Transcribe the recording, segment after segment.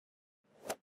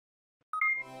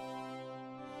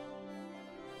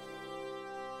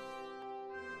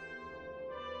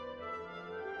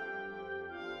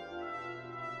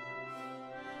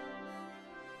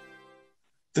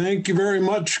Thank you very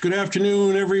much. Good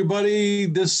afternoon, everybody.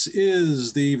 This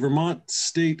is the Vermont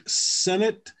State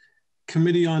Senate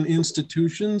Committee on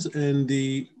Institutions and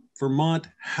the Vermont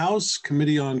House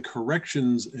Committee on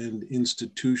Corrections and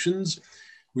Institutions.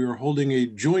 We are holding a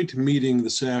joint meeting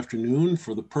this afternoon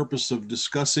for the purpose of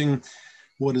discussing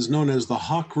what is known as the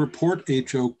HOK report,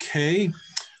 HOK.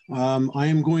 I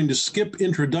am going to skip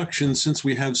introductions since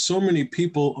we have so many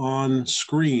people on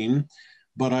screen.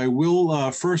 But I will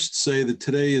first say that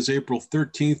today is April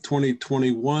 13th,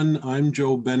 2021. I'm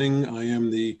Joe Benning. I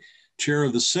am the chair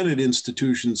of the Senate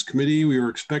Institutions Committee. We are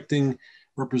expecting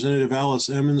Representative Alice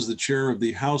Emmons, the chair of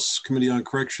the House Committee on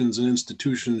Corrections and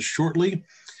Institutions, shortly.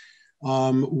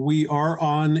 We are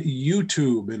on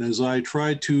YouTube, and as I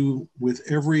try to, with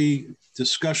every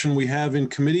discussion we have in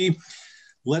committee,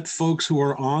 let folks who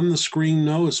are on the screen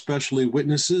know, especially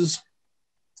witnesses,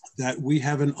 that we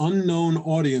have an unknown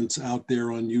audience out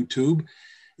there on YouTube,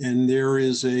 and there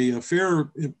is a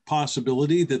fair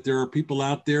possibility that there are people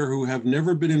out there who have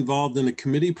never been involved in a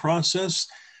committee process,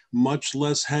 much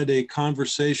less had a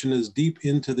conversation as deep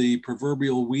into the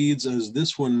proverbial weeds as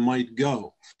this one might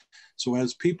go. So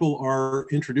as people are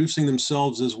introducing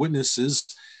themselves as witnesses,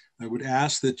 I would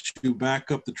ask that you back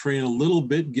up the train a little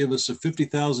bit, give us a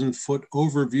 50,000-foot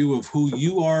overview of who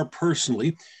you are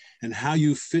personally, and how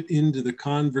you fit into the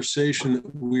conversation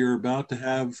that we're about to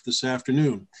have this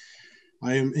afternoon.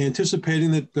 I am anticipating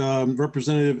that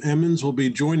Representative Emmons will be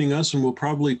joining us and will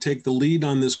probably take the lead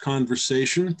on this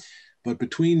conversation. But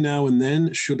between now and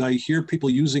then, should I hear people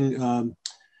using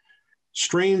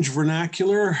strange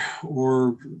vernacular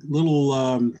or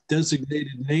little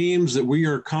designated names that we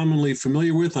are commonly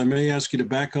familiar with, I may ask you to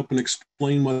back up and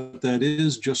explain what that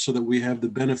is, just so that we have the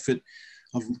benefit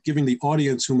of giving the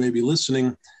audience who may be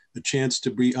listening a chance to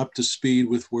be up to speed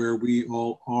with where we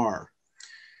all are.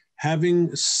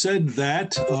 Having said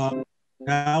that,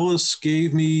 Alice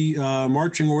gave me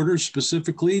marching orders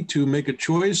specifically to make a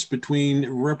choice between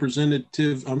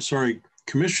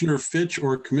Commissioner Fitch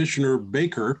or Commissioner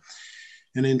Baker.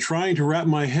 And in trying to wrap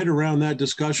my head around that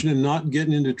discussion and not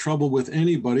getting into trouble with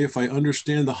anybody, if I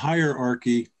understand the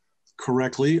hierarchy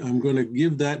correctly, I'm going to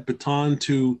give that baton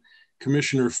to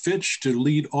Commissioner Fitch to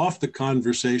lead off the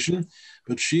conversation,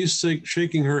 but she's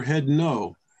shaking her head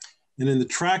no. And in the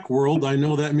track world, I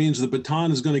know that means the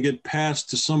baton is going to get passed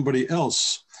to somebody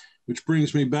else, which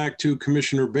brings me back to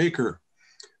Commissioner Baker.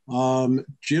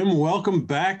 Jim, welcome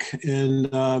back. And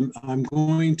I'm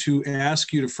going to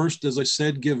ask you to first, as I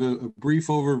said, give a brief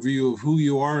overview of who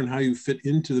you are and how you fit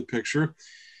into the picture.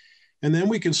 And then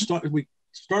we can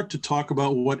start to talk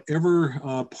about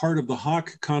whatever part of the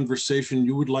HOK conversation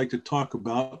you would like to talk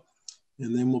about,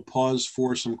 and then we'll pause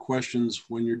for some questions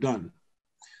when you're done.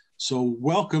 So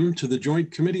welcome to the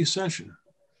joint committee session.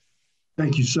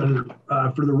 Thank you, Senator.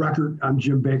 For the record, I'm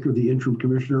Jim Baker, the interim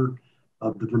commissioner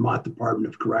of the Vermont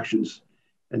Department of Corrections.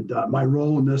 And my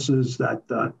role in this is that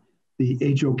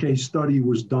the HOK study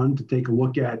was done to take a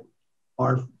look at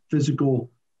our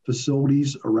physical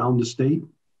facilities around the state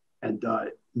and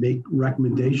make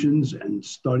recommendations and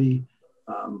study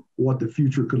what the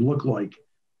future could look like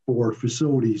for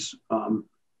facilities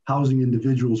housing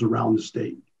individuals around the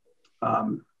state.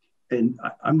 And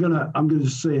I'm gonna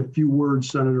say a few words,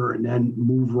 Senator, and then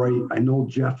move right. I know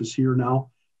Jeff is here now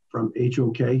from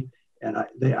HOK, and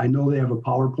I know they have a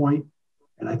PowerPoint,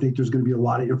 and I think there's going to be a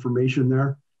lot of information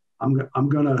there. I'm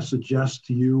gonna suggest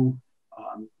to you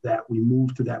that we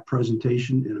move to that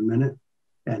presentation in a minute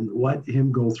and let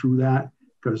him go through that,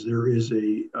 because there is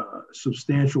a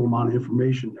substantial amount of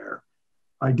information there.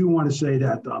 I do want to say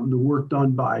that the work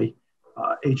done by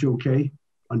HOK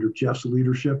under Jeff's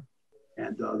leadership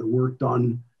and the work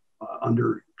done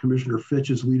under Commissioner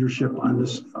Fitch's leadership on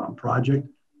this project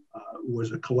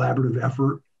was a collaborative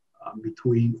effort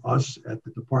between us at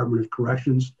the Department of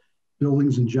Corrections,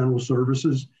 Buildings and General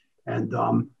Services, and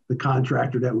the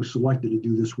contractor that was selected to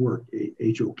do this work,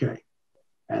 HOK.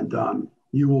 And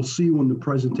you will see when the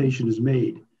presentation is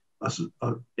made,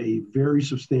 a very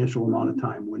substantial amount of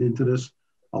time went into this.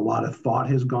 A lot of thought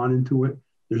has gone into it.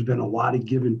 There's been a lot of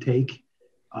give and take.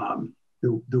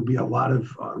 There'll be a lot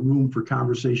of room for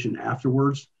conversation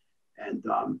afterwards. And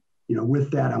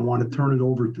with that, I want to turn it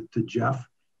over to Jeff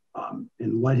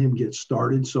and let him get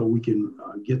started so we can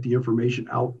get the information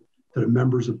out to the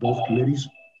members of both committees.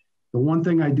 The one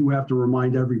thing I do have to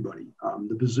remind everybody,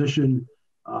 the position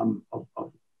of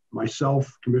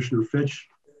myself, Commissioner Fitch,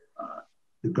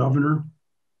 the governor,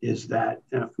 is that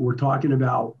we're talking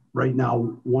about right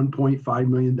now $1.5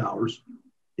 million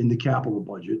in the capital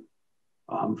budget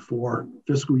for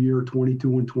fiscal year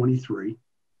 22 and 23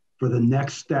 for the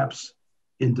next steps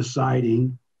in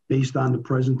deciding based on the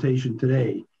presentation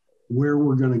today, where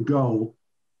we're going to go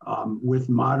with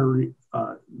modern,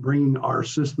 bringing our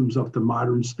systems up to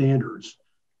modern standards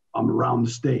around the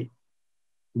state,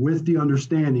 with the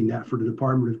understanding that for the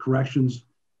Department of Corrections,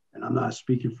 and I'm not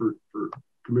speaking for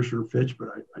Commissioner Fitch, but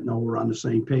I know we're on the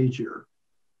same page here,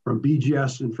 from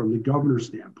BGS and from the governor's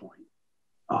standpoint,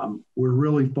 we're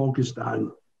really focused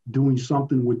on doing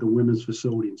something with the women's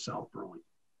facility in South Burlington.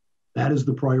 That is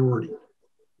the priority.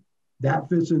 That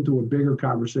fits into a bigger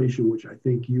conversation, which I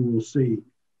think you will see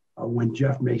when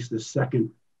Jeff makes this second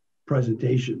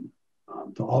presentation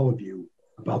to all of you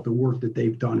about the work that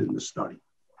they've done in the study.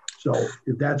 So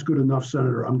if that's good enough,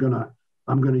 Senator, I'm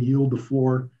gonna yield the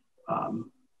floor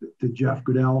to Jeff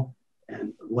Goodell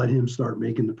and let him start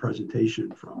making the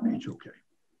presentation from HOK.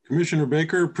 Commissioner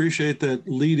Baker, appreciate that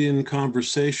lead-in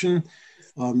conversation.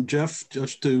 Jeff,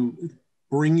 just to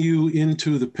bring you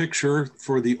into the picture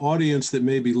for the audience that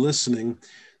may be listening,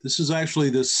 this is actually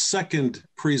the second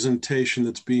presentation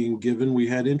that's being given. We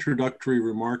had introductory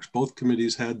remarks. Both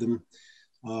committees had them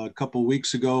a couple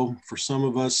weeks ago. For some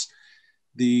of us,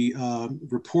 the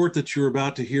report that you're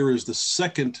about to hear is the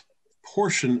second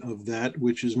portion of that,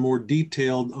 which is more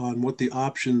detailed on what the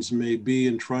options may be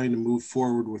in trying to move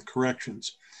forward with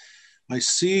corrections. I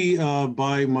see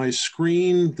by my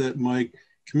screen that my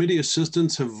committee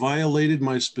assistants have violated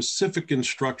my specific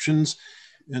instructions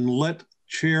and let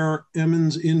Chair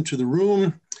Emmons into the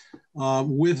room.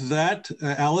 With that,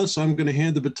 Alice, I'm going to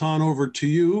hand the baton over to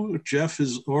you. Jeff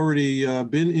has already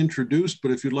been introduced,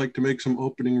 but if you'd like to make some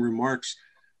opening remarks,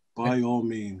 by all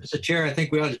means. Mr. Chair, I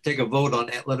think we ought to take a vote on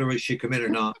that, whether she commit or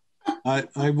not.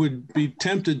 I would be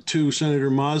tempted to, Senator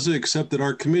Mazza, except that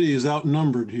our committee is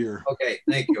outnumbered here. Okay,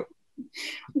 thank you.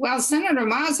 Well, Senator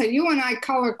Mazza, you and I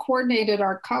color coordinated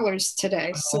our colors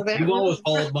today. So that you've always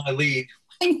followed my lead.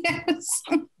 Yes.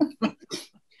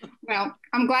 Well,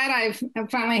 I'm glad I've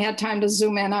finally had time to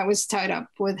zoom in. I was tied up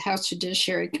with House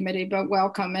Judiciary Committee, but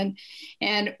welcome.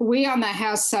 And we on the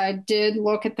House side did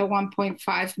look at the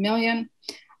 1.5 million.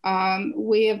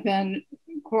 We have been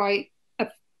quite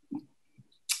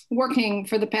working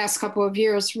for the past couple of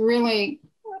years, really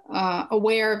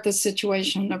aware of the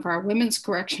situation of our women's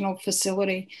correctional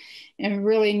facility and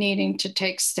really needing to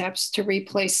take steps to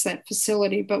replace that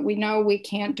facility. But we know we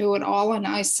can't do it all in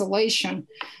isolation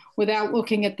without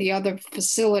looking at the other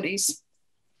facilities.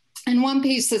 And one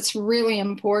piece that's really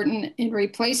important in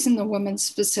replacing the women's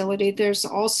facility, there's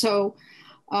also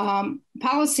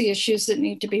policy issues that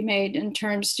need to be made in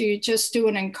terms, do you just do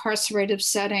an incarcerative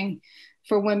setting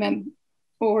for women,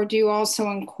 or do you also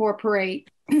incorporate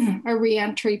a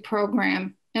reentry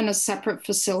program in a separate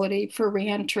facility for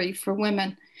reentry for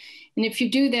women? And if you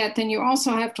do that, then you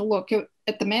also have to look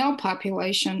at the male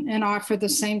population and offer the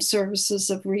same services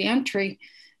of reentry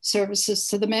services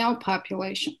to the male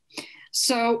population.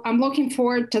 So I'm looking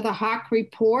forward to the HOC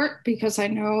report because I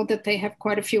know that they have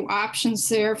quite a few options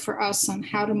there for us on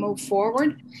how to move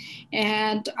forward.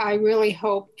 And I really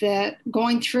hope that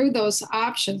going through those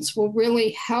options will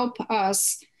really help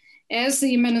us as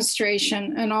the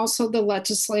administration and also the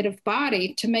legislative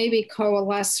body to maybe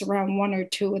coalesce around one or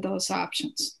two of those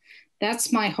options.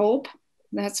 That's my hope.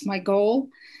 That's my goal.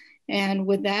 And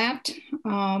with that,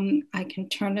 I can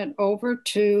turn it over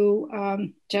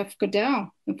to Jeff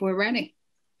Goodell, if we're ready.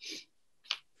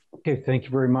 Okay, thank you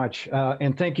very much.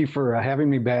 And thank you for having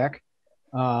me back.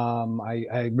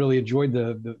 I really enjoyed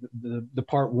the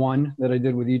part one that I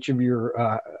did with each of your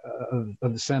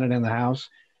of the Senate and the House.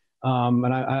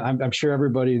 And I'm sure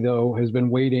everybody, though, has been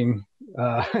waiting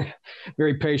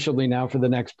very patiently now for the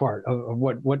next part of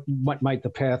what might the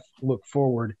path look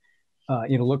forward,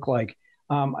 look like.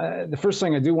 The first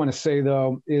thing I do want to say,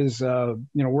 though, is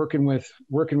working with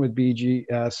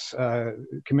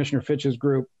BGS, Commissioner Fitch's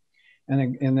group,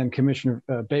 and then Commissioner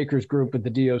Baker's group at the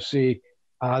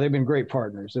DOC. They've been great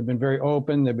partners. They've been very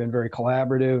open. They've been very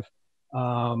collaborative.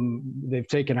 They've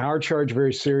taken our charge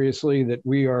very seriously. That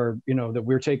we are, that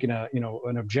we're taking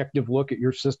an objective look at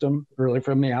your system, really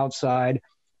from the outside.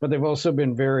 But they've also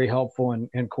been very helpful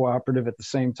and cooperative at the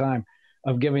same time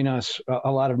of giving us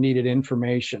a lot of needed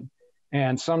information.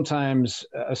 And sometimes,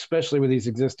 especially with these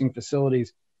existing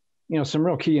facilities, some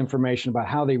real key information about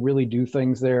how they really do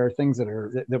things there, things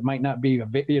that might not be,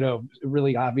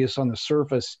 really obvious on the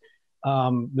surface.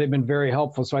 They've been very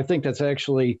helpful. So I think that's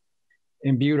actually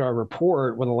imbued our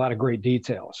report with a lot of great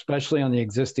detail, especially on the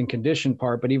existing condition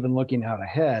part, but even looking out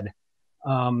ahead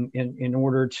in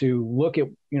order to look at,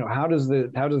 how does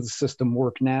the system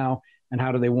work now and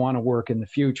how do they want to work in the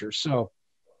future? So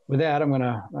with that, I'm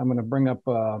gonna bring up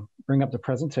the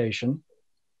presentation.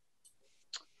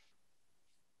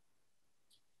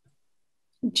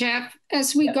 Jeff,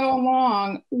 as we go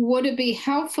along, would it be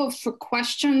helpful for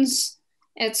questions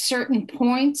at certain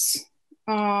points?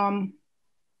 I'm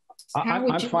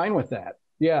fine with that.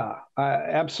 Yeah,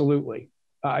 absolutely.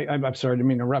 I'm sorry to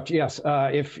interrupt. Yes,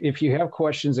 if you have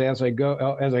questions as I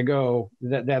go,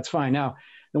 that's fine. Now,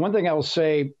 the one thing I will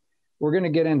say, we're going to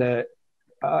get into,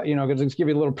 let's give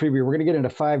you a little preview. We're going to get into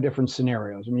 5 different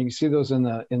scenarios. I mean, you can see those in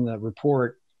the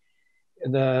report.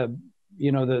 The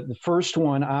first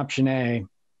one, option A,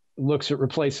 looks at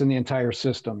replacing the entire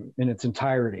system in its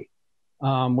entirety,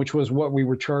 which was what we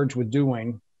were charged with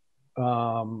doing,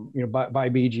 by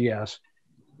BGS.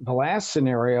 The last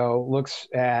scenario looks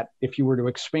at if you were to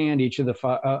expand each of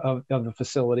the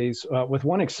facilities, with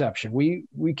one exception.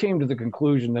 We came to the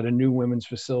conclusion that a new women's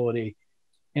facility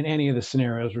in any of the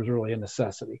scenarios was really a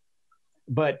necessity.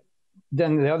 But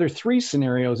then the other 3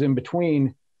 scenarios in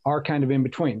between are kind of in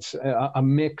betweens, a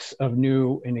mix of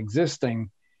new and existing.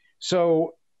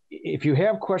 So if you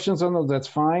have questions on those, that's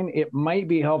fine. It might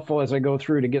be helpful as I go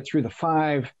through to get through the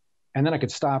 5, and then I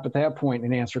could stop at that point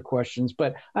and answer questions.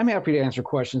 But I'm happy to answer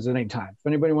questions at any time. If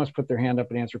anybody wants to put their hand up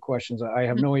and answer questions, I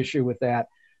have no issue with that.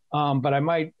 But I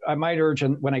might urge,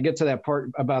 when I get to that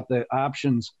part about the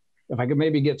options, if I could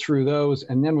maybe get through those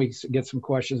and then we get some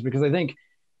questions, because I think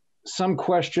some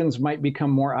questions might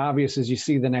become more obvious as you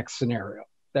see the next scenario.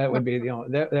 That would be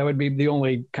that would be the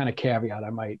only kind of caveat I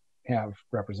might have,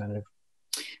 Representative.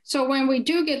 So when we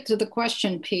do get to the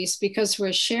question piece, because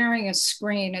we're sharing a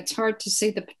screen, it's hard to see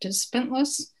the participant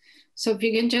list. So if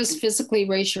you can just physically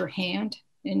raise your hand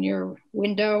in your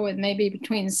window, and maybe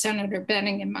between Senator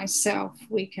Benning and myself,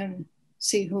 we can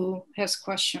see who has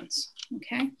questions.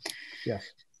 Okay. Yes.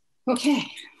 Okay.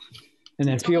 And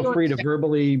then feel free to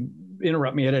verbally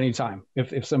interrupt me at any time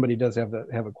if somebody does have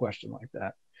a question like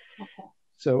that. Okay.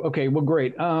 So, okay, well,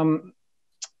 great. I'll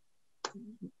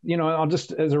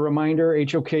just, as a reminder,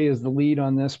 HOK is the lead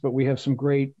on this, but we have some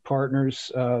great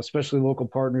partners, especially local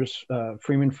partners.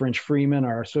 Freeman French Freeman,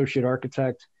 our associate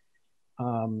architect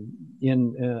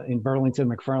in Burlington,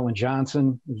 McFarland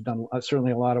Johnson, who's done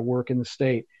certainly a lot of work in the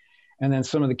state. And then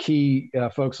some of the key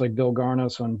folks like Bill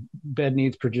Garnos on bed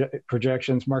needs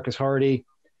projections, Marcus Hardy,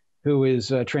 who is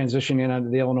transitioning out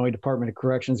of the Illinois Department of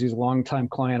Corrections. He's a longtime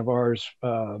client of ours,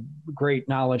 great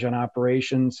knowledge on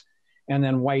operations. And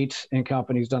then White and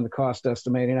Company's done the cost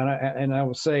estimating. And I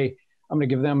will say, I'm going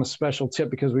to give them a special tip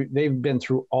because they've been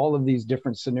through all of these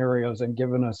different scenarios and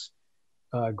given us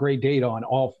great data on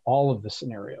all of the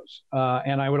scenarios.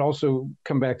 And I would also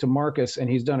come back to Marcus, and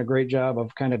he's done a great job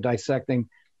of kind of dissecting,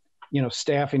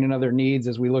 staffing and other needs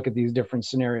as we look at these different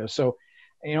scenarios. So,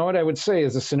 what I would say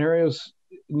is the scenarios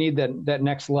need that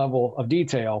next level of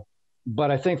detail.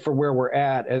 But I think for where we're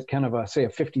at kind of a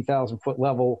 50,000 foot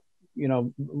level,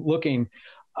 looking,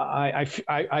 I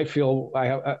feel I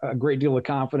have a great deal of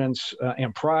confidence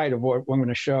and pride of what I'm going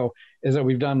to show is that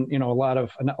we've done, a lot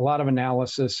of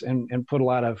analysis and put a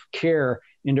lot of care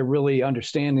into really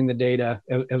understanding the data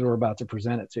as we're about to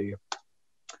present it to you.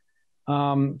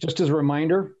 Just as a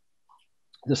reminder,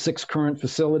 the 6 current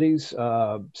facilities,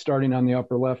 starting on the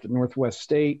upper left at Northwest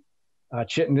State,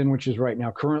 Chittenden, which is right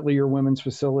now currently your women's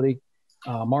facility,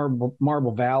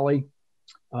 Marble Valley,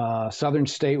 Southern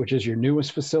State, which is your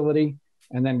newest facility,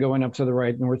 and then going up to the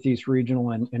right, Northeast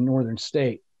Regional and Northern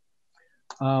State.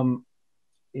 A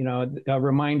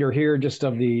reminder here just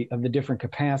of the different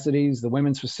capacities. The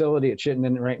women's facility at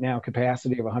Chittenden right now,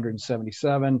 capacity of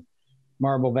 177.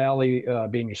 Marble Valley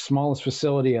being your smallest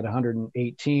facility at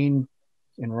 118.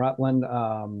 In Rutland,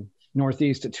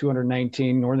 Northeast at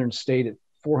 219, Northern State at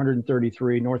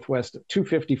 433, Northwest at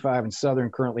 255, and Southern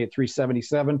currently at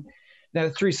 377. Now, the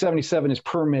 377 is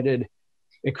permitted.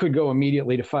 It could go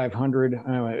immediately to 500,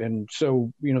 and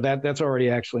so that's already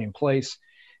actually in place.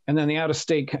 And then the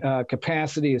out-of-state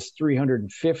capacity is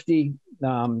 350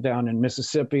 down in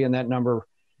Mississippi, and that number,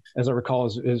 as I recall,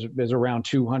 is around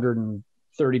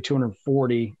 230,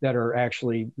 240 that are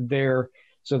actually there.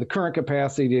 So the current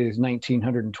capacity is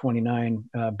 1,929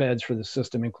 beds for the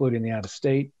system, including the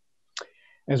out-of-state.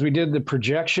 As we did the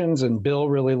projections, and Bill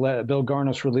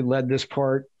Garnos really led this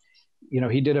part.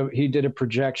 He did a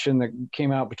projection that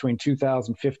came out between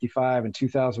 2,055 and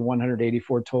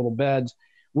 2,184 total beds.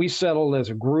 We settled as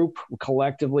a group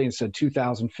collectively and said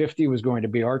 2,050 was going to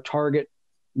be our target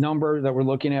number that we're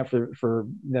looking at for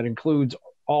that includes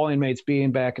all inmates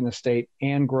being back in the state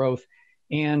and growth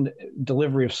and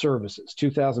delivery of services.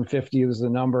 2,050 is the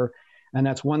number, and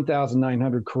that's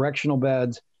 1,900 correctional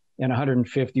beds and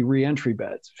 150 reentry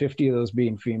beds, 50 of those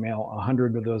being female,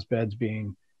 100 of those beds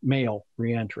being male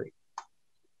reentry.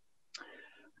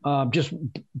 Just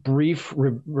brief,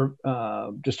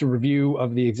 just a review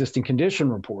of the existing condition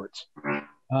reports.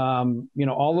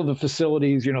 All of the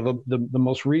facilities, the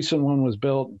most recent one was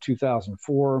built in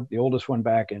 2004, the oldest one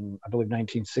back in, I believe,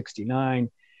 1969.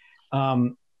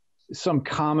 Some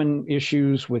common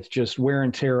issues with just wear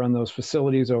and tear on those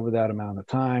facilities over that amount of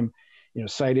time,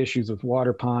 site issues with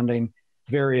water ponding,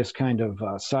 various kind of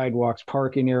sidewalks,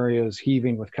 parking areas,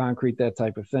 heaving with concrete, that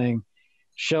type of thing.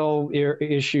 Shell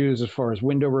issues as far as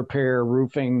window repair,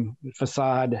 roofing,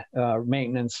 facade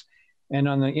maintenance, and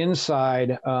on the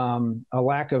inside, a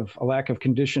lack of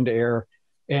conditioned air,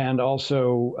 and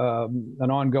also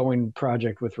an ongoing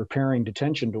project with repairing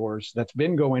detention doors that's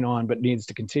been going on but needs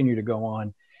to continue to go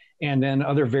on. And then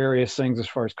other various things as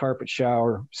far as carpet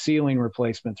shower, ceiling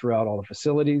replacement throughout all the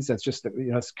facilities. That's just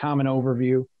a common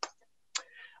overview.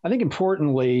 I think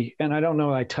importantly, and I don't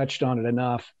know I touched on it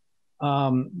enough,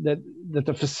 that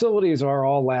the facilities are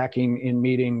all lacking in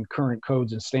meeting current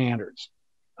codes and standards,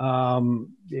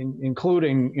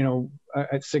 including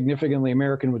significantly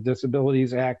American with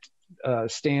Disabilities Act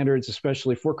standards,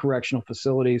 especially for correctional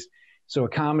facilities. So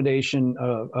accommodation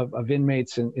of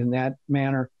inmates in that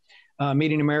manner.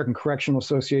 Meeting American Correctional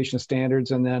Association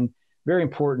standards, and then very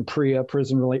important PREA,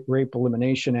 Prison Rape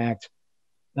Elimination Act.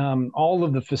 All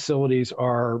of the facilities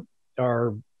are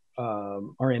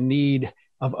in need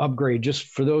of upgrade just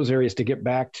for those areas to get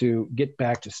back to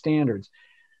standards.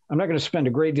 I'm not going to spend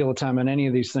a great deal of time on any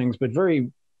of these things, but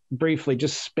very briefly,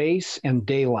 just space and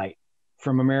daylight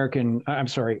from ADA.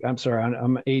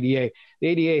 The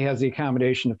ADA has the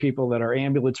accommodation of people that are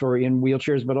ambulatory in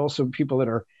wheelchairs, but also people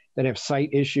that have sight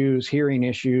issues, hearing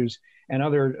issues, and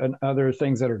other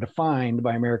things that are defined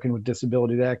by American with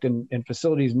Disabilities Act. And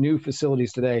new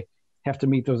facilities today have to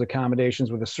meet those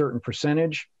accommodations with a certain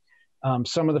percentage.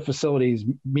 Some of the facilities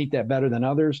meet that better than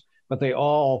others, but they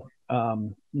all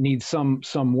need some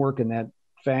work in that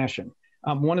fashion.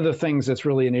 One of the things that's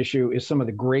really an issue is some of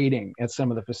the grading at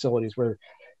some of the facilities where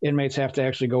inmates have to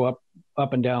actually go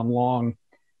up and down long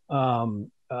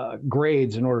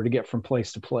grades in order to get from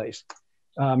place to place.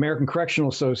 American Correctional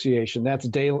Association, that's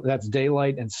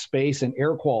daylight and space and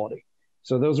air quality.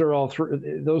 So those are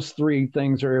those three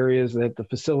things are areas that the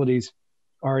facilities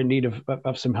are in need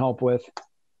of some help with.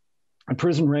 The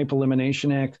Prison Rape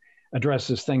Elimination Act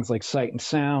addresses things like sight and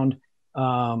sound,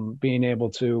 being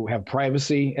able to have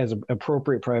privacy as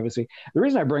appropriate privacy. The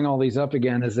reason I bring all these up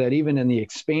again is that even in the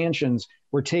expansions,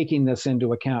 we're taking this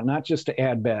into account, not just to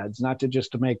add beds, not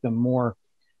just to make them more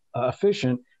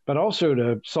efficient, but also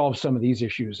to solve some of these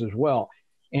issues as well.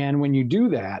 And when you do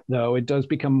that, though, it does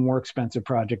become a more expensive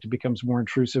project. It becomes more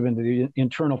intrusive into the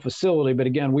internal facility. But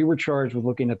again, we were charged with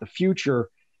looking at the future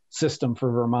system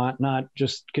for Vermont, not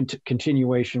just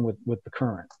continuation with the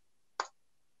current.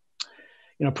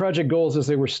 Project goals, as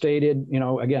they were stated,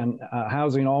 again,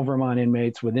 housing all Vermont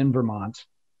inmates within Vermont,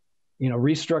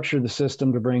 restructure the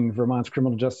system to bring Vermont's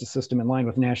criminal justice system in line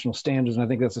with national standards. And I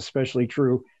think that's especially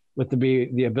true with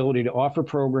the ability to offer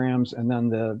programs, and then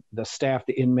the staff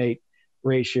to inmate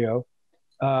ratio.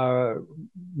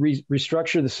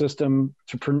 Restructure the system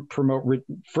to promote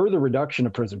further reduction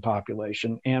of prison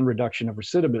population and reduction of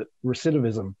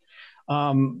recidivism.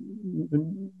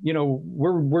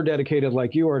 We're dedicated,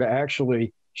 like you are, to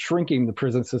actually shrinking the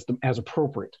prison system as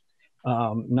appropriate,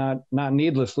 not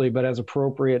needlessly, but as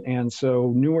appropriate. And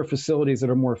so newer facilities that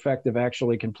are more effective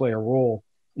actually can play a role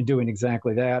in doing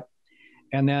exactly that.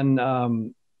 And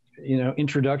then,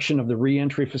 introduction of the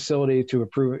reentry facility to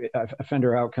improve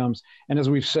offender outcomes. And as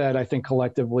we've said, I think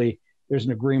collectively, there's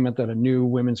an agreement that a new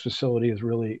women's facility is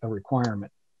really a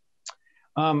requirement.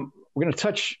 I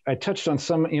touched on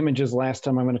some images last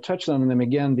time. I'm going to touch on them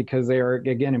again because they are,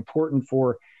 again, important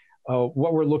for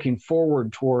what we're looking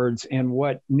forward towards and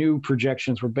what new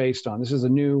projections were based on. This is a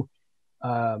new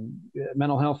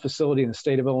mental health facility in the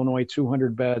state of Illinois,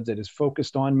 200 beds. It is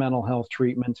focused on mental health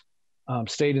treatment.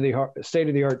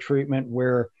 State-of-the-art treatment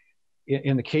where,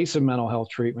 in the case of mental health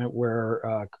treatment,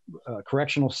 where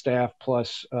correctional staff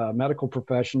plus medical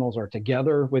professionals are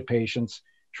together with patients,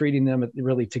 treating them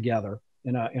really together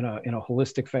in a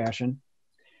holistic fashion.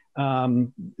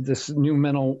 This new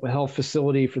mental health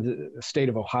facility for the state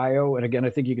of Ohio, and again, I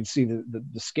think you can see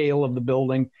the scale of the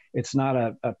building. It's not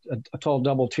a tall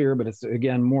double tier, but it's,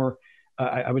 again, more,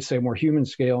 I would say, more human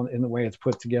scale in the way it's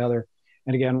put together.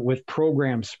 And again, with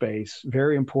program space,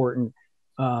 very important.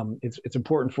 It's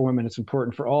important for women. It's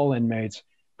important for all inmates,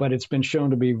 but it's been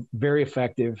shown to be very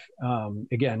effective,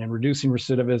 again, in reducing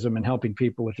recidivism and helping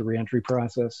people with the reentry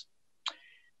process.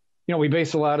 We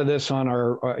base a lot of this on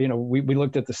we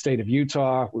looked at the state of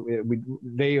Utah.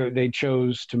 They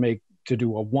chose to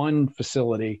do a one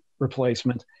facility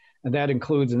replacement. And that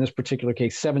includes, in this particular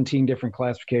case, 17 different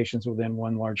classifications within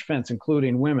one large fence,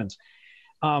 including women's.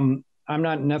 I'm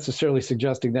not necessarily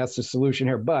suggesting that's the solution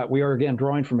here, but we are, again,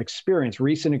 drawing from experience,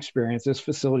 recent experience. This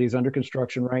facility is under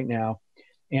construction right now,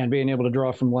 and being able to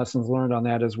draw from lessons learned on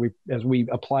that as we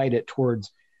applied it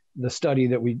towards the study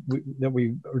that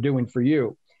we are doing for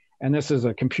you. And this is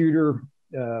a computer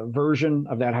version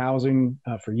of that housing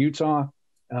for Utah,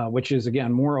 which is,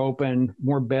 again, more open,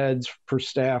 more beds per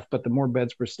staff, but the more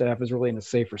beds per staff is really in a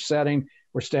safer setting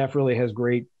where staff really has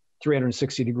great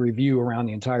 360-degree view around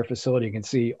the entire facility. You can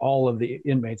see all of the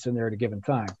inmates in there at a given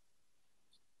time.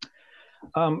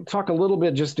 Talk a little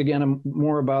bit, just again,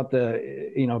 more about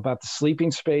the sleeping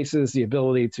spaces, the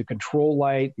ability to control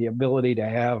light, the ability to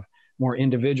have more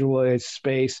individualized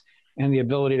space, and the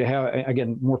ability to have,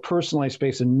 again, more personalized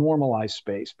space and normalized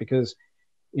space. Because,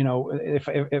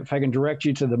 if I can direct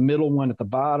you to the middle one at the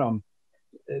bottom,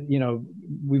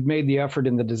 we've made the effort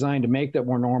in the design to make that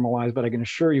more normalized, but I can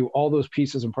assure you all those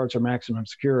pieces and parts are maximum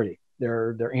security.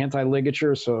 They're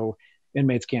anti-ligature, so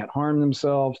inmates can't harm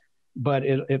themselves, but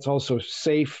it's also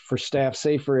safe for staff,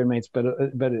 safe for inmates, but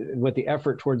with the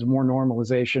effort towards more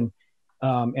normalization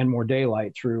and more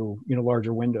daylight through,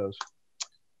 larger windows.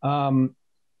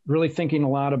 Really thinking a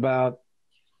lot about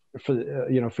for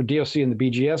DOC and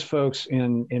the BGS folks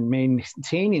in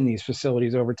maintaining these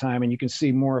facilities over time. And you can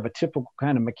see more of a typical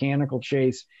kind of mechanical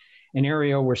chase, an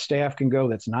area where staff can go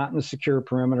that's not in the secure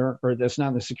perimeter, or that's not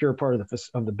in the secure part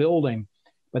of the building,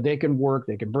 but they can work,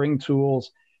 they can bring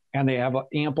tools, and they have an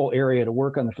ample area to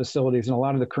work on the facilities. And a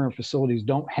lot of the current facilities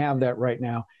don't have that right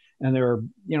now. And there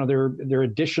are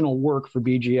additional work for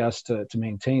BGS to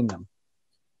maintain them.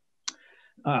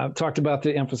 Talked about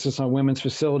the emphasis on women's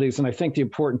facilities. And I think the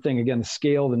important thing, again, the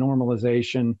scale, the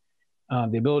normalization,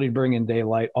 the ability to bring in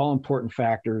daylight, all important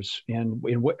factors in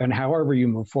however you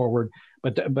move forward.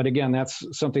 But again, that's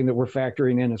something that we're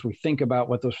factoring in as we think about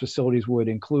what those facilities would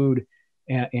include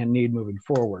and need moving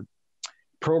forward.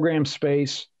 Program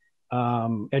space,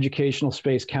 educational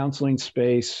space, counseling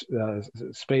space,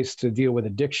 space to deal with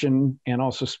addiction, and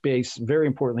also space, very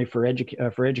importantly, for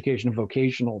education and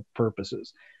vocational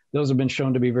purposes. Those have been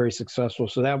shown to be very successful.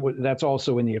 So that's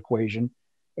also in the equation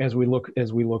as we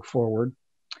look forward.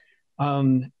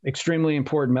 Extremely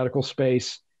important medical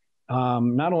space,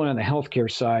 not only on the healthcare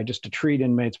side, just to treat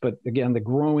inmates, but again, the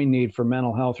growing need for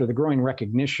mental health, or the growing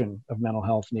recognition of mental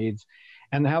health needs,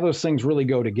 and how those things really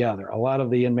go together. A lot of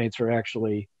the inmates are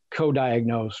actually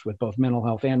co-diagnosed with both mental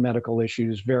health and medical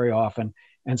issues very often.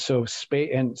 And so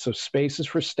spaces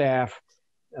for staff,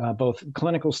 both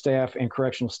clinical staff and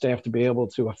correctional staff, to be able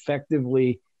to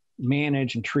effectively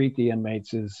manage and treat the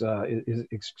inmates is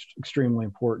extremely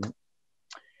important.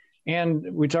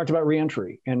 And we talked about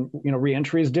reentry, and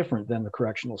reentry is different than the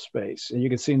correctional space. And you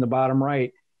can see in the bottom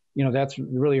right, that's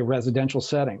really a residential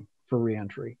setting for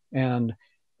reentry. And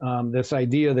this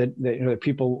idea that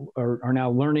people are now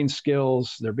learning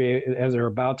skills, as they're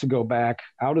about to go back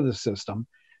out of the system,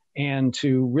 and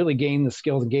to really gain the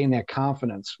skills and gain that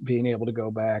confidence, being able to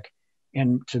go back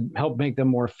and to help make them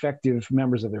more effective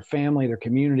members of their family, their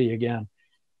community again,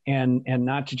 and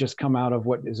not to just come out of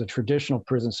what is a traditional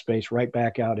prison space right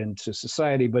back out into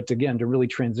society, but again, to really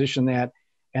transition that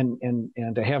and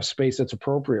to have space that's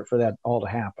appropriate for that all to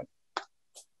happen.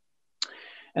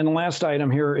 And the last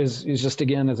item here is just,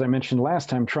 again, as I mentioned last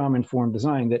time, trauma-informed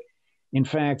design. That, in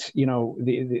fact,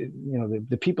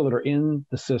 the people that are in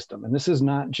the system, and this is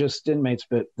not just inmates,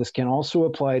 but this can also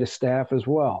apply to staff as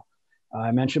well.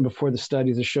 I mentioned before the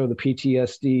studies that show the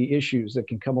PTSD issues that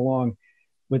can come along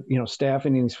with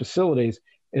staffing in these facilities,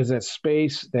 is that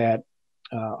space that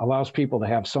allows people to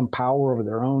have some power over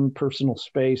their own personal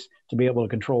space, to be able to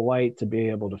control light, to be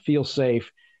able to feel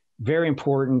safe. Very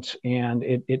important, and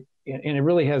it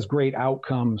really has great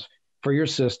outcomes for your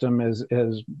system, as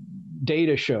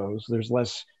data shows. There's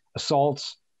less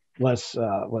assaults, less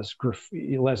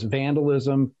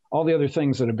vandalism. All the other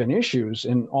things that have been issues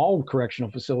in all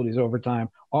correctional facilities over time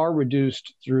are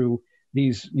reduced through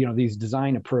these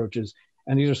design approaches.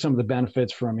 And these are some of the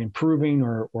benefits from improving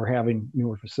or having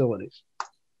newer facilities.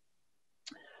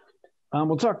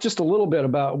 We'll talk just a little bit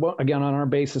about, again, on our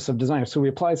basis of design. So we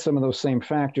applied some of those same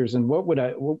factors, and what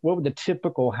would the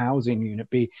typical housing unit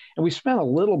be? And we spent a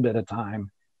little bit of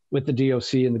time with the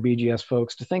DOC and the BGS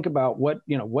folks to think about what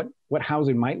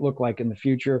housing might look like in the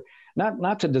future,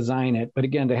 not to design it, but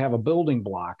again, to have a building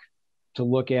block to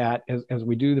look at as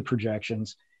we do the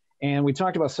projections. And we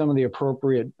talked about some of the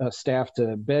appropriate staff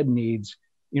to bed needs,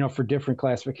 for different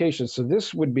classifications. So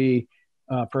this would be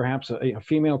perhaps a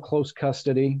female close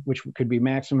custody, which could be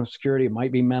maximum security. It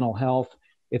might be mental health.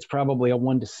 It's probably a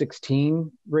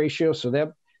 1:16 ratio. So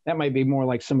that might be more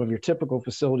like some of your typical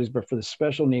facilities, but for the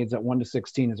special needs, that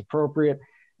 1:16 is appropriate.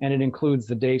 and it includes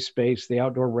the day space, the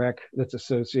outdoor rec that's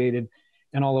associated,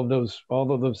 and all of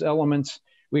those elements.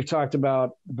 We've talked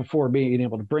about before being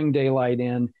able to bring daylight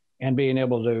in and being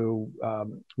able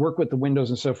to work with the windows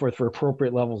and so forth for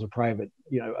appropriate levels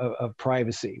of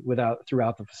privacy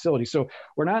throughout the facility. So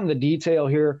we're not in the detail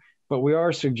here, but we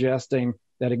are suggesting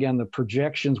that, again, the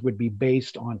projections would be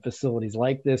based on facilities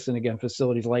like this, and again,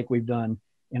 facilities like we've done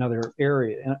in other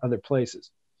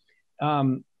places.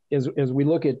 As we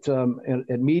look at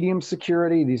medium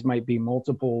security, these might be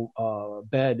multiple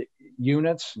bed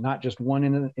units, not just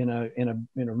one in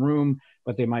a room,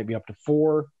 but they might be up to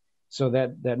 4. So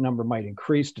that number might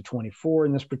increase to 24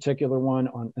 in this particular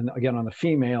one, and again on the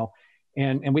female,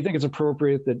 and we think it's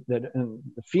appropriate that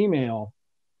the female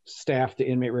staff to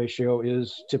inmate ratio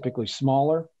is typically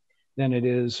smaller than it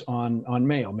is on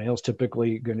male. Male's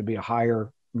typically going to be a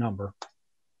higher number.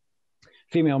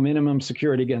 Female minimum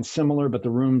security, again, similar, but the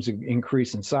rooms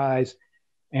increase in size.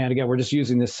 And again, we're just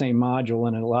using this same module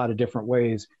in a lot of different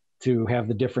ways to have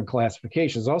the different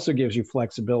classifications. It also gives you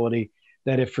flexibility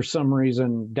that if for some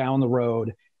reason down the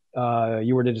road,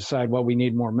 you were to decide, well, we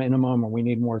need more minimum or we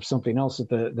need more of something else,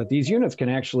 that these units can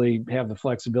actually have the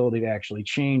flexibility to actually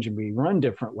change and be run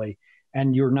differently.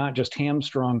 And you're not just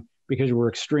hamstrung because you were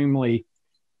extremely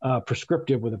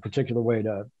prescriptive with a particular way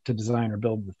to design or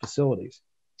build the facilities.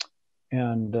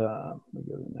 And let me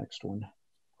go to the next one.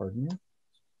 Pardon me.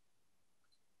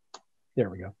 There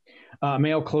we go.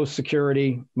 Male close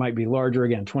security might be larger,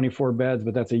 again, 24 beds,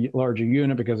 but that's a larger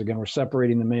unit because, again, we're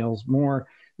separating the males more.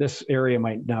 This area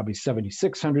might now be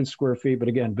 7,600 square feet, but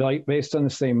again, based on the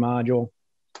same module.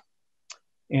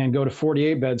 And go to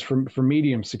 48 beds for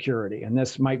medium security. And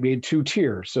this might be a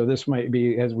 2-tier. So this might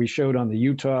be, as we showed on the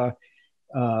Utah,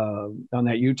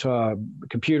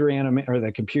 computer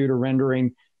the computer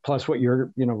rendering, plus what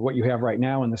you have right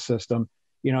now in the system.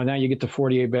 Now you get to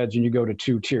 48 beds and you go to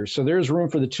 2 tiers. So there's room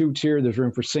for the 2-tier, there's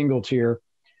room for single tier.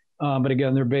 But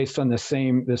again, they're based on the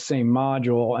same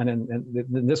module. And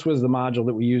this was the module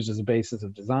that we used as a basis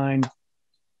of design.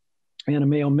 And a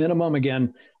male minimum,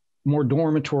 again, more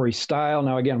dormitory style.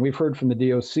 Now, again, we've heard from the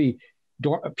DOC,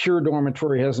 pure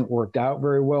dormitory hasn't worked out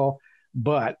very well,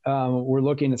 but we're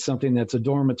looking at something that's a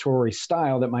dormitory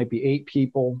style that might be 8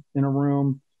 people in a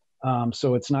room.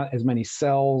 So it's not as many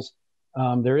cells.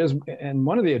 And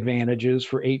one of the advantages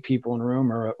for 8 people in a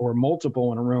room or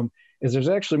multiple in a room is there's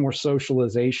actually more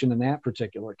socialization in that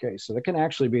particular case. So that can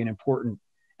actually be an important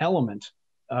element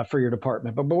for your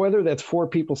department. But whether that's 4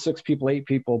 people, 6 people, 8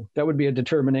 people, that would be a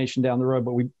determination down the road.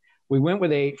 But we went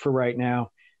with 8 for right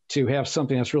now to have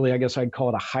something that's really, I guess I'd call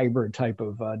it a hybrid type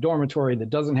of dormitory that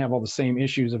doesn't have all the same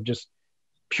issues of just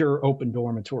pure open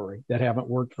dormitory that haven't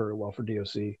worked very well for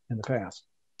DOC in the past.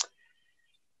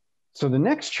 So the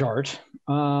next chart,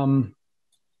 we're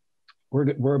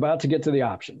about to get to the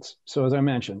options. So as I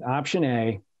mentioned, option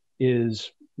A is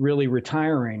really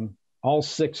retiring all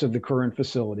 6 of the current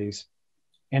facilities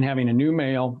and having a new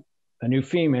male, a new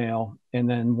female, and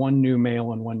then 1 new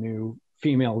male and 1 new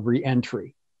female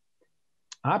re-entry.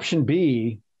 Option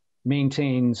B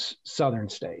maintains Southern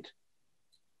State.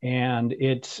 And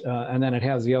and then it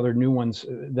has the other new ones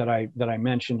that I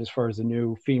mentioned as far as the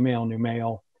new female, new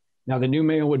male. Now the new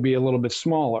male would be a little bit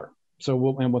smaller. So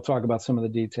we'll talk about some of the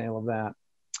detail of that.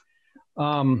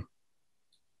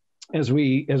 As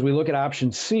we look at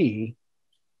option C,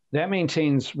 that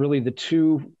maintains really the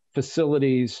 2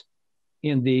 facilities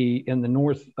in the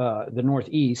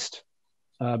northeast,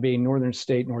 being Northern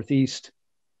State, Northeast,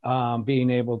 being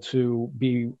able to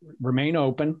remain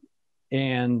open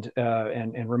and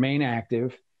remain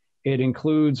active. It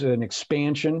includes an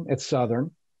expansion at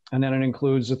Southern. And then it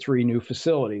includes the 3 new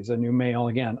facilities, a new male,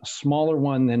 again, a smaller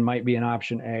one than might be in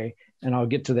option A, and I'll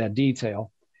get to that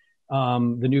detail.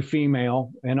 The new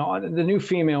female, and the new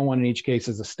female one in each case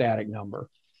is a static number.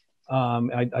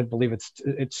 I believe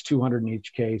it's 200 in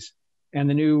each case. And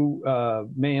the new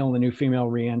male and the new female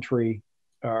reentry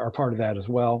are part of that as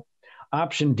well.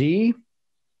 Option D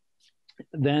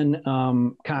then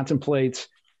contemplates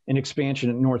an expansion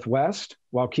at Northwest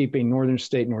while keeping Northern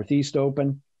State, Northeast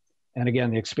open. And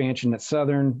again, the expansion at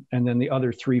Southern, and then the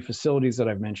other 3 facilities that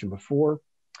I've mentioned before.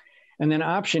 And then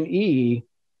option E,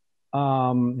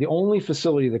 the only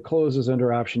facility that closes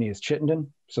under option E is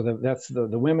Chittenden. So that's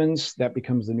the women's, that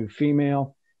becomes the new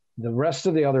female. The rest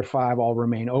of the other 5 all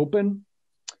remain open,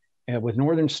 with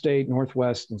Northern State,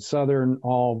 Northwest, and Southern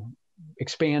all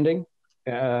expanding,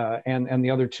 and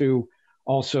the other 2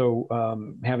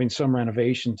 also having some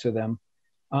renovation to them.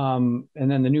 And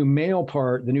then the new male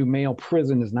part, the new male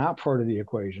prison is not part of the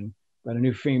equation, but a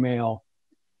new female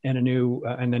and a new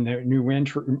and then a new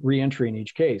reentry in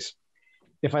each case.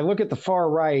 If I look at the far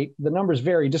right, the numbers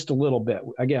vary just a little bit.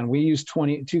 Again, we use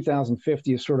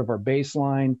 2050 as sort of our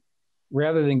baseline.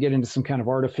 Rather than get into some kind of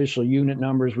artificial unit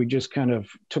numbers, we just kind of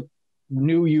took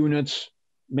new units,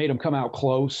 made them come out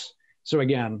close. So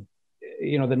again,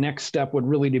 you know, the next step would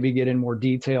really be get in more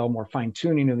detail, more fine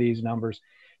tuning of these numbers.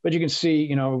 But you can see,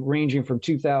 you know, ranging from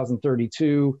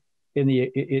 2032 in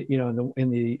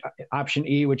the option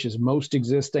E, which is most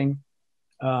existing,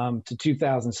 to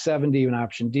 2070 in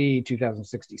option D,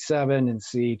 2067 in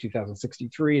C,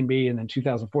 2063 in B, and then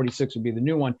 2046 would be the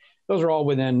new one. Those are all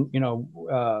within,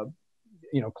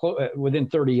 within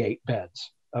 38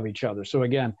 beds of each other. So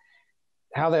again,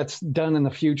 how that's done in the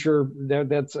future,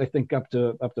 that's I think up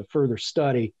to further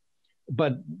study.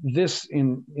 But this,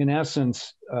 in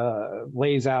essence,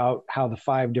 lays out how the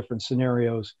 5 different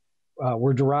scenarios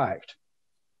were derived.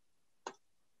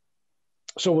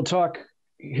 So we'll talk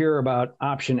here about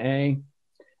option A.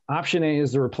 Option A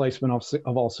is the replacement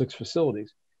of all 6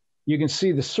 facilities. You can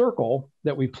see the circle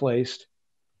that we placed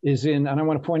is in, and I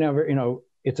want to point out, you know,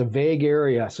 it's a vague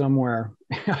area somewhere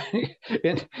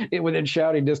within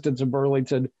shouting distance of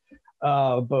Burlington,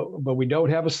 but we don't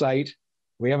have a site.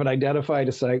 We haven't identified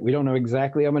a site. We don't know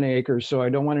exactly how many acres, so I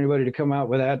don't want anybody to come out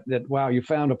with that, wow, you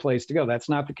found a place to go. That's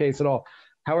not the case at all.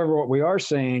 However, what we are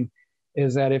saying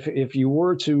is that if you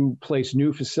were to place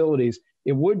new facilities,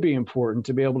 it would be important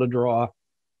to be able to draw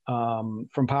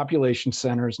from population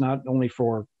centers, not only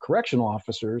for correctional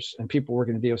officers and people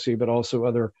working at DOC, but also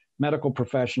other medical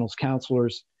professionals,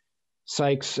 counselors,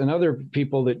 psychs, and other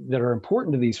people that are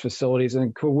important to these facilities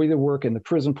and could either work in the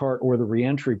prison part or the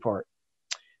reentry part.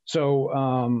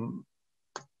 So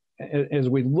as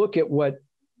we look at what,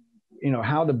 you know,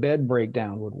 how the bed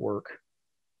breakdown would work,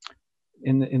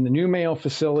 in the new male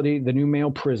facility, the new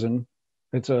male prison,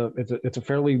 it's a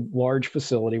fairly large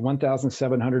facility,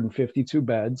 1,752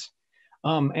 beds.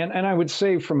 And I would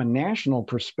say from a national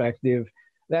perspective,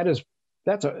 that's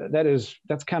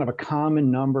kind of a common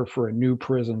number for a new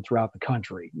prison throughout the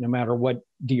country, no matter what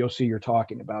DOC you're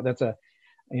talking about. That's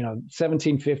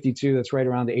 1752, that's right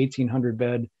around the 1,800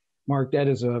 bed mark.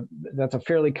 That's a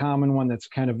fairly common one that's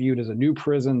kind of viewed as a new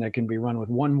prison that can be run with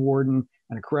 1 warden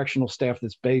and a correctional staff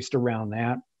that's based around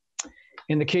that.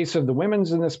 In the case of the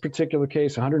women's, in this particular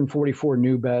case, 144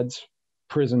 new beds,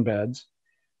 prison beds,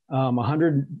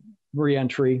 100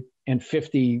 reentry, and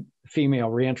 50 female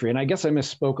reentry. And I guess I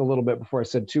misspoke a little bit before I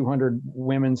said 200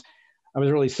 women's. I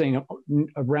was really saying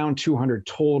around 200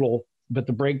 total, but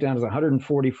the breakdown is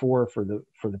 144 for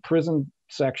the prison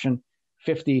section,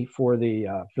 50 for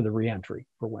the reentry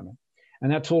for women,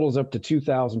 and that totals up to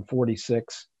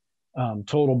 2,046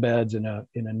 total beds in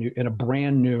a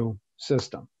brand new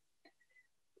system.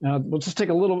 Now we'll take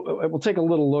a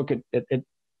little look at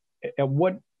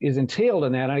what is entailed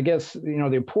in that. And I guess, you know,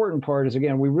 the important part is,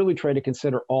 again, we really try to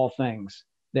consider all things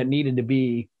that needed to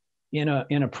be in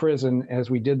a prison as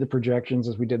we did the projections,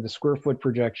 as we did the square foot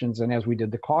projections, and as we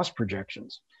did the cost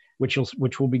projections, which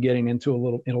we'll be getting into a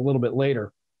little bit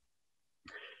later.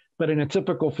 But in a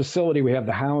typical facility, we have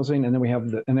the housing, and then we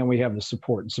have the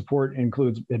support. And support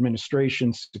includes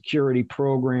administration, security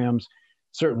programs,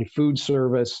 certainly food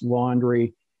service,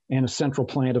 laundry, and a central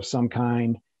plant of some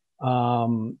kind.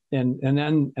 And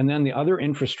then the other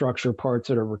infrastructure parts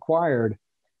that are required,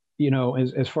 you know,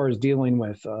 as far as dealing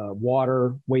with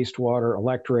water, wastewater,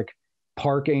 electric,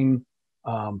 parking,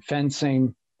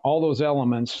 fencing, all those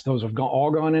elements, those have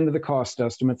all gone into the cost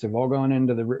estimates. They've all gone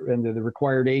into the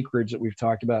required acreage that we've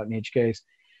talked about in each case.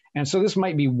 And so this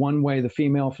might be one way the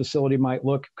female facility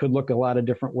could look a lot of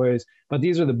different ways, but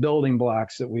these are the building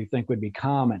blocks that we think would be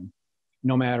common,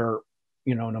 no matter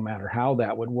how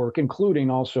that would work, including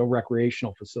also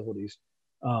recreational facilities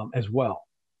as well.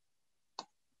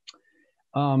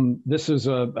 This is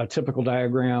a typical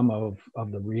diagram of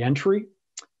the reentry.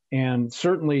 And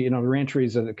certainly, you know, the reentry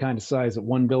is of the kind of size that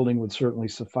one building would certainly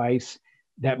suffice.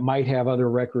 That might have other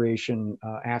recreation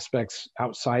aspects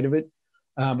outside of it.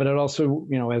 But it also,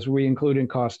 you know, as we include in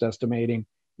cost estimating,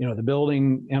 you know, the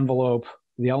building envelope,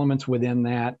 the elements within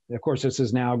that. Of course, this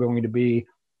is now going to be,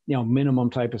 you know, minimum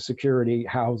type of security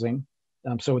housing,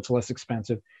 so it's less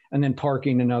expensive, and then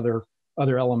parking and other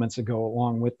elements that go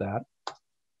along with that.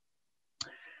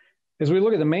 As we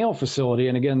look at the male facility,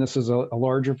 and again, this is a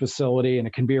larger facility, and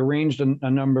it can be arranged in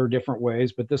a number of different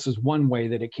ways, but this is one way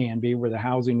that it can be, where the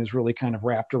housing is really kind of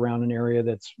wrapped around an area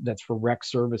that's for rec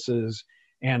services,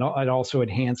 and it also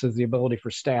enhances the ability for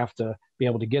staff to be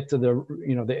able to get to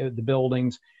the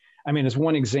buildings. I mean, as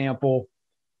one example,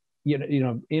 you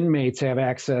know, inmates have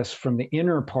access from the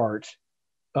inner part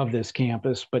of this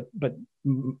campus, but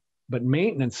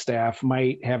maintenance staff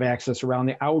might have access around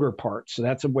the outer part. So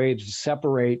that's a way to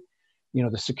separate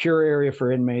the secure area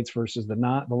for inmates versus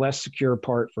the less secure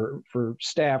part for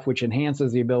staff, which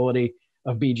enhances the ability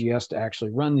of BGS to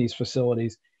actually run these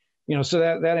facilities. So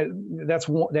that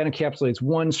encapsulates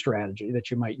one strategy that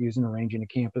you might use in arranging a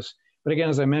campus. But again,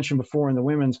 as I mentioned before in the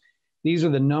women's, these are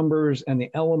the numbers and the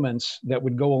elements that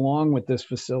would go along with this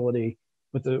facility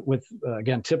with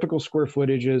again, typical square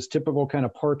footages, typical kind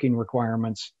of parking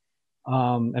requirements.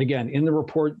 And again, in the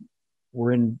report,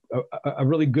 we're in a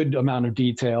really good amount of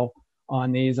detail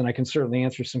on these, and I can certainly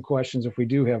answer some questions if we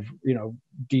do have,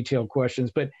 detailed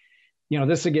questions. But,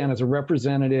 this again is a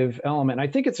representative element. I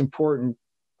think it's important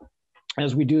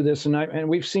as we do this, and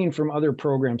we've seen from other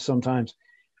programs sometimes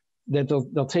that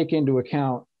they'll take into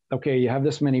account, okay, you have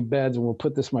this many beds and we'll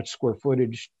put this much square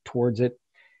footage towards it.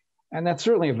 And that's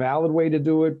certainly a valid way to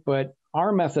do it, but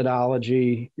our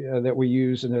methodology that we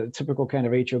use in a typical kind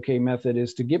of HOK method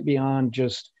is to get beyond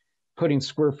just putting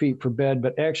square feet per bed,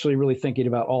 but actually really thinking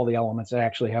about all the elements that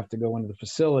actually have to go into the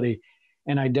facility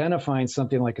and identifying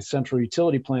something like a central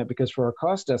utility plant, because for our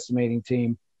cost estimating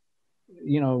team,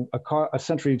 a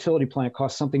central utility plant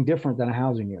costs something different than a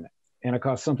housing unit, and it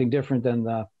costs something different than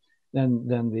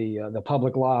the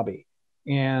public lobby.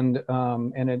 And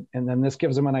then this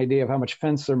gives them an idea of how much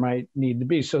fence there might need to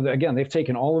be. So that, again, they've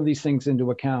taken all of these things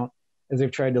into account as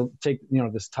they've tried to take,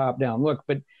 this top-down look.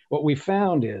 But what we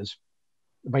found is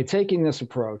by taking this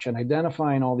approach and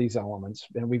identifying all these elements,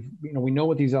 and we know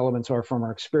what these elements are from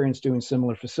our experience doing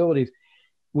similar facilities,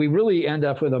 we really end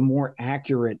up with a more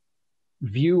accurate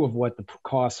view of what the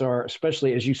costs are,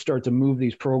 especially as you start to move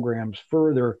these programs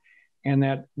further. And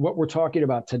that what we're talking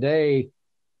about today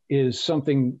is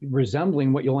something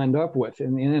resembling what you'll end up with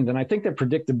in the end. And I think that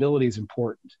predictability is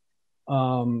important,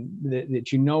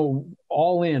 that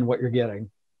all in what you're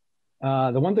getting.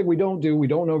 The one thing we don't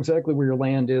know exactly where your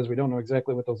land is. We don't know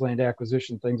exactly what those land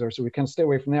acquisition things are. So we kind of stay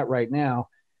away from that right now.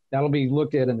 That'll be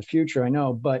looked at in the future, I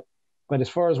know. But as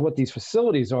far as what these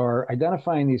facilities are,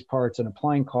 identifying these parts and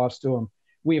applying costs to them,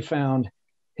 we have found,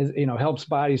 helps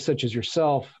bodies such as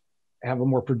yourself have a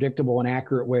more predictable and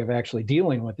accurate way of actually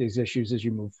dealing with these issues as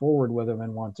you move forward with them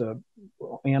and want to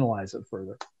analyze it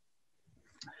further.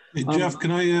 Hey, Jeff,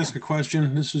 can I ask a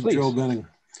question? This is please. Joe Benning.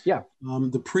 Yeah.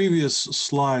 The previous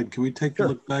slide, can we take a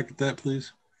look back at that,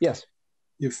 please? Yes.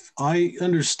 If I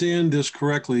understand this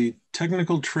correctly,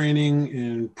 technical training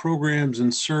and programs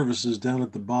and services down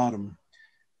at the bottom,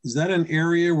 is that an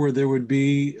area where there would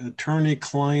be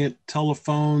attorney-client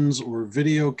telephones or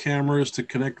video cameras to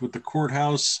connect with the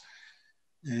courthouse?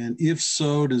 And if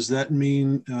so, does that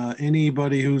mean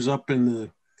anybody who's up in the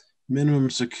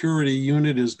minimum security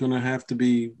unit is going to have to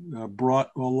be brought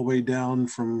all the way down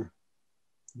from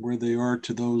where they are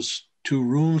to those two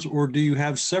rooms? Or do you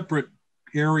have separate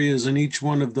areas in each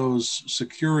one of those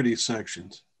security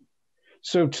sections?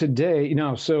 So today,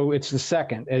 so it's the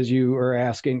second, as you are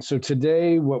asking. So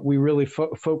today, what we really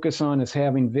focus on is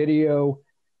having video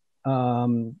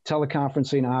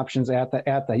teleconferencing options at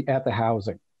the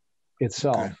housing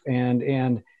itself.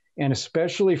 Okay. And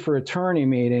especially for attorney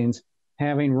meetings,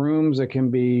 having rooms that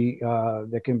can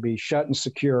be shut and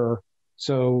secure,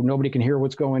 so nobody can hear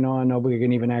what's going on, nobody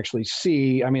can even actually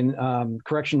see. I mean,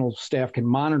 correctional staff can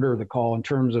monitor the call in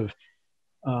terms of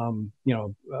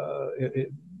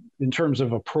in terms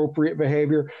of appropriate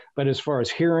behavior, but as far as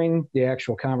hearing the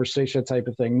actual conversation type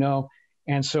of thing, no.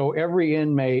 And so every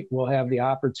inmate will have the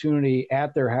opportunity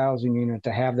at their housing unit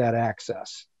to have that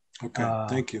access. Okay,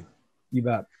 thank you. You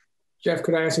bet. Jeff,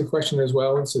 could I ask a question as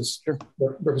well? This is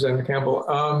Representative Campbell.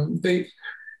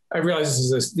 I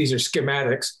realize these are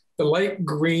schematics. The light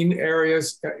green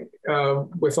areas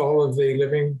with all of the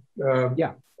living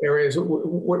areas,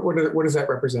 what does that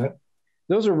represent?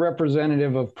 Those are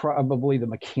representative of probably the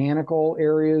mechanical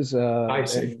areas, I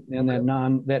see. And that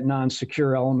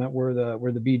non-secure element where the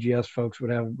BGS folks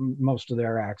would have most of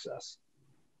their access.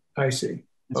 I see.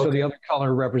 So the other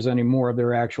color representing more of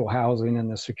their actual housing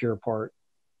and the secure part.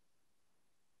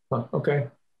 Okay,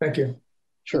 thank you.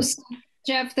 Sure.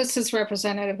 Jeff, this is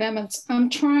Representative Emmons. I'm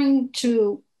trying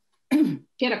to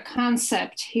get a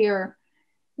concept here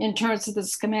in terms of the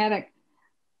schematic.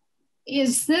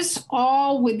 Is this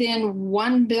all within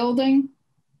one building,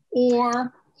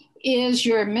 or is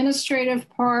your administrative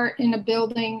part in a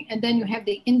building and then you have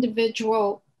the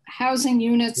individual housing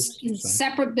units in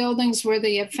separate buildings where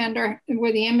the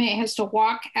inmate has to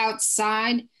walk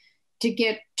outside to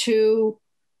get to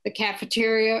the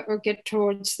cafeteria or get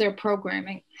towards their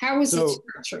programming? How is it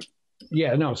structured?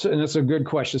 Yeah, no, and that's a good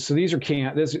question. So these are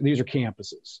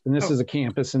campuses, and this is a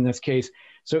campus in this case.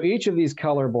 So each of these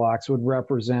color blocks would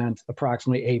represent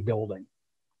approximately a building.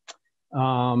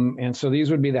 And so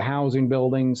these would be the housing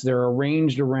buildings. They're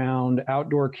arranged around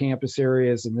outdoor campus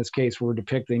areas. In this case, we're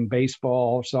depicting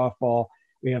baseball, softball.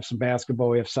 We have some basketball,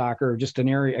 we have soccer, just an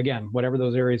area, again, whatever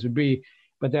those areas would be.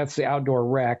 But that's the outdoor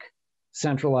rec,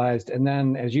 centralized. And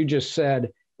then, as you just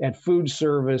said, at food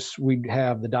service, we'd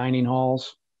have the dining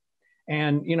halls.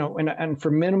 And, you know, and for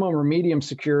minimum or medium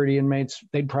security inmates,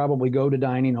 they'd probably go to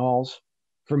dining halls.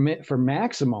 For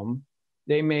maximum,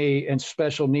 they may, and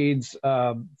special needs,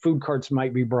 food carts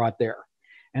might be brought there.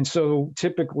 And so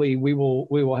typically we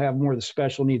will have more of the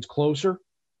special needs closer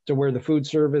to where the food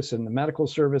service and the medical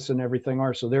service and everything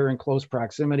are. So they're in close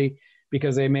proximity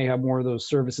because they may have more of those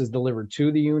services delivered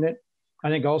to the unit. I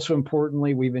think also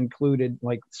importantly, we've included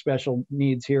like special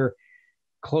needs here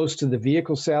close to the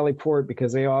vehicle sally port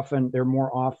because they're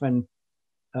more often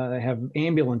have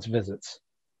ambulance visits.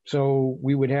 So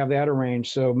we would have that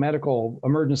arranged. So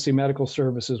emergency medical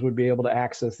services would be able to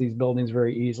access these buildings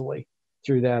very easily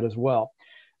through that as well.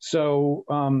 So,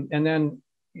 and then,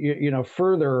 you know,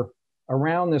 further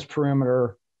around this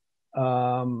perimeter,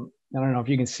 I don't know if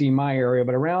you can see my area,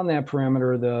 but around that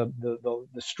perimeter, the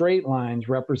straight lines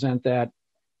represent that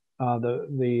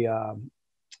the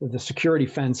security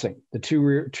fencing, the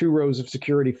two rows of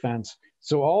security fence.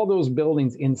 So all those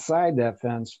buildings inside that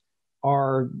fence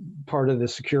are part of the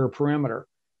secure perimeter.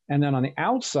 And then on the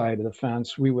outside of the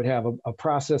fence, we would have a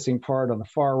processing part on the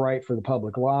far right for the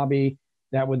public lobby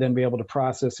that would then be able to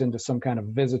process into some kind of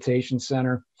visitation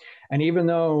center. And even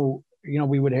though, you know,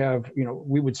 we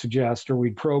would suggest or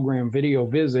we'd program video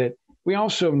visit, we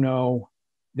also know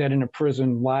that in a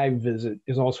prison, live visit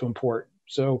is also important.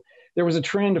 So there was a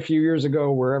trend a few years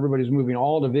ago where everybody's moving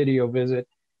all to video visit,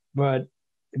 but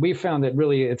we found that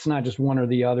really it's not just one or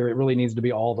the other. It really needs to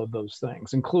be all of those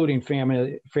things, including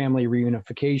family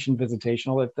reunification,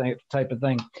 visitation, all that type of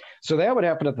thing. So that would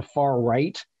happen at the far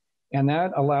right. And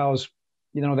that allows,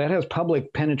 you know, that has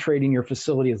public penetrating your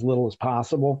facility as little as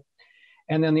possible.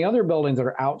 And then the other buildings that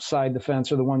are outside the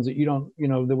fence are the ones that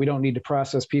that we don't need to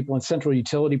process people in. Central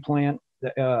utility plant,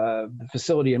 the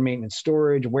facility and maintenance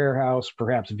storage, warehouse,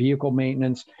 perhaps vehicle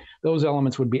maintenance. Those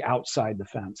elements would be outside the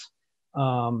fence.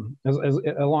 Along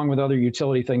with other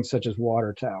utility things such as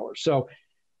water towers. So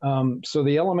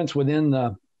the elements within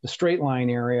the straight line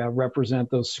area represent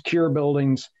those secure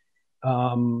buildings.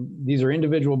 These are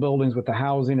individual buildings with the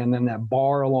housing, and then that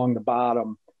bar along the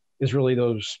bottom is really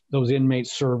those inmate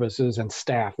services and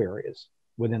staff areas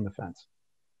within the fence.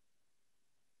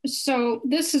 So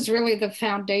this is really the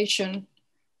foundation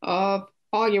of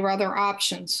all your other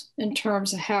options in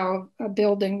terms of how a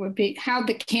building would be, how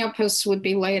the campus would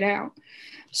be laid out.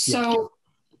 So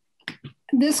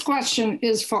this question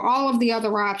is for all of the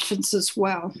other options as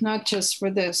well, not just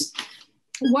for this.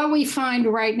 What we find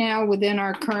right now within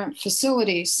our current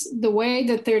facilities, the way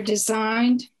that they're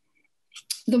designed,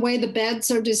 the way the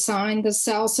beds are designed, the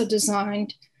cells are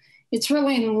designed, it's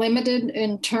really limited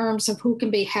in terms of who can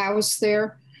be housed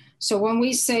there. So when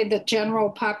we say the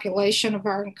general population of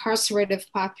our incarcerated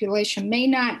population may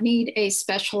not need a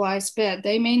specialized bed,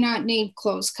 they may not need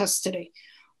closed custody,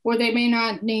 or they may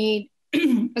not need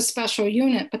a special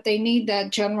unit, but they need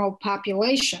that general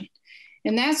population.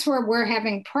 And that's where we're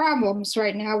having problems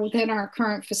right now within our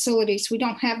current facilities. We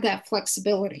don't have that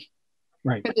flexibility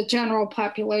for the general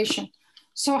population.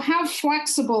 So how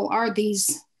flexible are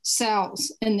these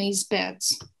cells in these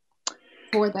beds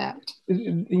for that?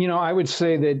 You know, I would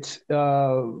say that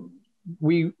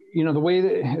the way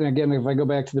that, and again, if I go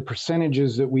back to the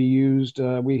percentages that we used,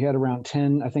 we had around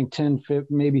 10,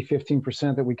 maybe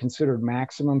 15% that we considered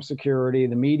maximum security.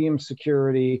 The medium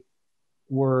security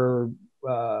were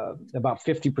about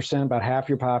 50%, about half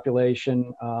your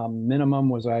population. Minimum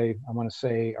was, I want to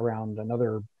say, around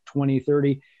another 20,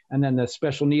 30. And then the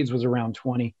special needs was around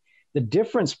 20. The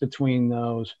difference between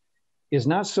those is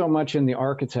not so much in the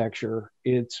architecture,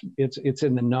 it's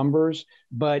in the numbers,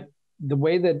 but the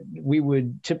way that we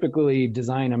would typically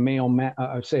design a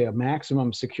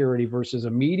maximum security versus a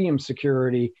medium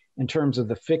security in terms of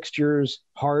the fixtures,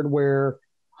 hardware,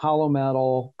 hollow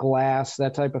metal, glass,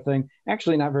 that type of thing,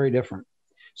 actually not very different.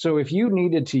 So if you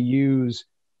needed to use,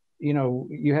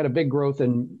 you had a big growth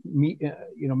in,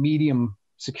 medium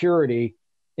security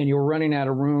and you were running out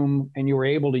of room and you were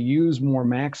able to use more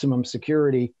maximum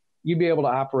security, you'd be able to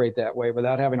operate that way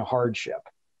without having a hardship.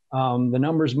 The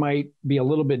numbers might be a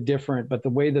little bit different, but the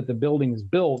way that the building is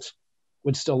built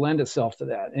would still lend itself to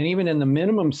that. And even in the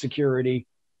minimum security,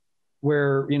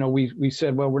 where we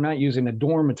said, well, we're not using a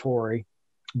dormitory,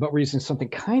 but we're using something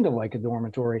kind of like a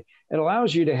dormitory, it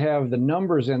allows you to have the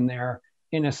numbers in there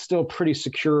in a still pretty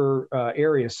secure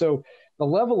area. So the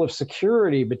level of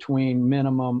security between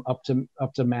minimum up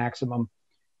to maximum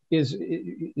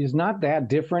is not that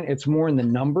different. It's more in the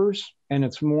numbers, and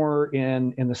it's more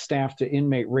in the staff to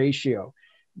inmate ratio.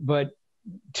 But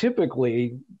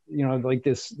typically, like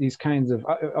these kinds of,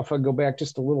 if I go back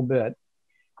just a little bit,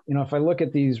 if I look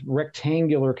at these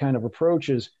rectangular kind of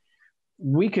approaches,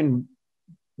 we can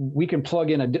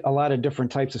plug in a lot of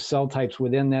different types of cell types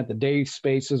within that. The day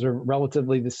spaces are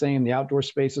relatively the same. The outdoor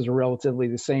spaces are relatively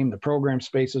the same. The program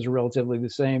spaces are relatively the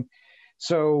same.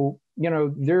 So,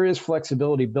 there is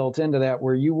flexibility built into that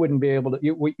where you wouldn't be able to,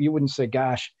 you wouldn't say,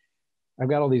 gosh, I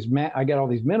got all these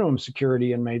minimum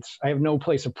security inmates. I have no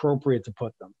place appropriate to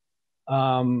put them.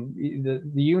 The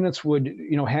units would,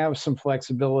 have some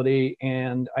flexibility.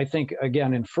 And I think,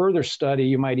 again, in further study,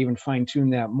 you might even fine tune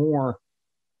that more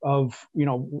of,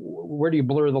 where do you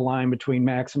blur the line between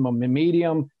maximum and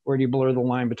medium? Where do you blur the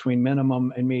line between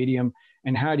minimum and medium?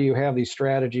 And how do you have these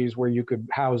strategies where you could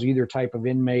house either type of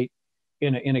inmate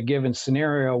in a given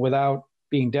scenario without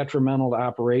being detrimental to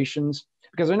operations?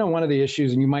 Because I know one of the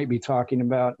issues, and you might be talking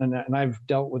about, and I've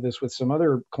dealt with this with some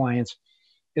other clients,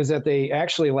 is that they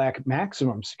actually lack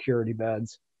maximum security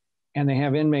beds, and they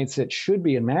have inmates that should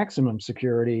be in maximum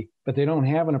security, but they don't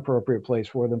have an appropriate place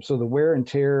for them. So the wear and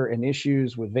tear and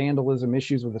issues with vandalism,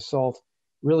 issues with assault,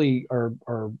 really are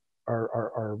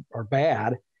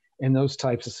bad in those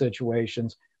types of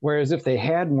situations. Whereas if they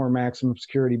had more maximum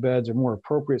security beds or more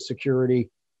appropriate security,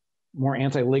 more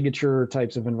anti-ligature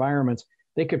types of environments,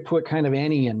 they could put kind of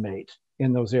any inmate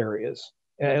in those areas,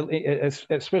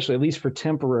 especially at least for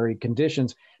temporary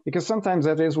conditions, because sometimes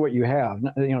that is what you have.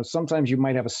 Sometimes you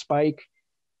might have a spike.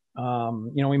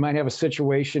 We might have a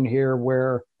situation here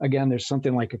where, again, there's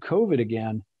something like a COVID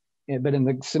again, but in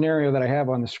the scenario that I have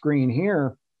on the screen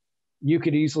here, you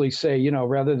could easily say,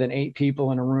 rather than 8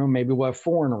 people in a room, maybe we'll have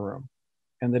 4 in a room,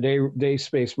 and the day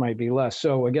space might be less.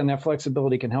 So again, that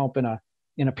flexibility can help in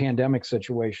a pandemic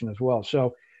situation as well.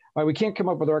 So while we can't come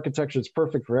up with architecture that's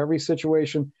perfect for every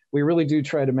situation, we really do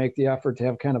try to make the effort to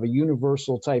have kind of a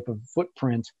universal type of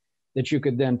footprint that you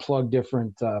could then plug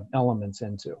different elements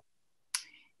into.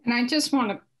 And I just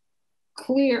want to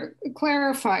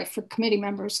clarify for committee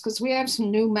members, because we have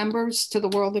some new members to the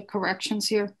world of corrections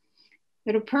here,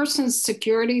 that a person's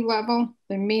security level,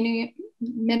 their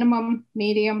minimum,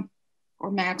 medium,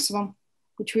 or maximum,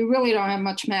 which we really don't have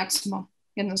much maximum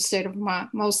in the state of Vermont.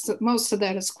 Most of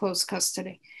that is close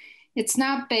custody. It's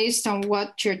not based on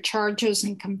what your charges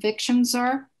and convictions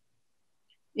are.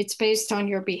 It's based on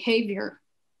your behavior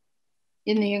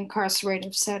in the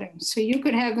incarcerative setting. So you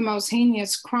could have the most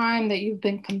heinous crime that you've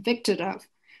been convicted of,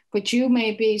 but you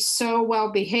may be so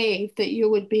well behaved that you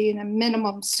would be in a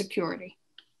minimum security.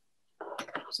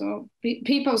 So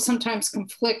people sometimes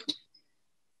conflict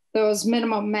those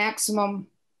minimum, maximum,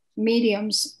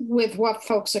 mediums with what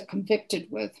folks are convicted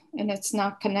with, and it's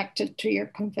not connected to your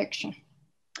conviction.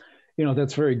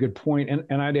 That's a very good point.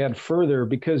 And I'd add further,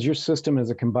 because your system is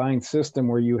a combined system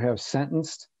where you have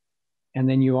sentenced and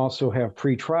then you also have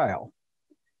pretrial.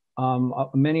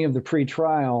 Many of the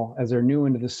pretrial, as they're new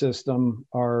into the system,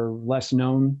 are less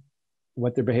known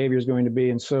what their behavior is going to be.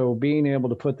 And so being able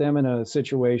to put them in a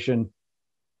situation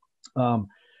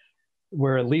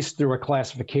where at least through a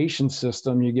classification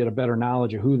system, you get a better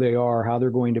knowledge of who they are, how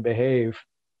they're going to behave.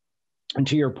 And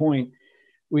to your point,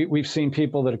 we've seen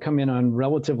people that have come in on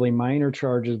relatively minor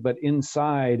charges, but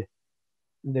inside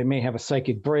they may have a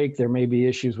psychic break. There may be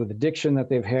issues with addiction that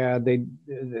they've had.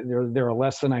 They're a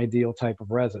less than ideal type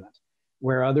of resident.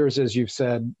 Where others, as you've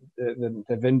said,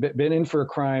 have been in for a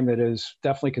crime that is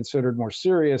definitely considered more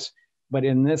serious, but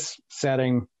in this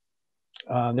setting,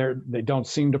 they don't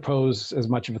seem to pose as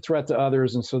much of a threat to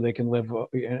others, and so they can live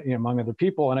among other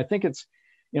people. And I think it's,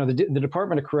 the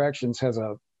Department of Corrections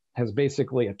has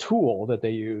basically a tool that they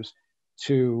use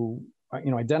to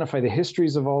identify the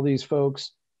histories of all these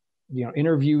folks,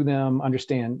 interview them,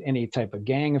 understand any type of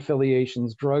gang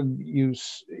affiliations, drug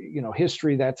use,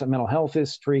 history, that's a mental health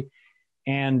history,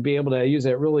 and be able to use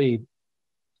that really,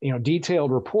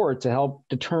 detailed report to help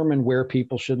determine where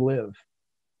people should live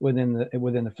within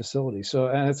the facility. So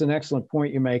that's an excellent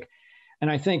point you make. And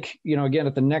I think, again,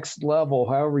 at the next level,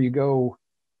 however you go,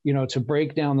 to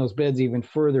break down those beds even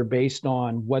further based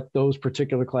on what those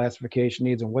particular classification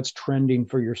needs and what's trending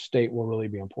for your state will really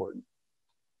be important.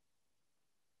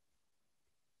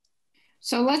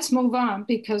 So let's move on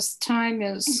because time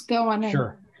is going.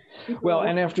 Sure. Well,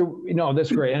 and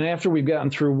that's great. And after we've gotten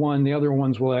through one, the other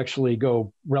ones will actually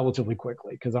go relatively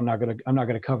quickly because I'm not going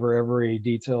to cover every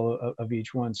detail of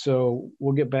each one. So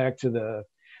we'll get back to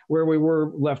where we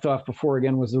were left off before.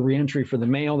 Again, was the reentry for the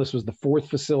male. This was the 4th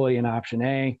facility in option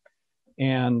A,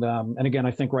 and again,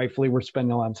 I think rightfully we're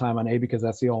spending a lot of time on A because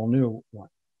that's the all new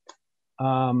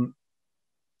one.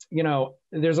 you know,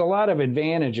 there's a lot of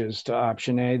advantages to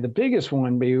option A. The biggest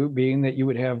one being that you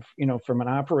would have, you know, from an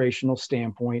operational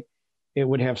standpoint, it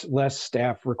would have less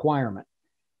staff requirement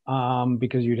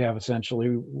because you'd have essentially,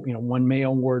 you know, one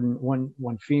male warden,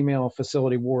 one female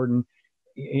facility warden,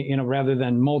 you know, rather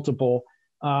than multiple.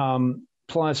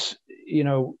 Plus, you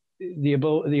know, the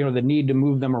ability, you know, the need to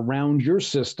move them around your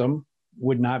system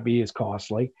would not be as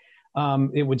costly.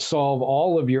 It would solve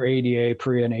all of your ADA,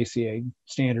 PREA, and ACA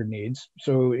standard needs.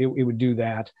 So it would do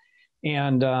that.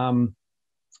 And now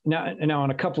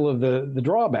on a couple of the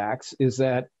drawbacks is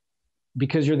that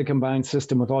because you're the combined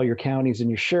system with all your counties and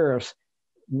your sheriffs,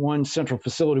 one central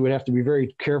facility would have to be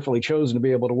very carefully chosen to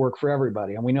be able to work for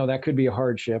everybody. And we know that could be a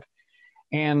hardship.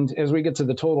 And as we get to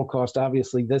the total cost,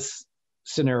 obviously this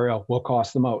scenario will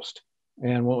cost the most.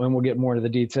 And we'll get more to the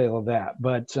detail of that.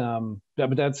 But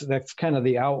that's kind of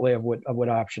the outlay of what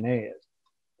option A is.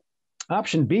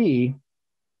 Option B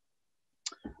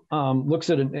looks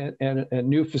at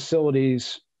new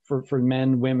facilities for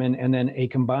men, women, and then a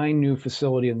combined new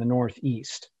facility in the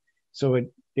Northeast. So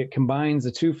it combines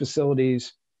the two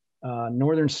facilities,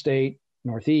 Northern State,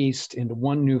 Northeast, into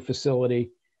one new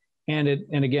facility. And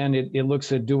again, it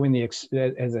looks at doing as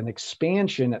an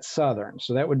expansion at Southern.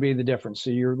 So that would be the difference.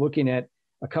 So you're looking at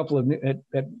a couple of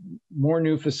at more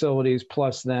new facilities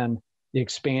plus then the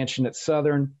expansion at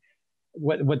Southern.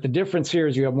 What the difference here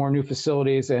is you have more new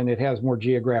facilities and it has more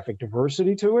geographic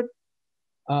diversity to it.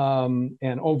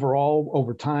 And overall,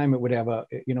 over time, it would have a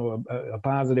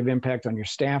positive impact on your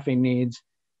staffing needs.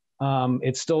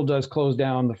 It still does close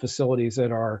down the facilities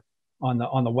that are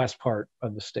on the west part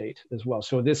of the state as well.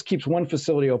 So this keeps one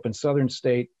facility open, Southern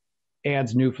State,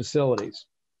 adds new facilities.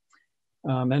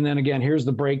 And then again, here's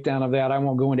the breakdown of that. I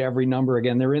won't go into every number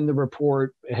again. They're in the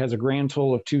report. It has a grand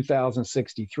total of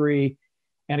 2,063.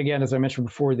 And again, as I mentioned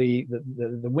before, the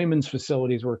women's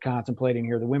facilities we're contemplating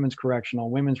here, the women's correctional,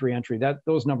 women's reentry,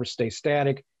 those numbers stay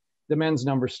static. The men's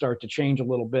numbers start to change a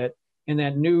little bit. In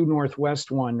that new Northwest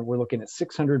one, we're looking at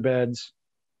 600 beds.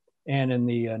 And in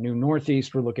the new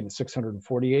Northeast, we're looking at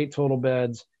 648 total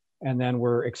beds. And then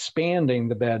we're expanding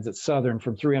the beds at Southern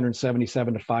from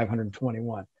 377 to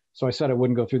 521. So I said I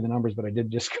wouldn't go through the numbers, but I did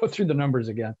just go through the numbers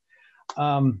again.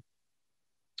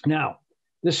 Now,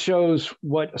 this shows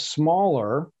what a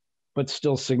smaller, but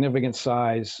still significant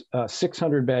size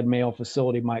 600-bed male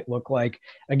facility might look like.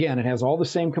 Again, it has all the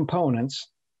same components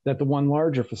that the one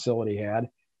larger facility had,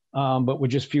 but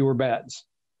with just fewer beds.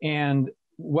 And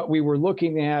what we were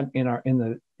looking at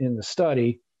in the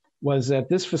study was that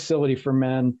this facility for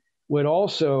men would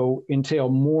also entail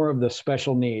more of the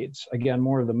special needs. Again,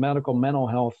 more of the medical, mental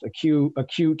health,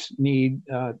 acute need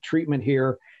treatment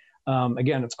here.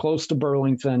 Again, it's close to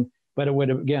Burlington, but it would,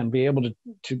 again, be able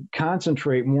to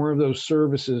concentrate more of those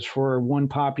services for one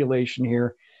population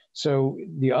here. So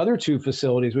the other two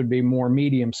facilities would be more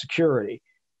medium security,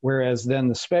 whereas then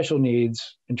the special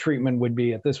needs and treatment would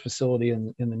be at this facility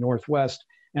in the Northwest.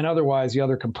 And otherwise, the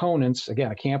other components,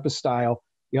 again, a campus style,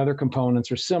 the other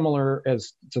components are similar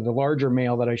as to the larger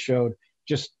male that I showed,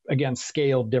 just again,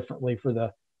 scaled differently for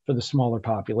the smaller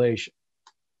population.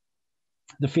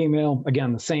 The female,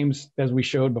 again, the same as we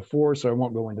showed before, so I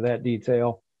won't go into that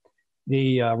detail.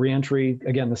 The reentry,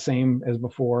 again, the same as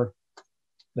before.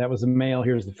 That was the male,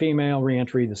 here's the female.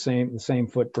 Reentry, the same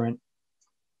footprint.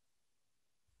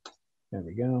 There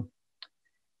we go.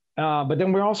 But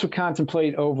then we also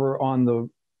contemplate over on the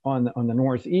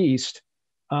Northeast,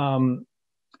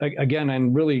 again,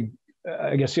 and really,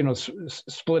 I guess,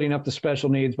 splitting up the special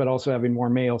needs, but also having more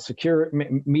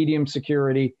medium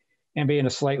security, and being a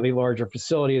slightly larger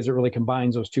facility as it really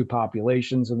combines those two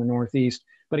populations in the Northeast.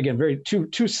 But again,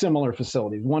 two similar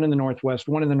facilities, one in the Northwest,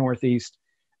 one in the Northeast,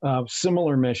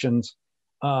 similar missions,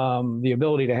 the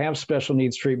ability to have special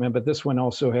needs treatment, but this one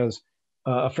also has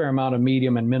a fair amount of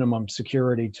medium and minimum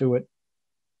security to it.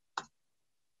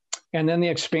 And then the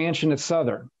expansion at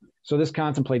Southern. So this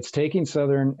contemplates taking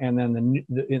Southern, and then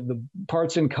the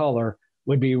parts in color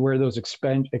would be where those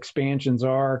expansions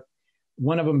are.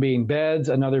 One of them being beds,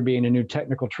 another being a new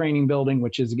technical training building,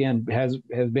 which is, again, has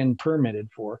been permitted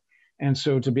for. And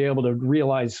so to be able to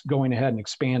realize going ahead and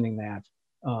expanding that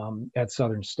at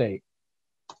Southern State.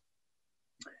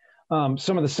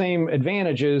 Some of the same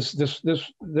advantages,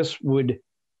 this would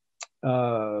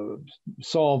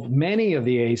solve many of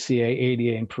the ACA,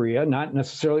 ADA, and PREA, not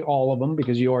necessarily all of them,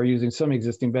 because you are using some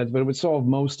existing beds, but it would solve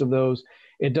most of those.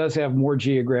 It does have more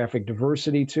geographic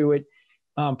diversity to it.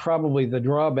 Probably the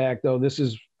drawback, though, this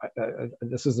is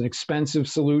an expensive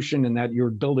solution in that you're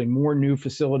building more new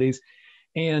facilities,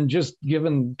 and just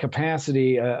given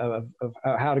capacity of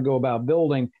how to go about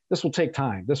building, this will take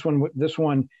time. This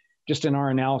one just in our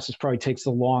analysis, probably takes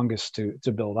the longest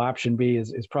to build. Option B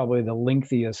is probably the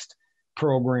lengthiest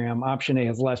program. Option A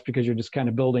is less because you're just kind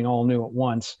of building all new at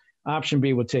once. Option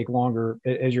B would take longer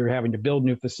as you're having to build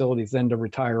new facilities than to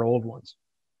retire old ones.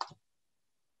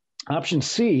 Option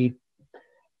C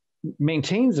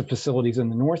maintains the facilities in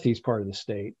the northeast part of the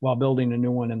state while building a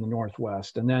new one in the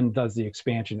northwest, and then does the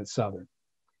expansion at southern.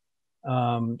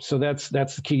 So that's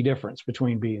the key difference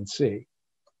between B and C.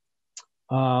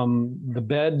 The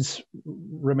beds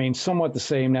remain somewhat the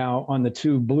same now. On the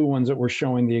two blue ones that we're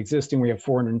showing, the existing, we have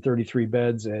 433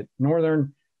 beds at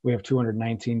northern. We have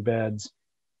 219 beds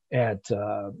at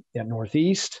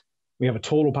northeast. We have a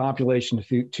total population of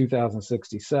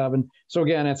 2,067. So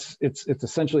again, it's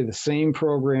essentially the same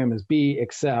program as B,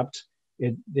 except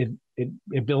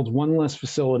it builds one less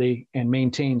facility and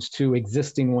maintains two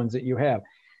existing ones that you have.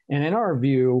 And in our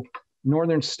view,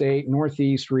 Northern State,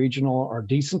 Northeast, Regional are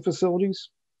decent facilities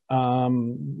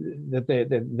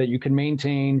that you can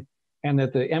maintain, and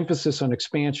that the emphasis on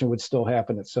expansion would still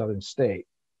happen at Southern State.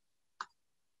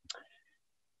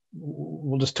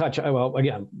 We'll just touch, well,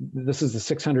 again, this is the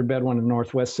 600-bed one in the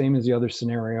Northwest, same as the other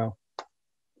scenario.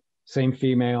 Same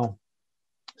female,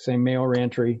 same male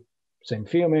reentry, same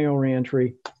female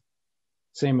reentry,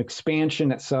 same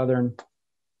expansion at Southern.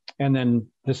 And then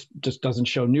this just doesn't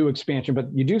show new expansion, but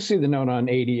you do see the note on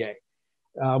ADA.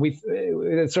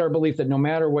 It's our belief that no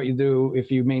matter what you do,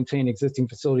 if you maintain existing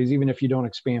facilities, even if you don't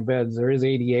expand beds, there is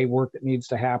ADA work that needs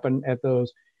to happen at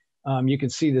those. You can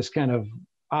see this kind of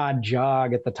odd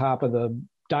jog at the top of the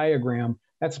diagram.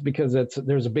 That's because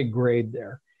there's a big grade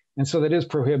there. And so that is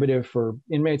prohibitive for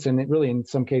inmates and really in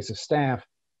some cases staff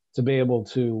to be able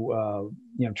to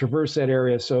traverse that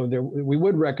area. So we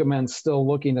would recommend still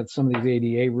looking at some of these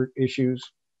ADA issues.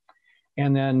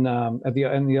 And then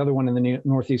the other one in the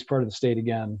northeast part of the state,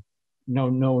 again, no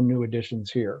new additions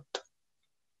here.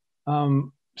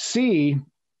 C,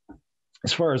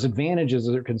 as far as advantages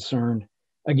are concerned,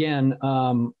 again,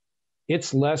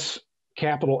 it's less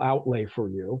capital outlay for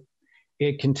you.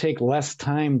 It can take less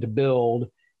time to build.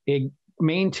 It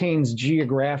maintains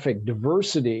geographic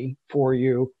diversity for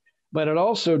you, but it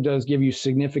also does give you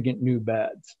significant new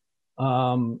beds.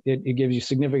 It gives you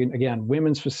significant, again,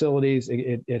 women's facilities.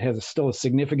 It has still a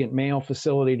significant male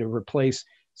facility to replace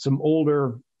some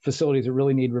older facilities that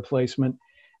really need replacement.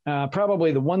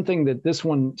 Probably the one thing that this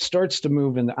one starts to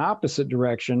move in the opposite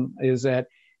direction is that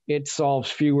it solves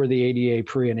fewer of the ADA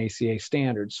pre and ACA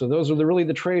standards. So those are really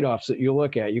the trade-offs that you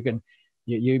look at.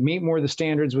 You meet more of the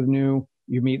standards with new,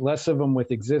 you meet less of them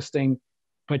with existing,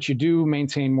 but you do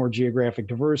maintain more geographic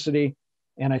diversity.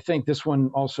 And I think this one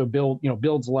also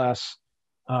builds less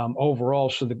overall.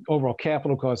 So the overall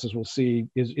capital cost, as we'll see,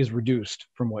 is reduced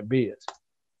from what B is.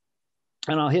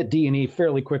 And I'll hit D and E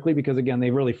fairly quickly because, again, they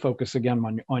really focus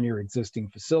again on your existing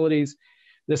facilities.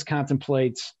 This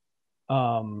contemplates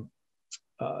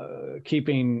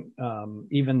keeping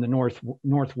even the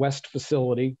Northwest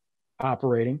facility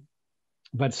operating,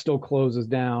 but still closes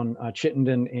down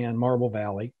Chittenden and Marble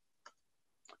Valley.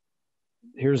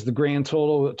 Here's the grand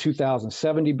total,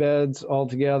 2,070 beds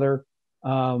altogether.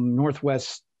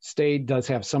 Northwest State does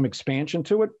have some expansion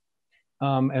to it,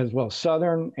 as well as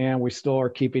Southern, and we still are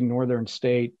keeping Northern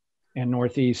State and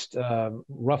Northeast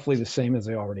roughly the same as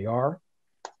they already are.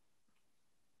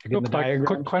 Again, the diagram.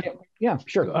 Quick question. Yeah,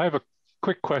 sure. I have a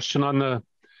quick question on the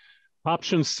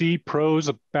option C, pros,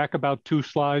 back about 2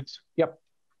 slides. Yep.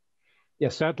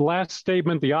 Yes. That last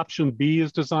statement, the option B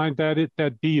is designed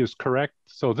that B is correct.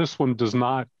 So this one does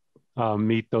not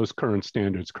meet those current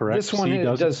standards, correct? This one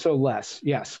does so less.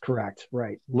 Yes, correct.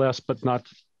 Right. Less, but not,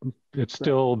 it's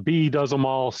still B does them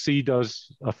all, C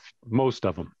does most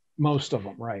of them. Most of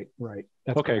them, right.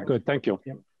 That's okay, correct. Good, thank you.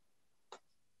 Yep.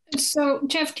 So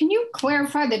Jeff, can you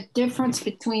clarify the difference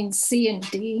between C and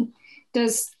D?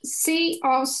 Does C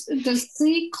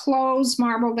close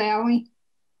Marble Valley?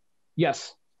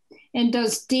 Yes. And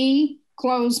does D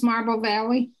close Marble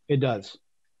Valley? It does.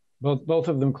 Both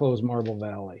of them close Marble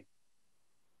Valley.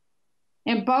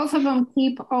 And both of them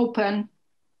keep open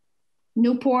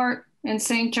Newport and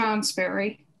St.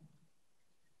 Johnsbury.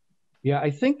 Yeah,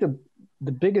 I think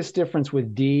the biggest difference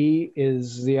with D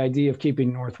is the idea of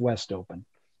keeping Northwest open.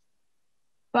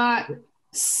 But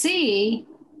C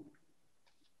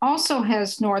also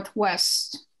has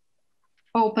Northwest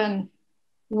open,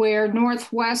 where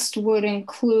Northwest would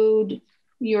include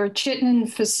your Chittenden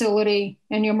facility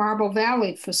and your Marble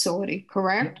Valley facility,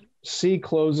 correct? C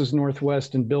closes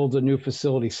Northwest and builds a new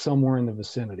facility somewhere in the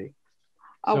vicinity.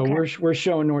 Okay. So we're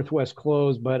showing Northwest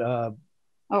closed, but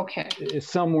okay,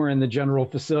 somewhere in the general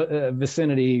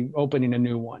vicinity, opening a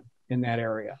new one in that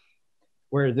area.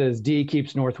 whereas D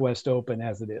keeps Northwest open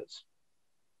as it is.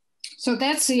 So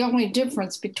that's the only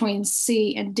difference between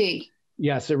C and D.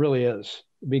 Yes, it really is,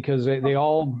 because they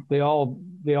all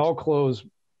close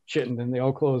Chittenden, they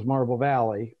all close Marble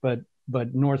Valley, but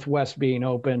Northwest being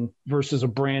open versus a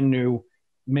brand new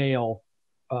Mail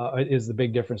is the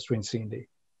big difference between C and D.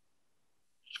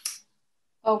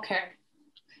 Okay.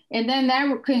 And then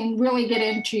that can really get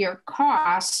into your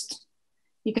cost,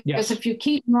 because yes. If you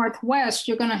keep Northwest,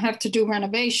 you're going to have to do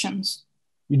renovations.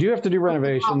 You do have to do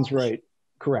renovations, right?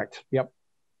 Correct. Yep.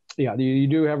 Yeah, you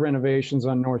do have renovations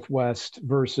on Northwest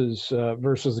versus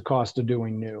the cost of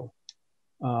doing new.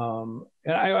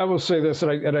 And I will say this,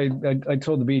 and I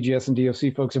told the BGS and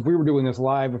DOC folks, if we were doing this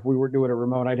live, if we were doing it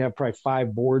remote, I'd have probably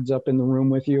 5 boards up in the room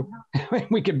with you.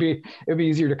 It'd be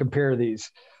easier to compare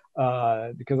these,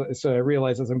 because so I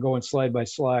realize as I'm going slide by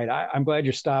slide, I'm glad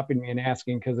you're stopping me and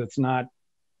asking, because it's not,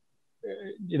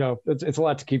 it's a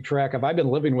lot to keep track of. I've been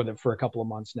living with it for a couple of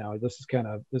months now. This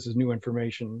is new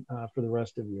information for the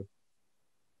rest of you.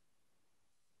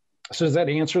 So does that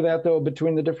answer that though,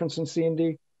 between the difference in C and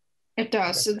D? It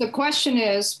does. So the question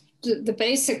is the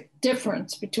basic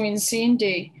difference between C and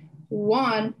D.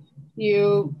 One,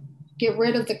 you get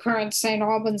rid of the current St.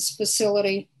 Albans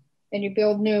facility and you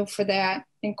build new for that,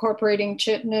 incorporating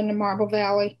Chittenden and Marble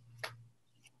Valley.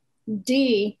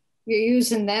 D, you're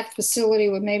using that facility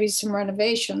with maybe some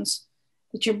renovations,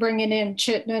 but you're bringing in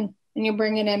Chittenden and you're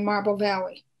bringing in Marble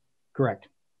Valley. Correct.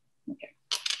 Okay.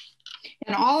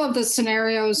 And all of the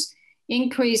scenarios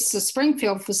increase the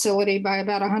Springfield facility by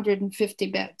about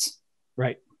 150 beds.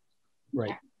 Right.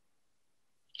 Right.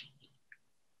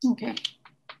 Okay.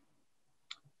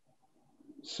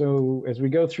 So as we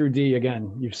go through D,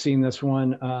 again, you've seen this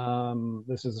one.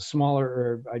 This is a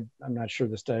smaller, I'm not sure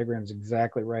this diagram is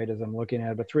exactly right as I'm looking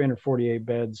at it, but 348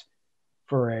 beds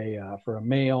for a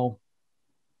male.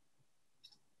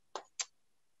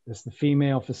 This is the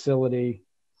female facility.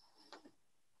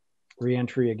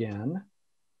 Reentry again.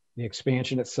 The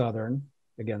expansion at Southern,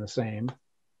 again, the same.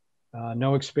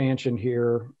 No expansion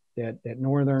here at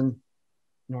Northern,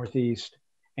 Northeast,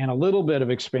 and a little bit of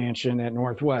expansion at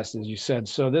Northwest, as you said.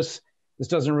 So this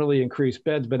doesn't really increase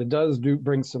beds, but it does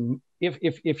bring some,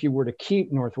 if you were to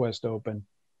keep Northwest open,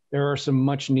 there are some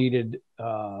much needed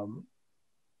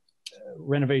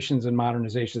renovations and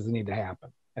modernizations that need to happen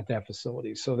at that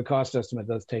facility. So the cost estimate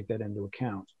does take that into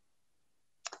account.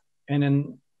 And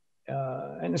then,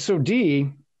 and so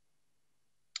D,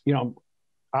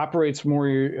 operates more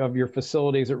of your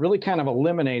facilities. It really kind of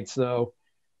eliminates, though,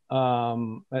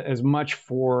 as much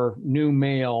for new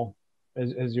mail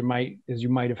as you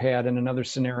might have had in another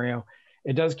scenario.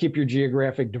 It does keep your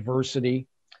geographic diversity,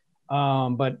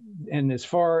 and as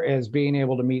far as being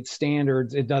able to meet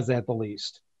standards, it does that the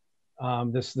least.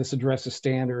 This addresses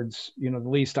standards, the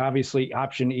least. Obviously,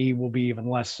 option E will be even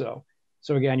less so.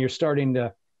 So again, you're starting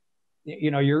to,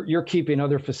 you're keeping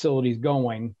other facilities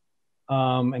going.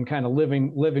 And kind of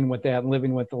living with that and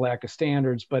living with the lack of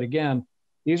standards. But again,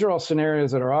 these are all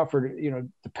scenarios that are offered,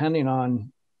 depending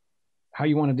on how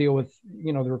you want to deal with,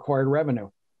 the required revenue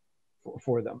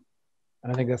for them.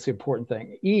 And I think that's the important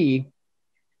thing. E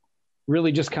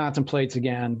really just contemplates,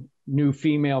 again, new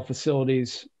female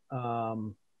facilities,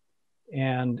 and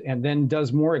then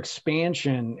does more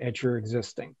expansion at your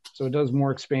existing. So it does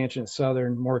more expansion at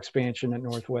Southern, more expansion at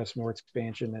Northwest, more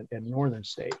expansion at Northern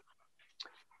State.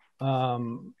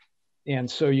 And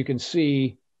so you can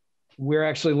see we're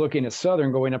actually looking at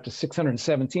Southern going up to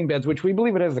 617 beds, which we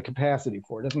believe it has the capacity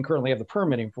for. It doesn't currently have the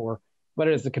permitting for, but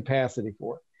it has the capacity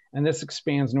for. And this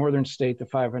expands Northern State to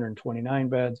 529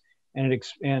 beds. And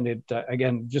it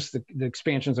again, just the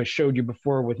expansions I showed you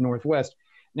before with Northwest.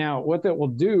 Now, what that will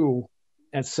do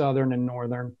at Southern and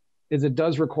Northern is it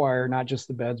does require not just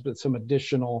the beds, but some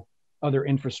additional other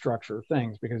infrastructure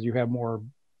things, because you have more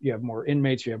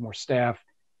inmates, you have more staff.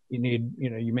 You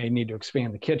may need to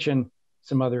expand the kitchen,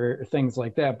 some other things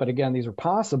like that. But again, these are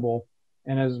possible.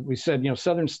 And as we said,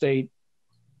 Southern State,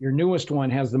 your newest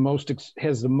one has the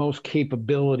most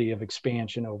capability of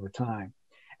expansion over time.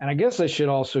 And I guess I should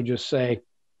also just say,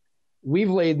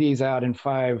 we've laid these out in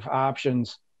 5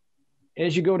 options.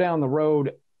 As you go down the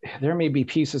road, there may be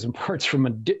pieces and parts from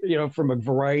a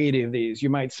variety of these. You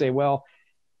might say, well,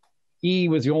 E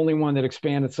was the only one that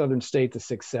expanded Southern State to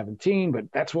 617, but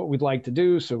that's what we'd like to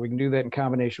do, so we can do that in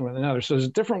combination with another. So there's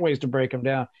different ways to break them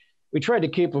down. We tried to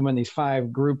keep them in these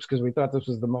 5 groups because we thought this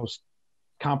was the most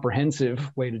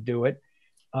comprehensive way to do it,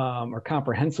 or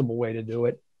comprehensible way to do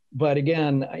it. But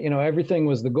again, everything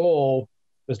was the goal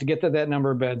was to get to that number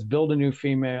of beds, build a new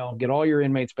female, get all your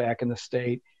inmates back in the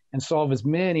state, and solve as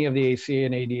many of the ACA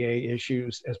and ADA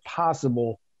issues as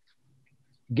possible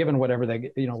given whatever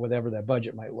that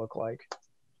budget might look like.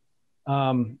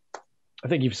 I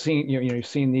think you've seen, you've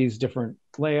seen these different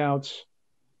layouts.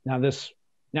 Now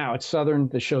it's Southern.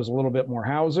 This shows a little bit more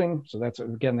housing. So that's,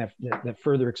 again, that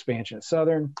further expansion at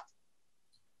Southern.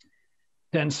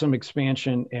 Then some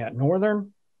expansion at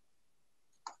Northern.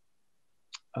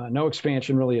 No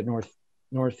expansion really at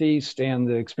Northeast, and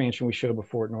the expansion we showed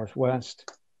before at Northwest.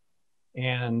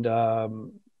 And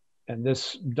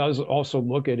this does also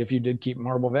look at if you did keep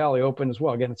Marble Valley open as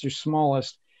well. Again, it's your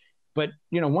smallest. But,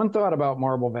 one thought about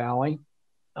Marble Valley,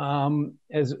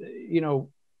 as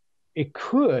it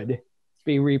could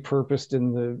be repurposed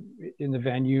in the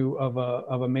venue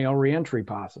of a male reentry,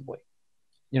 possibly,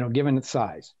 given its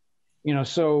size.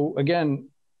 So again,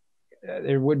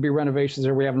 there would be renovations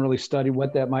there. We haven't really studied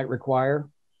what that might require,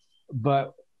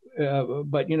 but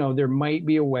there might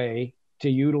be a way to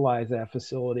utilize that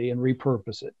facility and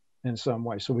repurpose it in some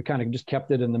way. So we kind of just kept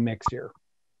it in the mix here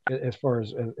as far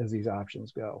as these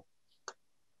options go.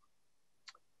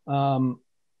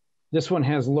 This one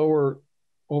has lower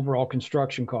overall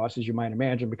construction costs, as you might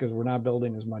imagine, because we're not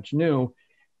building as much new.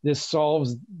 This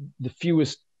solves the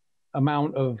fewest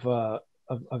amount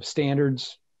of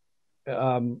standards.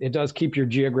 It does keep your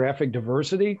geographic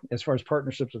diversity as far as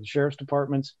partnerships with the sheriff's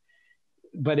departments,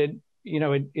 but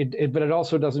it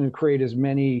also doesn't create as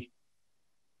many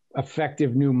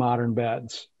effective new modern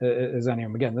beds as any of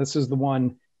them. Again, this is the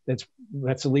one that's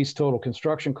the least total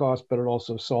construction cost, but it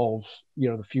also solves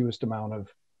the fewest amount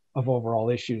of overall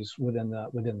issues within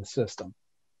the system.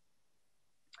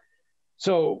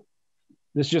 So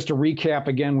this is just a recap.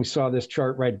 Again, we saw this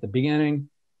chart right at the beginning.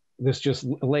 This just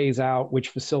lays out which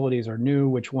facilities are new,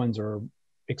 which ones are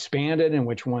expanded, and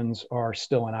which ones are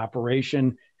still in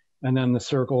operation. And then the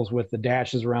circles with the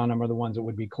dashes around them are the ones that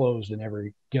would be closed in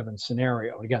every given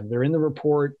scenario. Again, they're in the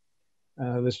report.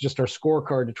 This is just our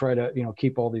scorecard to try to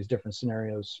keep all these different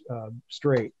scenarios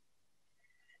straight.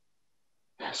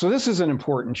 So this is an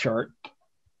important chart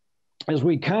as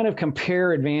we kind of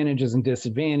compare advantages and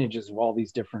disadvantages of all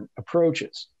these different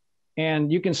approaches.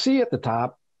 And you can see at the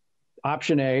top,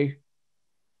 option A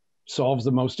solves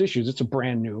the most issues. It's a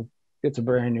brand new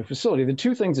facility. The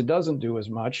two things it doesn't do as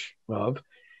much of,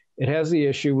 it has the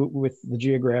issue with the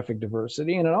geographic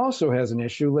diversity, and it also has an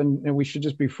issue, and we should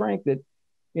just be frank that,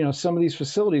 some of these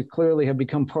facilities clearly have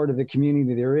become part of the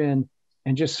community they're in,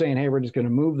 and just saying, hey, we're just going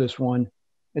to move this one,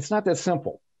 it's not that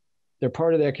simple. They're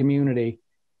part of that community.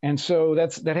 And so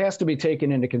that has to be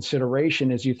taken into consideration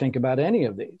as you think about any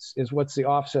of these, is what's the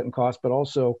offset in cost, but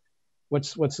also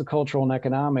what's the cultural and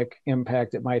economic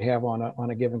impact it might have on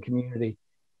a given community.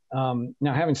 Now,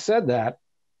 having said that,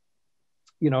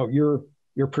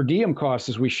 your per diem costs,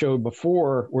 as we showed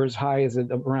before, were as high as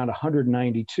around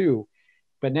 192.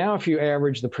 But now if you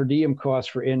average the per diem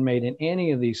cost for inmate in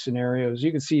any of these scenarios,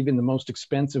 you can see even the most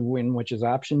expensive one, which is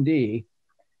option D,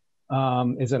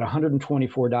 is at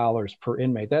 $124 per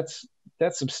inmate. That's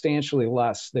substantially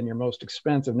less than your most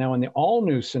expensive. Now in the all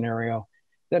new scenario,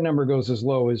 that number goes as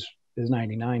low as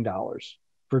 $99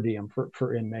 per diem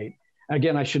for inmate.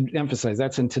 Again, I should emphasize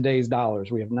that's in today's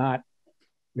dollars. We have not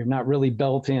really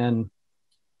built in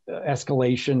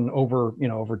escalation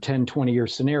over 10, 20 year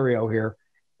scenario here.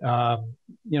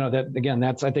 That again,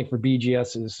 that's, I think, for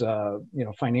BGS's,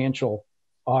 financial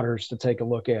auditors to take a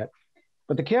look at.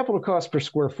 But the capital cost per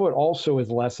square foot also is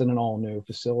less than an all new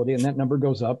facility. And that number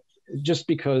goes up just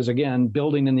because, again,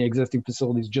 building in the existing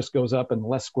facilities just goes up, and the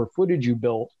less square footage you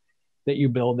build,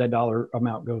 that dollar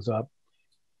amount goes up.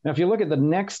 Now, if you look at the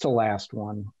next to last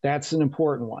one, that's an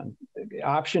important one.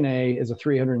 Option A is a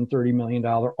 $330 million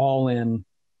all-in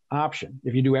option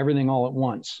if you do everything all at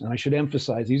once. And I should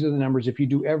emphasize, these are the numbers if you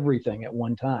do everything at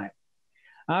one time.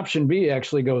 Option B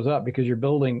actually goes up because you're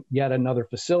building yet another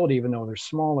facility, even though they're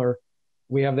smaller.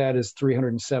 We have that as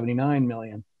 $379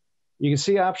 million. You can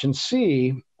see option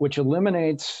C, which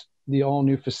eliminates the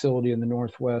all-new facility in the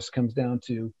Northwest, comes down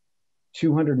to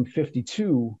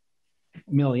 $252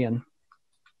 million.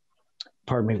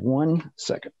 Pardon me, 1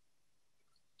 second.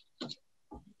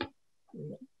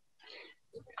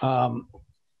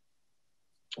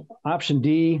 Option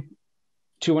D,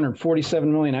 $247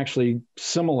 million, actually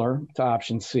similar to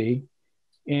option C.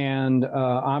 And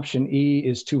option E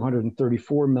is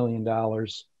 $234 million that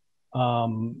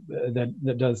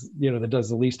does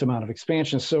the least amount of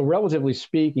expansion. So relatively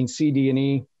speaking, C, D, and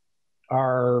E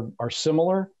are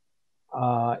similar.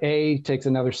 A takes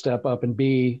another step up, and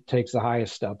B takes the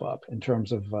highest step up in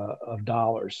terms of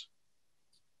dollars.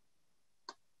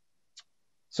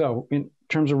 So in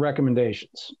terms of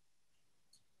recommendations,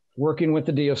 working with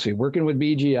the DOC, working with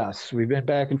BGS, we've been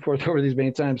back and forth over these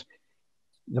many times.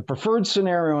 The preferred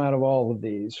scenario out of all of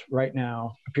these right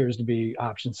now appears to be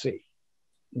option C.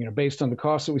 Based on the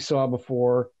costs that we saw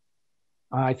before,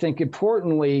 I think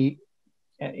importantly,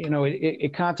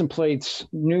 it contemplates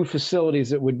new facilities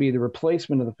that would be the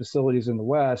replacement of the facilities in the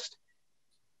West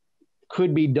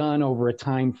could be done over a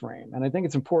time frame. And I think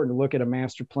it's important to look at a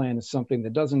master plan as something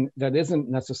that isn't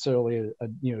necessarily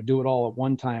do it all at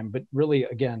one time, but really,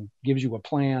 again, gives you a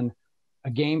plan, a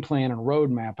game plan and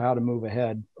roadmap how to move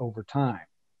ahead over time.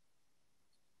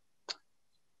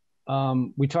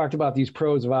 We talked about these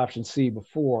pros of option C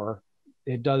before.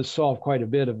 It does solve quite a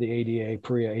bit of the ADA,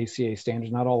 PREA, ACA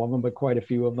standards, not all of them, but quite a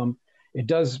few of them. It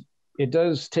does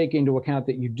take into account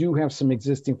that you do have some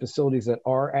existing facilities that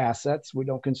are assets. We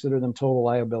don't consider them total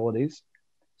liabilities.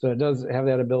 So it does have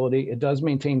that ability. It does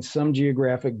maintain some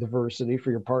geographic diversity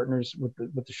for your partners with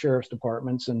the sheriff's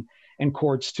departments and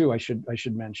courts too, I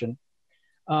should mention.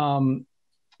 And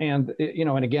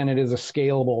again, it is a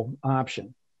scalable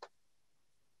option.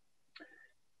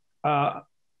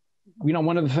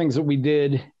 One of the things that we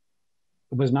did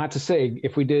was not to say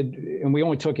if we did, and we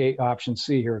only took option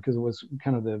C here because it was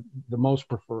kind of the most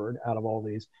preferred out of all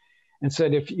these, and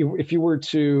said if you were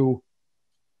to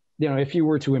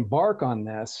embark on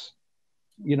this,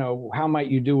 how might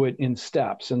you do it in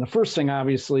steps? And the first thing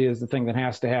obviously is the thing that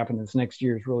has to happen this next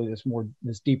year is really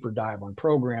this deeper dive on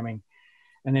programming.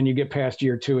 And then you get past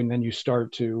year 2 and then you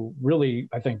start to really,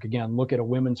 I think, again, look at a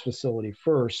women's facility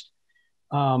first.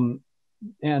 But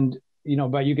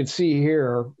you can see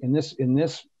here in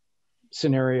this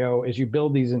scenario, as you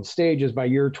build these in stages, by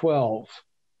year 12,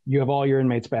 you have all your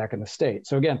inmates back in the state.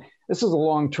 So again, this is a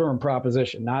long-term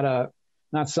proposition, not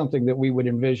something that we would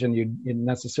envision you'd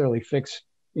necessarily fix,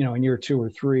 in year 2 or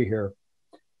 3 here.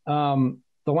 The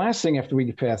last thing after we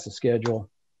get past the schedule,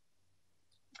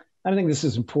 I think this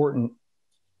is important,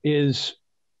 is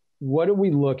what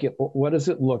does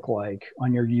it look like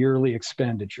on your yearly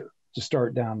expenditure to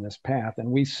start down this path?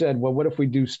 And we said, well, what if we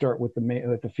do start with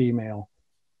the female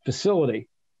facility?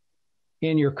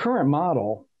 In your current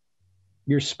model,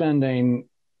 you're spending,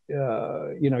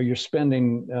 around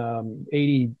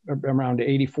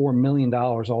 $84 million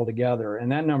altogether.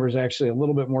 And that number is actually a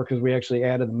little bit more because we actually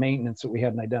added the maintenance that we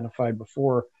hadn't identified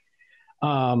before.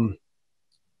 And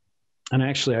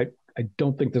actually, I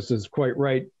don't think this is quite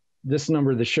right. This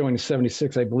number that's showing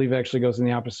 76, I believe, actually goes in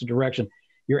the opposite direction.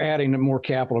 You're adding more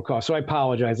capital costs. So I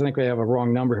apologize. I think we have a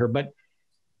wrong number here. But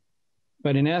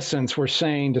in essence, we're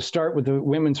saying to start with the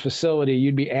women's facility,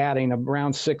 you'd be adding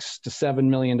around $6 to $7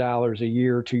 million a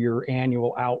year to your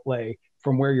annual outlay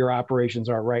from where your operations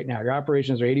are right now. Your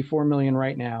operations are $84 million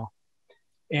right now.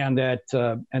 And that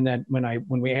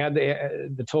when we add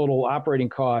the total operating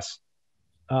costs,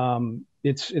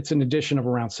 it's an addition of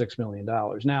around $6 million.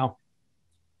 Now,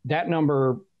 that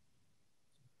number,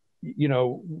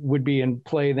 would be in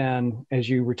play then as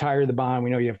you retire the bond.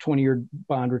 We know you have 20-year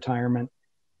bond retirement,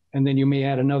 and then you may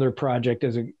add another project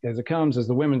as the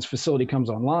women's facility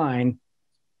comes online,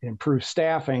 improve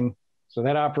staffing, so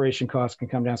that operation cost can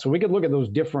come down. So we could look at those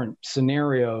different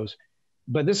scenarios,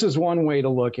 but this is one way to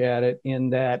look at it, in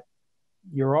that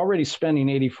you're already spending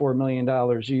 $84 million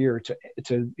a year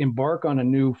to embark on a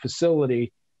new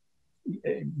facility.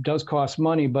 It does cost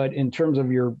money, but in terms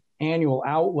of your annual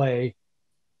outlay,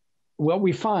 what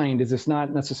we find is it's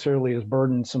not necessarily as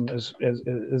burdensome as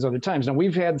other times. Now,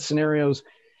 we've had scenarios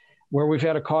where we've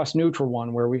had a cost neutral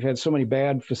one, where we've had so many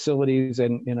bad facilities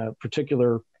in a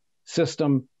particular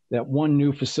system that one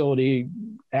new facility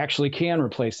actually can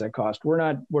replace that cost.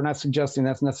 We're not suggesting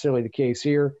that's necessarily the case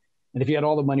here. And if you had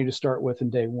all the money to start with in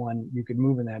day one, you could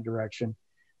move in that direction.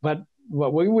 But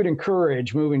what we would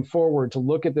encourage moving forward to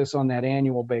look at this on that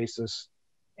annual basis,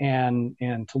 and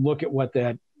to look at what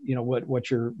that, what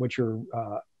your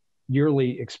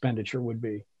yearly expenditure would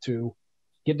be to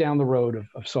get down the road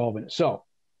of solving it. So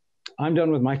I'm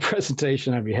done with my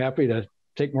presentation. I'd be happy to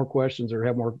take more questions or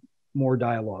have more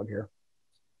dialogue here.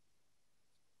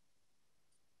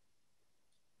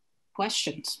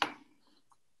 Questions.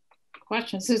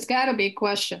 There's got to be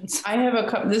questions. I have a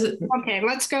couple. Okay,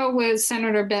 let's go with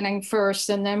Senator Benning first,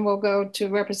 and then we'll go to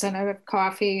Representative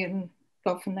Coffey and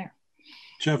go from there.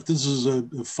 Jeff, this is a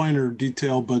finer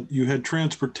detail, but you had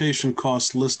transportation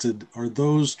costs listed. Are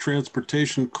those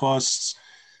transportation costs,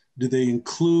 do they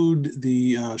include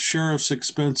the sheriff's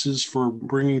expenses for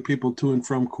bringing people to and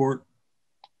from court?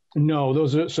 No,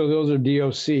 those are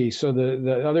DOC. So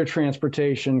the other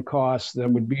transportation costs that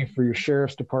would be for your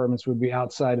sheriff's departments would be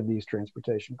outside of these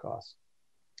transportation costs.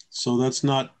 So that's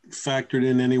not factored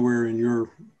in anywhere in your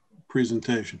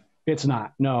presentation? It's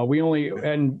not. No, we only,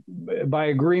 and by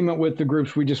agreement with the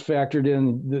groups, we just factored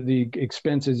in the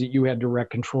expenses that you had direct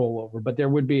control over, but there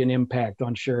would be an impact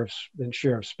on sheriff's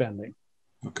spending.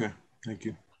 Okay, thank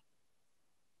you.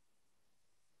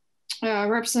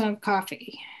 Representative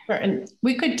Coffey. Sure. And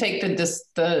we could take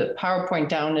the PowerPoint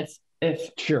down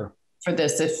if sure for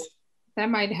this, if that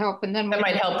might help, and then that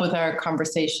might help with our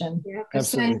conversation. Yeah,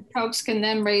 because then folks can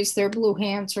then raise their blue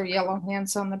hands or yellow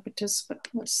hands on the participant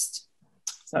list.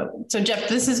 So Jeff,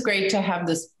 this is great to have all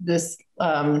these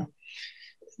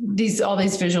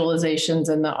visualizations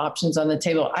and the options on the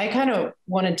table. I kind of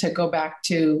wanted to go back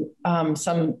to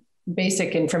some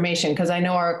basic information, because I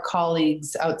know our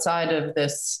colleagues outside of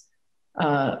this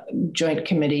joint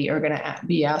committee are going to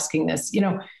be asking this. You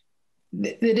know,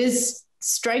 it is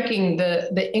striking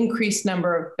the increased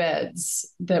number of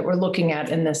beds that we're looking at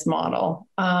in this model.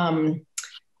 And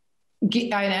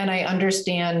I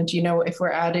understand, you know, if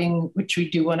we're adding, which we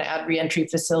do want to add reentry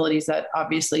facilities, that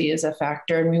obviously is a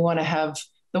factor. And we want to have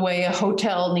the way a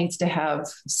hotel needs to have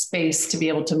space to be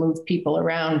able to move people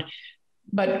around.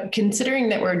 But considering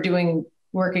that we're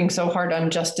working so hard on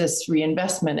justice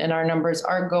reinvestment, and our numbers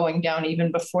are going down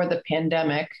even before the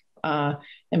pandemic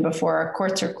and before our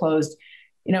courts are closed,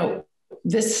 you know,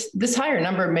 this higher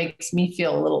number makes me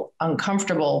feel a little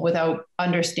uncomfortable without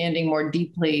understanding more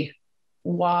deeply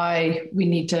why we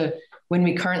need to, when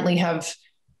we currently have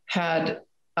had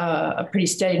a pretty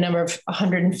steady number of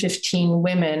 115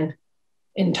 women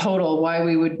in total, why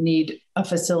we would need a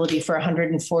facility for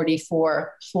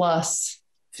 144 plus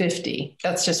 50.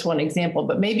 That's just one example,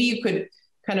 but maybe you could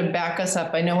kind of back us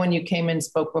up. I know when you came and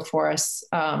spoke before us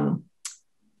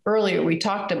earlier, we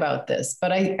talked about this,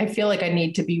 but I feel like I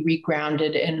need to be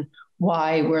regrounded in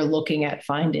why we're looking at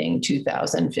finding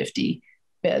 2,050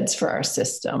 beds for our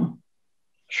system.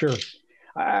 Sure.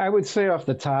 I would say off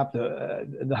the top, the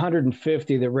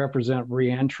 150 that represent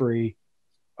reentry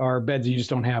are beds you just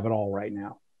don't have at all right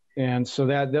now. And so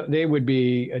that they would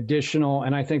be additional,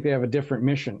 and I think they have a different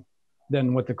mission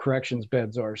than what the corrections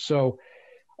beds are. So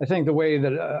I think the way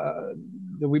that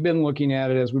we've been looking at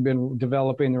it as we've been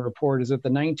developing the report is that the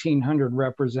 1,900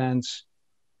 represents,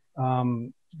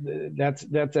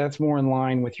 that's more in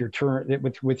line with your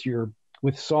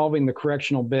with solving the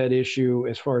correctional bed issue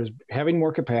as far as having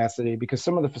more capacity, because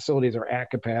some of the facilities are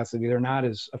at capacity. They're not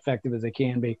as effective as they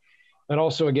can be, but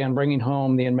also, again, bringing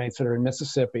home the inmates that are in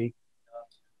Mississippi.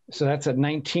 So that's at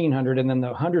 1,900. And then the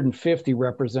 150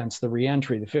 represents the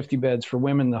reentry, the 50 beds for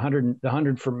women, the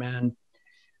 100 for men,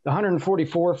 the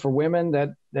 144 for women.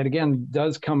 That again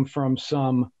does come from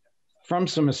some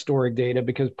historic data,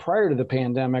 because prior to the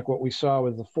pandemic, what we saw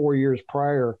was the 4 years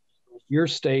prior, your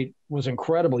state was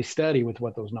incredibly steady with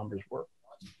what those numbers were.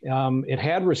 It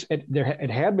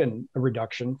had been a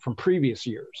reduction from previous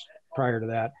years prior to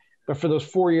that, but for those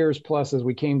 4 years plus, as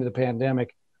we came to the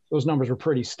pandemic, those numbers were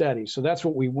pretty steady. So that's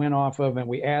what we went off of, and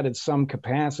we added some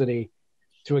capacity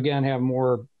to, again, have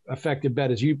more effective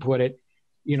bed, as you put it,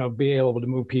 you know, be able to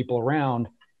move people around.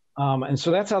 And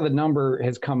so that's how the number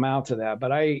has come out to that.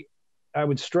 But I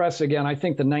would stress again, I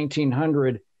think the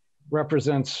 1,900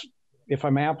 represents, if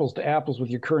I'm apples to apples with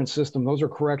your current system, those are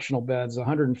correctional beds.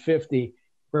 150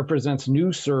 represents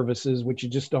new services, which you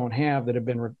just don't have, that have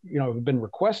been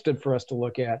requested for us to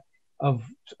look at, of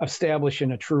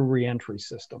establishing a true reentry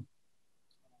system.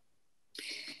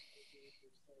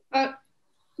 But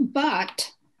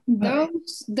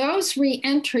those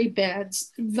reentry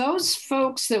beds, those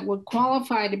folks that would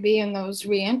qualify to be in those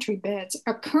reentry beds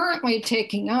are currently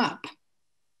taking up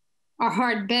a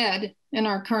hard bed in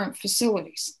our current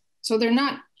facilities. So they're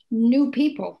not new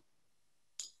people.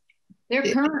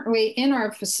 They're currently in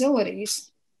our facilities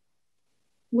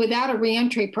without a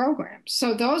reentry program.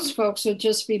 So those folks would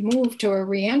just be moved to a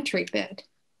reentry bed.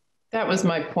 That was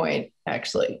my point,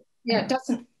 actually. Yeah, it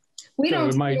doesn't.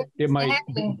 It might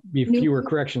be fewer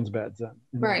corrections beds then,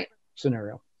 right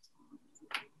scenario.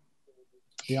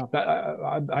 Yeah,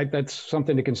 that's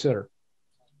something to consider.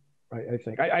 I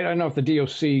think. I don't know if the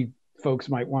DOC folks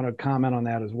might want to comment on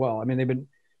that as well. I mean,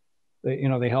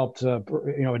 they helped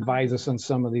advise us on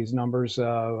some of these numbers.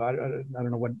 I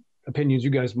don't know what opinions you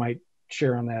guys might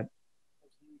share on that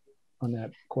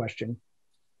question.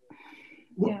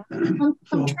 Yeah,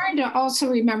 I'm trying to also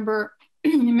remember,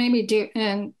 maybe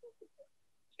and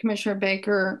Commissioner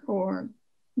Baker or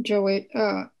Joey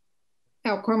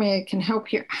Cormier can help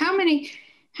here. How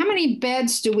many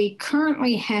beds do we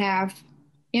currently have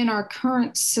in our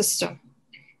current system?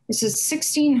 Is it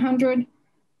 1,600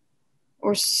 or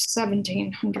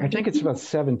 1,700? I think it's about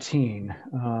 17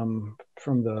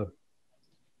 from the.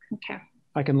 Okay.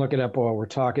 I can look it up while we're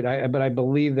talking. But I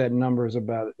believe that number is in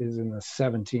the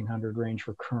 1,700 range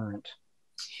for current.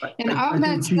 And I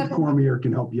think Chief Cormier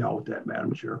can help you out with that,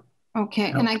 Madam Chair.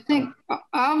 Okay, and I think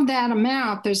of that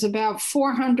amount, there's about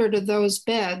 400 of those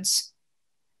beds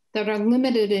that are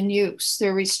limited in use.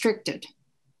 They're restricted.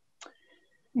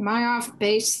 Am I off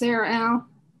base there, Al?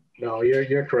 No,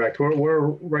 you're correct. We're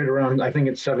right around, I think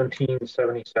it's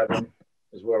 1777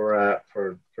 is where we're at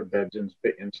for beds in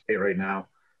state right now.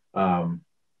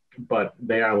 But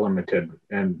they are limited,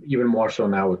 and even more so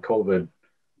now with COVID,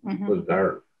 with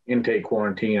our intake,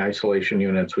 quarantine, isolation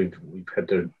units, we've had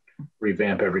to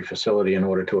revamp every facility in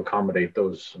order to accommodate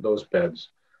those beds,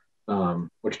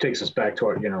 which takes us back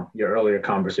to your earlier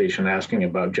conversation asking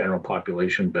about general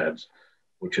population beds,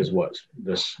 which is what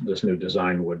this new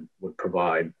design would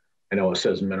provide. I know it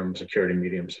says minimum security,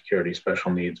 medium security,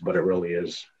 special needs, but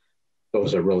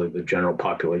those are really the general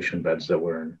population beds that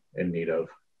we're in need of.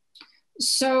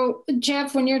 So,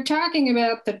 Jeff, when you're talking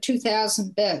about the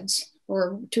 2,000 beds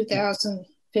or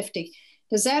 2,050,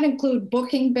 does that include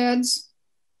booking beds?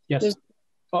 Yes.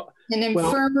 And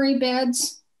infirmary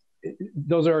beds?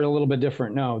 Those are a little bit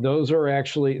different. No, those are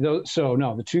actually those. So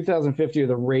no, the 2,050 are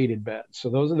the rated beds. So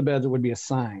those are the beds that would be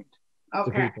assigned to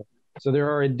people. So there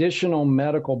are additional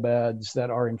medical beds that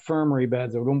are infirmary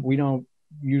beds that we don't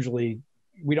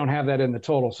have that in the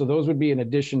total. So those would be in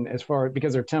addition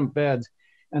because they're temp beds,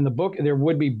 and there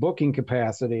would be booking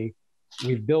capacity.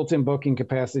 We've built in booking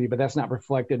capacity, but that's not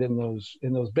reflected in those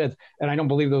beds. And I don't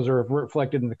believe those are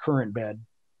reflected in the current bed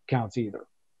counts either.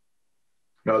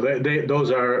 No,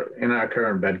 those are in our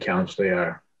current bed counts. They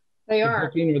are. They are. The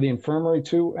booking or the infirmary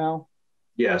too, Al?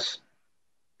 Yes.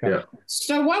 Okay. Yeah.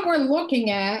 So what we're looking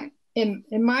at in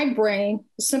my brain,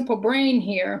 the simple brain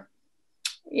here,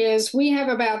 is we have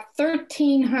about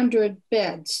 1,300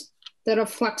 beds that are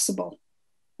flexible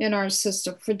in our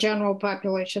system for general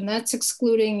population. That's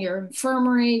excluding your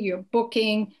infirmary, your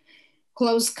booking,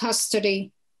 closed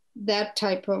custody, that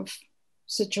type of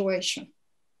situation.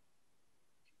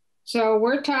 So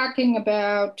we're talking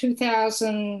about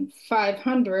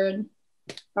 2,500,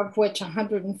 of which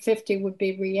 150 would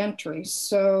be reentry.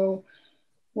 So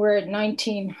we're at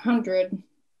 1,900.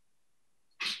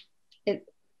 It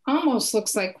almost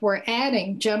looks like we're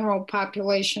adding general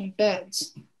population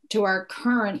beds to our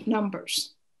current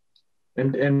numbers.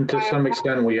 And to some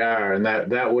extent we are, and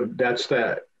that's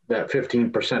that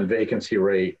 15% vacancy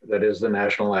rate that is the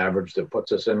national average that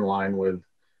puts us in line with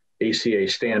ACA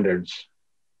standards,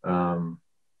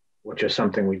 which is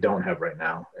something we don't have right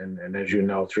now. And as you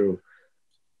know, through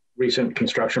recent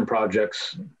construction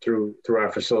projects, through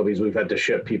our facilities, we've had to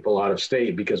ship people out of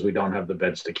state because we don't have the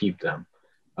beds to keep them.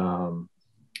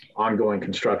 Ongoing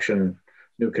construction,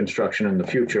 new construction in the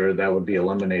future, that would be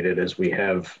eliminated as we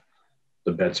have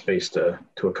the bed space to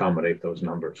accommodate those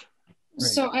numbers.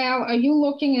 Right. So Al, are you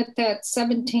looking at that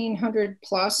 1,700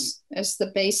 plus as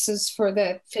the basis for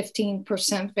the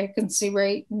 15% vacancy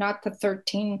rate, not the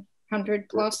 1,300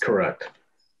 plus? Correct.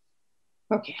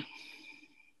 Okay.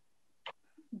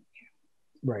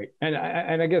 Right. And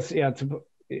I guess, yeah,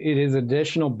 it is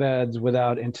additional beds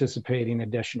without anticipating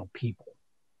additional people.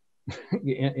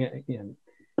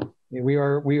 We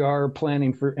are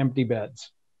planning for empty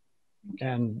beds.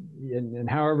 And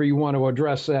however you want to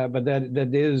address that, but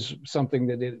that is something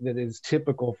that is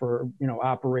typical for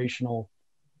operational,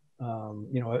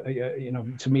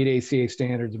 to meet ACA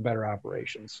standards and better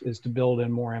operations, is to build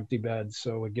in more empty beds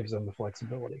so it gives them the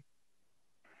flexibility.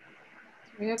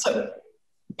 So,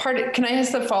 can I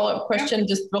ask the follow-up question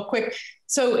just real quick?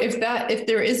 So if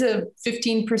there is a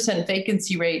 15%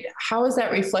 vacancy rate, how is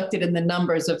that reflected in the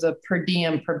numbers of the per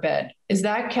diem per bed? Is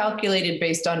that calculated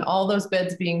based on all those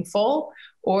beds being full,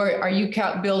 or are you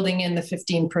building in the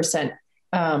 15%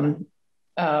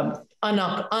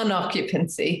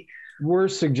 unoccupancy? We're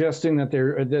suggesting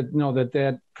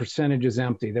that percentage is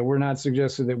empty, that we're not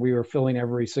suggesting that we are filling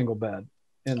every single bed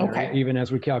in there, even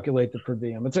as we calculate the per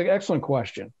diem. It's an excellent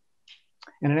question.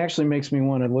 And it actually makes me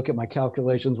want to look at my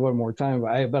calculations one more time.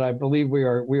 But I believe we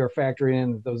are factoring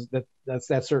in that's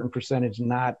that certain percentage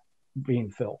not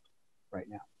being filled right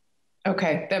now.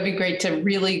 Okay, that'd be great to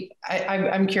really.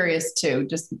 I'm curious too.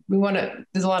 There's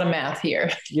a lot of math here.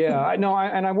 Yeah, I know,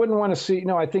 and I wouldn't want to see.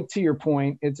 No, I think to your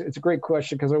point, it's a great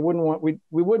question, because we wouldn't want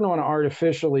to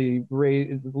artificially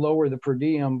lower the per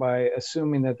diem by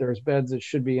assuming that there's beds that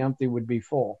should be empty would be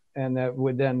full, and that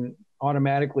would then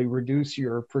automatically reduce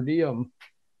your per diem.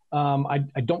 I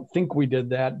don't think we did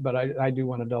that, but I do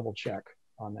want to double check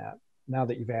on that now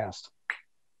that you've asked.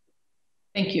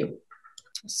 Thank you.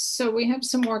 So we have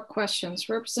some more questions.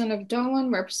 Representative Dolan,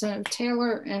 Representative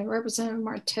Taylor, and Representative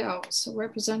Martell. So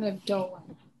Representative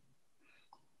Dolan.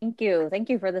 Thank you. Thank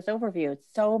you for this overview. It's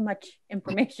so much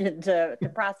information to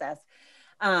process.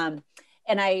 And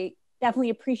I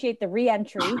definitely appreciate the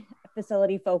reentry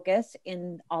facility focus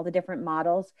in all the different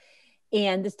models.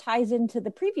 And this ties into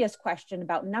the previous question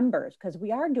about numbers, because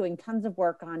we are doing tons of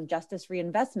work on justice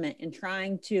reinvestment and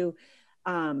trying to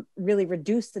really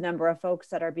reduce the number of folks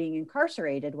that are being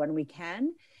incarcerated when we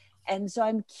can. And so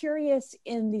I'm curious,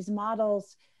 in these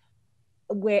models,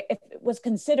 where if it was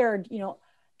considered, you know,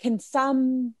 can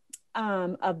some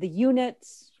of the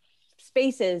units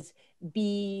spaces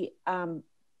be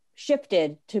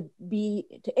shifted to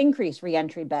increase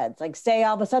reentry beds? Like, say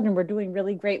all of a sudden we're doing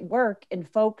really great work and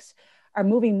folks are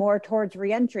moving more towards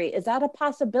reentry. Is that a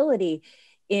possibility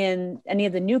in any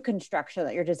of the new construction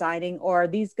that you're designing, or are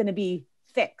these going to be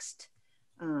fixed?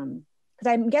 Because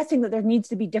I'm guessing that there needs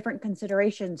to be different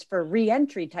considerations for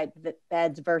reentry type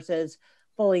beds versus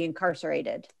fully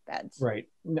incarcerated beds. Right.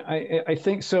 I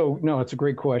think so. No, it's a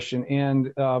great question.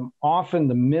 And often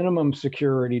the minimum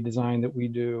security design that we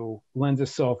do lends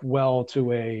itself well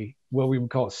to what we would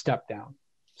call a step down.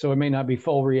 So it may not be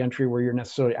full reentry where you're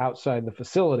necessarily outside the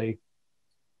facility,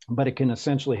 but it can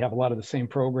essentially have a lot of the same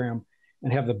program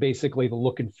and have basically the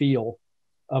look and feel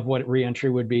of what reentry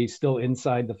would be still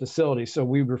inside the facility. So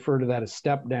we refer to that as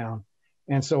step down.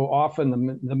 And so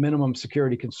often the minimum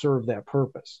security can serve that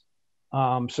purpose.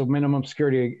 So minimum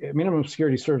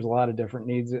security serves a lot of different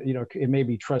needs. You know, it may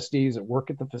be trustees that work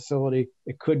at the facility.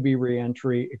 It could be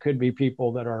reentry. It could be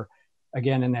people that are,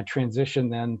 again, in that transition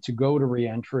then to go to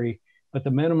reentry. But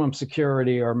the minimum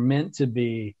security are meant to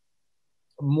be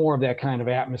more of that kind of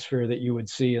atmosphere that you would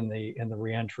see in the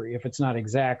reentry, if it's not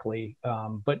exactly.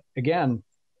 But again,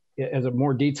 as a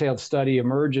more detailed study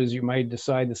emerges, you might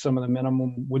decide that some of the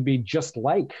minimum would be just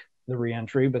like the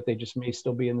reentry, but they just may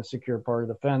still be in the secure part of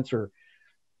the fence, or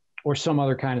some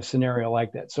other kind of scenario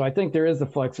like that. So I think there is the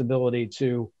flexibility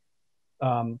to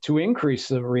increase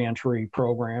the reentry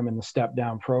program and the step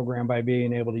down program by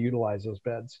being able to utilize those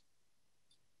beds.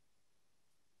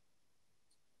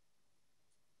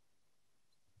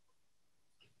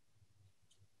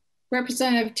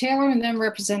 Representative Taylor and then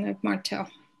Representative Martell.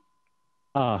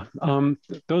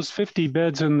 Those 50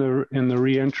 beds in the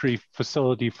reentry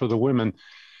facility for the women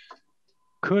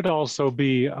could also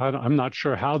be, I'm not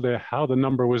sure how the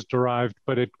number was derived,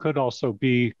 but it could also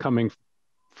be coming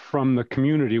from the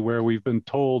community, where we've been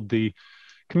told the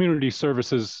community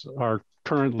services are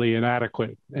currently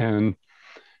inadequate. And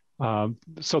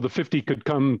so the 50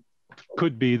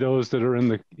 could be those that are in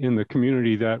the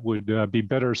community that would be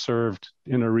better served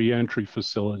in a reentry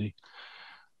facility,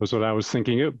 was what I was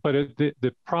thinking. But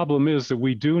the problem is that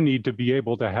we do need to be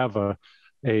able to have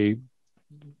a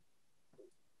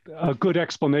good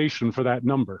explanation for that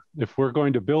number. If we're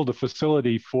going to build a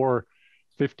facility for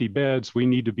 50 beds, we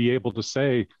need to be able to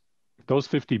say those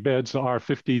 50 beds are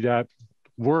 50 that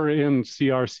were in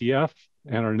CRCF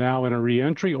and are now in a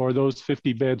reentry, or those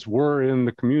 50 beds were in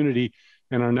the community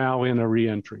and are now in a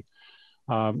reentry.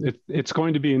 It's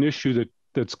going to be an issue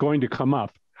that's going to come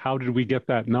up. How did we get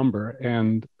that number?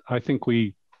 And I think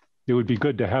it would be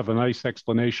good to have a nice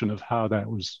explanation of how that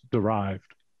was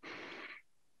derived.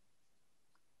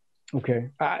 Okay,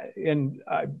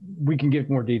 we can give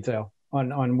more detail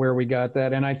on where we got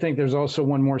that. And I think there's also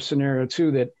one more scenario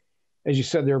too, that, as you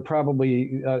said, there are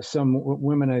probably some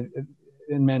women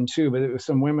and men too, but it was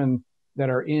some women that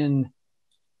are in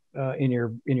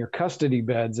your custody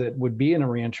beds that would be in a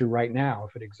reentry right now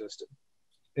if it existed,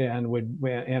 and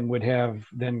would have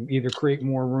then either create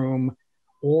more room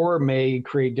or may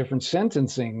create different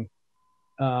sentencing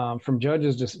from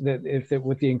judges, just that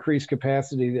with the increased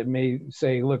capacity, that may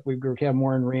say, look, we have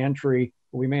more in reentry,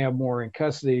 we may have more in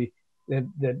custody,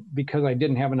 that because I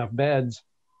didn't have enough beds,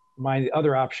 my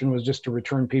other option was just to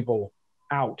return people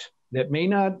out that might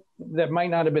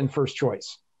not have been first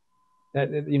choice.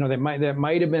 That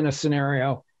might have been a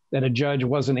scenario that a judge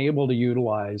wasn't able to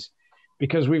utilize,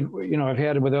 because I've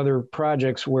had it with other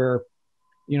projects where,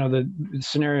 the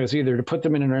scenario is either to put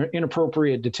them in an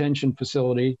inappropriate detention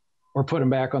facility or put them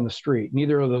back on the street.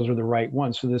 Neither of those are the right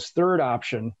ones. So this third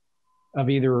option of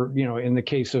either, in the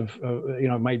case of,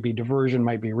 it might be diversion,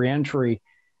 might be reentry,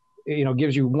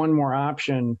 gives you one more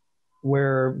option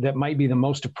where that might be the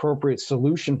most appropriate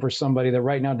solution for somebody that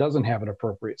right now doesn't have an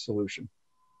appropriate solution.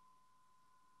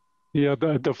 Yeah,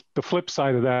 the flip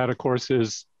side of that, of course,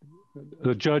 is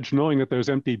the judge, knowing that there's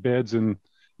empty beds in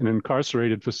an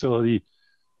incarcerated facility,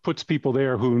 puts people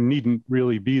there who needn't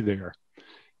really be there.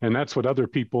 And that's what other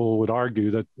people would argue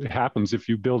that happens if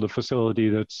you build a facility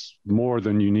that's more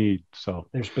than you need. So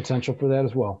there's potential for that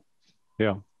as well.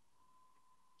 Yeah.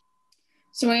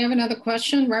 So I have another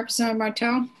question, Representative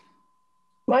Martell.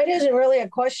 Mine isn't really a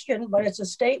question, but it's a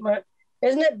statement.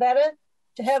 Isn't it better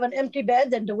to have an empty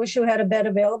bed than to wish you had a bed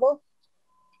available?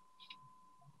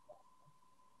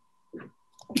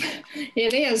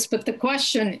 It is, but the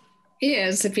question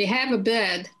is, if you have a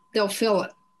bed, they'll fill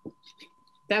it.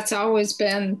 That's always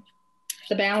been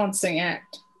the balancing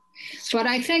act. But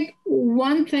I think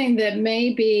one thing that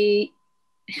may be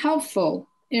helpful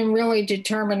in really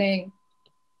determining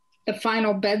the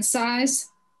final bed size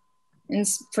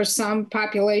for some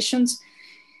populations,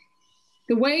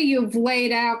 the way you've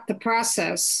laid out the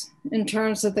process in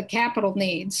terms of the capital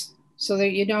needs, so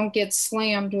that you don't get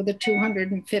slammed with a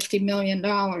 $250 million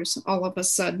all of a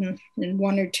sudden in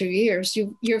 1 or 2 years.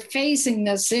 You're phasing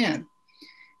this in.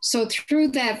 So through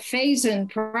that phase-in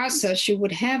process, you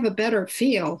would have a better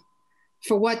feel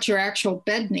for what your actual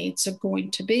bed needs are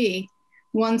going to be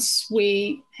once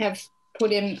we have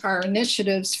put in our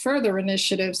initiatives, further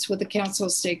initiatives with the Council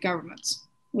of State Governments,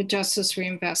 with Justice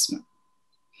Reinvestment.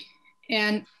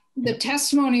 And the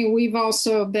testimony we've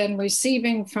also been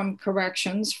receiving from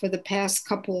corrections for the past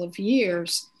couple of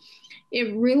years,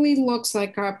 it really looks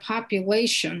like our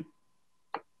population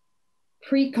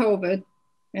pre-COVID,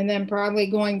 and then probably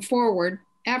going forward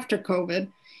after COVID,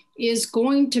 is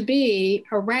going to be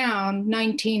around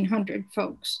 1,900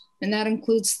 folks, and that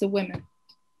includes the women.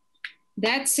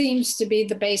 That seems to be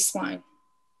the baseline.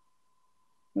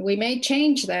 We may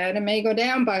change that, it may go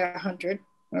down by 100,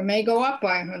 or may go up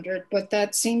by 100, but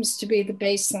that seems to be the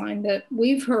baseline that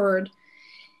we've heard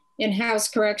in house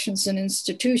corrections and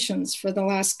institutions for the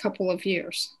last couple of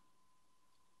years.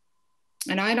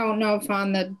 And I don't know if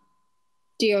on the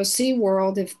DOC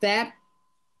world, if that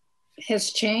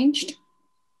has changed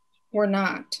or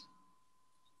not.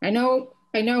 I know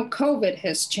COVID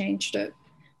has changed it,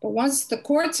 but once the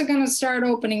courts are going to start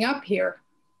opening up here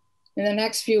in the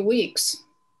next few weeks,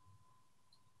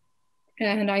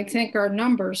 and I think our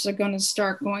numbers are going to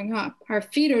start going up. Our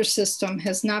feeder system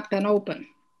has not been open.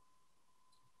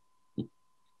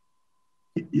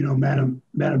 You know,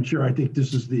 Madam Chair, I think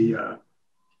this is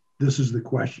the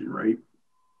question, right?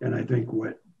 And I think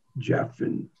what Jeff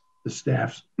and the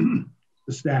staff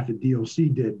at DOC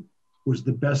did was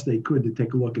the best they could to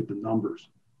take a look at the numbers.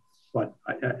 But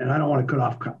I don't want to cut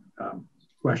off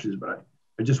questions, but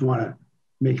I just want to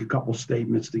make a couple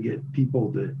statements to get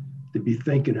people to be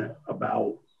thinking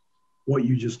about what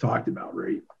you just talked about,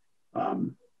 right?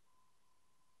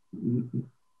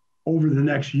 Over the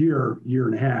next year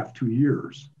and a half, 2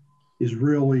 years, is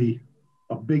really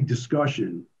a big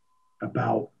discussion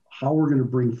about how we're going to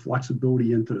bring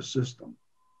flexibility into the system.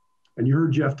 And you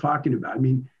heard Jeff talking about, I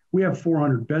mean, we have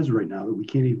 400 beds right now that we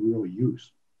can't even really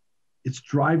use. It's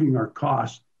driving our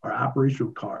cost, our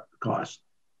operational cost.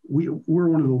 We're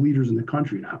one of the leaders in the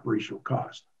country in operational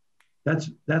cost.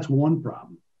 That's one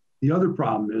problem. The other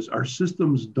problem is our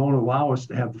systems don't allow us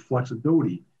to have the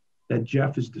flexibility that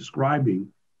Jeff is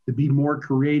describing to be more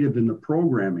creative in the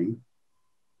programming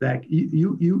that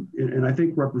you and I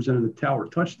think Representative Tower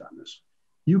touched on this.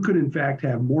 You could in fact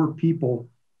have more people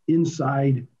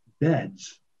inside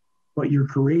beds, but you're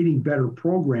creating better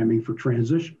programming for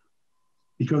transition.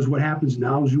 Because what happens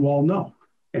now, as you all know,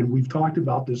 and we've talked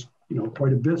about this,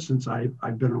 quite a bit since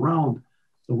I've been around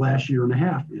the last year and a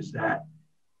half, is that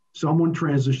someone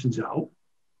transitions out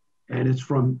and it's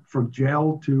from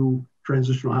jail to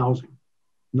transitional housing.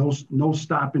 No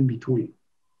stop in between.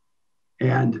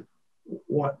 And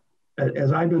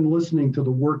as I've been listening to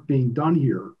the work being done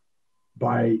here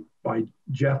by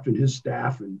Jeff and his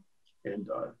staff and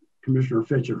Commissioner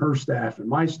Fitch and her staff and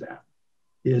my staff,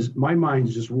 is my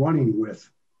mind's just running with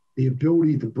the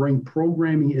ability to bring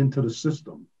programming into the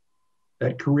system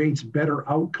that creates better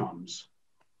outcomes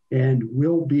and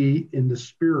will be in the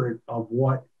spirit of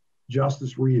what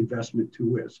Justice Reinvestment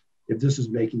 2 is, if this is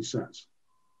making sense.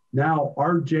 Now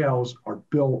our jails are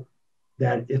built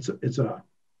that it's a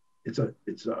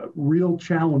real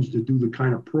challenge to do the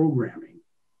kind of programming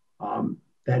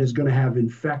that is going to have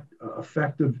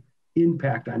effective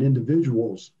impact on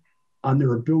individuals on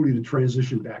their ability to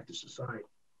transition back to society.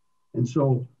 And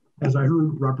so, as I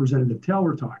heard Representative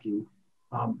Taylor talking,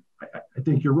 I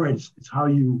think you're right. It's how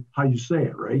you say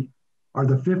it, right? Are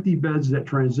the 50 beds that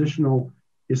transitional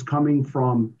is coming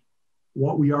from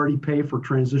what we already pay for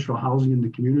transitional housing in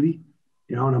the community?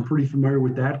 And I'm pretty familiar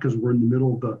with that because we're in the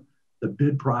middle of the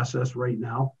bid process right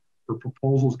now for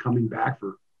proposals coming back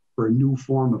for a new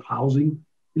form of housing.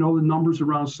 The number's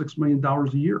around $6 million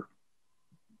a year.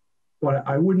 But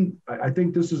I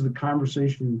think this is the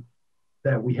conversation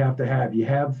that we have to have. You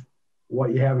have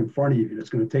what you have in front of you, and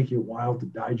it's going to take you a while to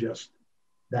digest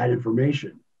that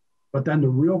information. But then the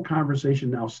real conversation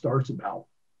now starts about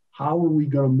how are we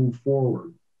going to move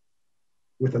forward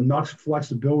with enough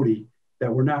flexibility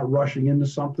that we're not rushing into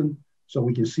something, so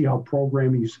we can see how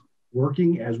programming is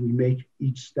working as we make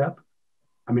each step.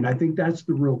 I mean, I think that's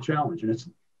the real challenge, and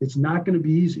it's not going to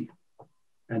be easy.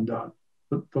 And to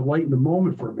lighten the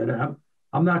moment for a minute,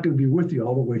 I'm not going to be with you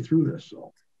all the way through this.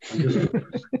 So I'm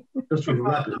just for the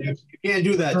record, you can't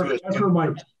do that to us.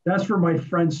 That's for my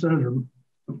friend Senator,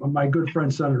 my good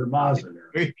friend Senator Mazza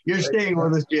there. You're staying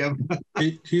with us, Jim.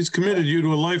 He's committed you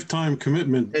to a lifetime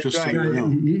commitment. That's just right. so you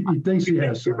know. He thinks he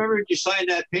has. Remember, when you signed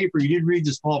that paper, you didn't read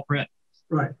the small print.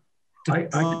 Right.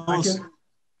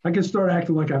 I can start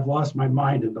acting like I've lost my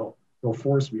mind, and they'll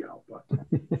force me out.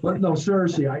 But no,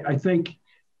 seriously, I think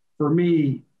for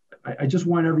me, I just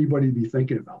want everybody to be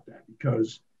thinking about that,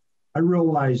 because I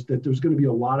realize that there's going to be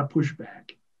a lot of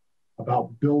pushback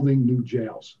about building new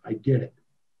jails. I get it.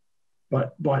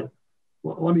 But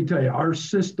let me tell you, our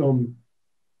system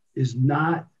is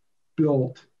not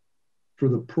built for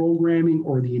the programming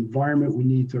or the environment we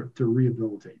need to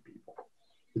rehabilitate people.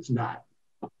 It's not.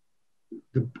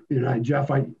 Jeff,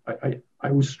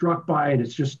 I was struck by it.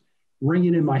 It's just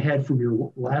ringing in my head from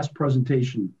your last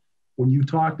presentation when you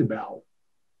talked about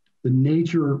the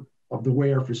nature of the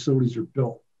way our facilities are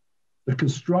built. The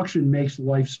construction makes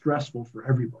life stressful for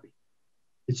everybody.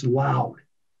 It's loud.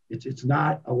 It's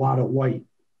not a lot of light.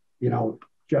 You know,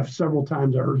 Jeff, several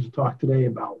times I heard you talk today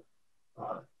about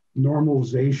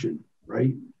normalization,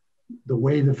 right? The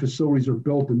way the facilities are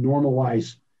built to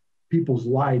normalize people's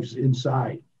lives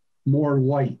inside. More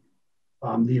light,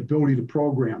 the ability to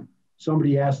program.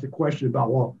 Somebody asked a question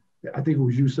about, well, I think it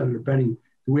was you, Senator Benning,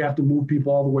 do we have to move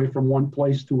people all the way from one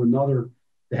place to another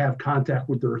to have contact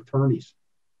with their attorneys?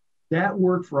 That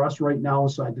work for us right now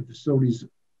inside the facilities,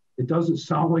 it doesn't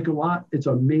sound like a lot. It's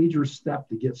a major step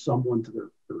to get someone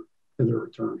to their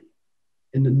attorney.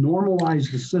 And to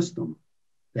normalize the system,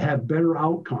 to have better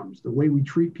outcomes, the way we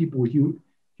treat people with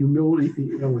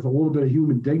humility, with a little bit of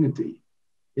human dignity,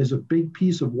 is a big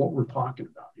piece of what we're talking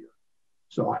about here.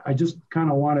 So I just kind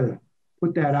of want to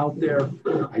put that out there.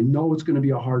 I know it's going to be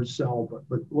a hard sell,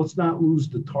 but let's not lose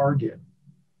the target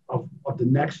of the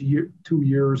next 2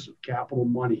 years of capital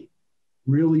money,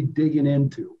 really digging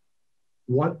into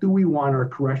what do we want our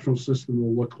correctional system to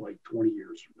look like 20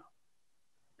 years from now?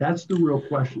 That's the real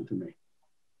question to me.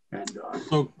 And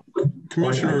so,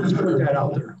 Commissioner, just put that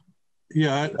out there.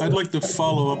 Yeah, I'd like to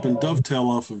follow up and dovetail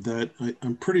off of that.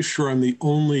 I'm pretty sure I'm the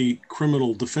only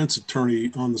criminal defense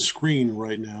attorney on the screen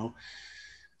right now.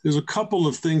 There's a couple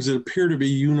of things that appear to be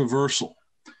universal.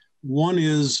 One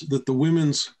is that the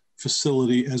women's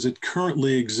facility as it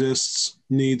currently exists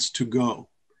needs to go.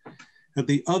 At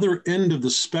the other end of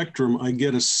the spectrum, I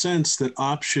get a sense that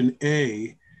option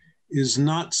A is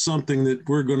not something that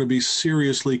we're going to be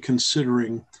seriously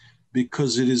considering,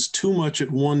 because it is too much at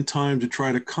one time to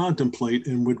try to contemplate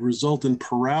and would result in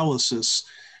paralysis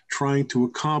trying to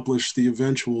accomplish the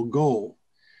eventual goal.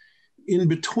 In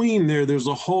between there's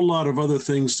a whole lot of other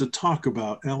things to talk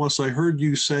about. Alice, I heard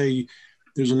you say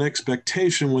there's an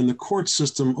expectation when the court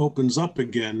system opens up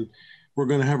again, we're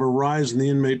going to have a rise in the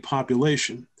inmate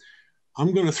population.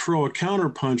 I'm going to throw a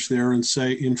counterpunch there and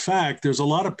say, in fact, there's a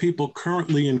lot of people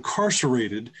currently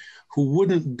incarcerated who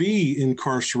wouldn't be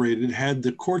incarcerated had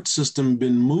the court system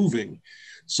been moving.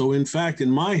 So in fact, in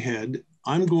my head,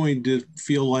 I'm going to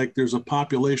feel like there's a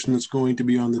population that's going to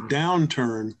be on the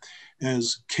downturn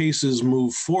as cases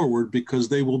move forward, because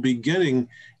they will be getting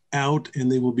out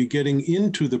and they will be getting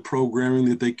into the programming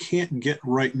that they can't get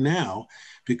right now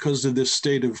because of this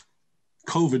state of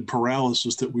COVID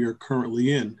paralysis that we are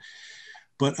currently in.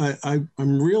 But I'm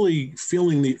really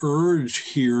feeling the urge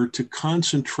here to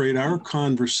concentrate our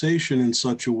conversation in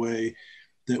such a way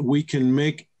that we can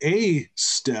make a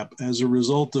step as a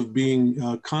result of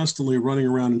being constantly running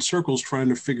around in circles trying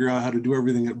to figure out how to do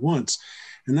everything at once.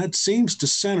 And that seems to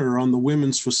center on the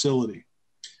women's facility.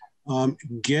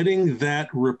 Getting that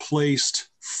replaced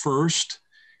first,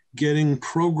 getting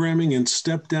programming in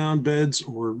step-down beds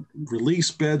or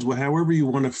release beds, however you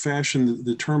want to fashion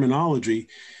the terminology,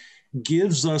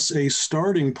 gives us a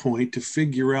starting point to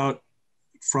figure out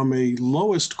from a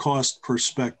lowest cost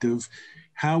perspective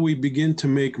how we begin to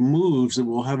make moves that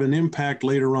will have an impact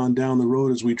later on down the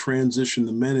road as we transition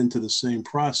the men into the same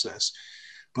process.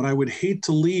 But I would hate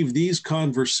to leave these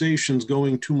conversations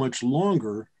going too much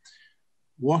longer,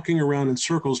 walking around in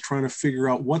circles trying to figure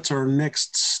out what's our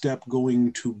next step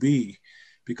going to be.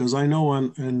 Because I know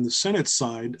on the Senate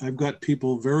side, I've got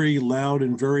people very loud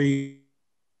and very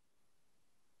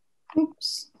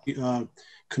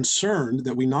concerned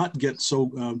that we not get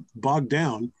so bogged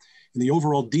down in the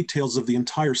overall details of the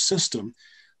entire system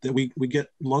that we get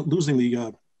losing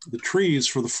the trees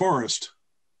for the forest.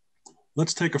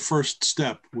 let's take a first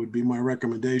step would be my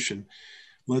recommendation.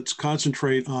 Let's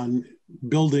concentrate on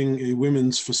building a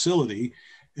women's facility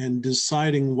and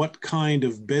deciding what kind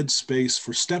of bed space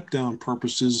for step-down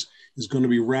purposes is going to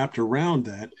be wrapped around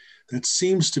that. That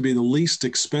seems to be the least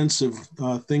expensive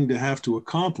thing to have to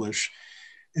accomplish.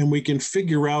 And we can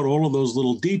figure out all of those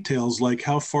little details, like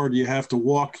how far do you have to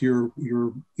walk your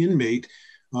inmate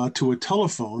to a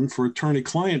telephone for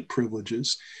attorney-client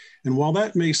privileges. And while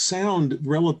that may sound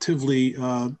relatively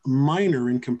minor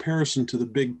in comparison to the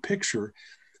big picture,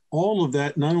 all of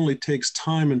that not only takes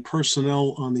time and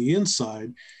personnel on the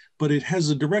inside, but it has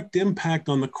a direct impact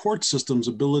on the court system's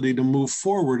ability to move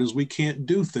forward as we can't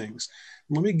do things.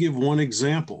 Let me give one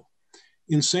example.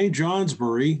 In St.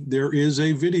 Johnsbury, there is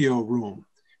a video room.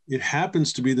 It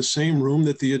happens to be the same room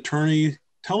that the attorney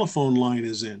telephone line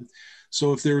is in.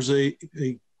 So if there's a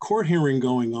court hearing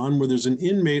going on where there's an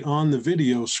inmate on the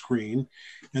video screen,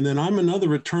 and then I'm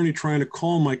another attorney trying to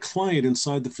call my client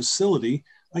inside the facility,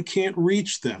 I can't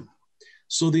reach them.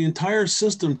 So the entire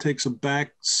system takes a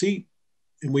back seat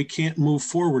and we can't move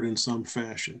forward in some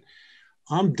fashion.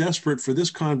 I'm desperate for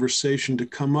this conversation to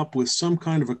come up with some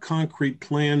kind of a concrete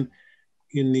plan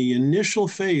in the initial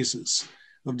phases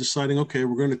of deciding, okay,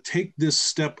 we're going to take this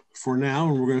step for now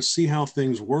and we're going to see how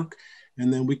things work.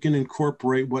 And then we can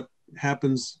incorporate what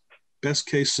happens, best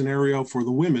case scenario for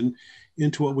the women,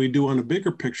 into what we do on a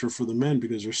bigger picture for the men,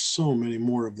 because there's so many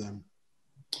more of them.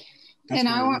 And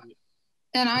I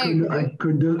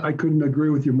couldn't agree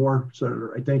with you more,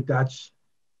 Senator. I think this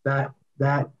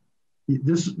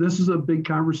is a big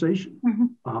conversation.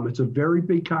 Mm-hmm. It's a very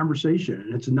big conversation,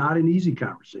 and it's not an easy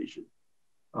conversation.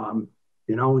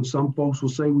 You know, and some folks will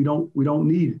say we don't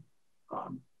need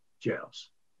jails.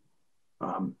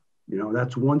 You know,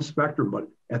 that's one spectrum, but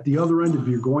at the other end, if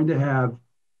you're going to have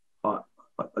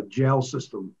a jail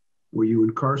system where you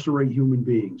incarcerate human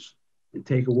beings and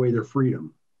take away their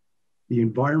freedom, the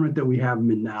environment that we have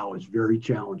them in now is very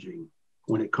challenging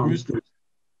when it comes to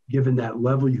giving that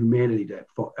level of humanity that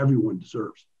everyone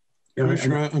deserves.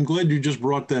 Commissioner, I'm glad you just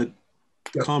brought that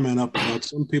comment up about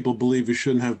some people believe we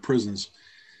shouldn't have prisons.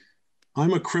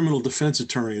 I'm a criminal defense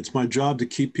attorney. It's my job to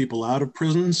keep people out of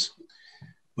prisons.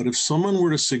 But if someone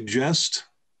were to suggest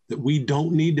that we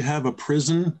don't need to have a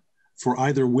prison for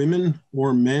either women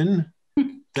or men,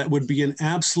 that would be an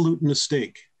absolute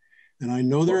mistake. And I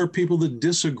know there are people that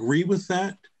disagree with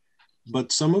that,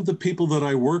 but some of the people that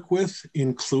I work with,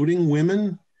 including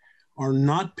women, are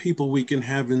not people we can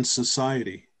have in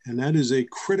society. And that is a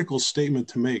critical statement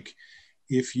to make.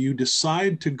 If you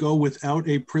decide to go without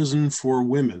a prison for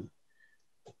women,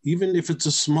 even if it's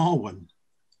a small one,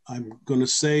 I'm going to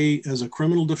say as a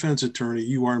criminal defense attorney,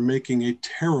 you are making a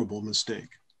terrible mistake.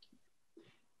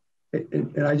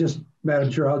 And I just,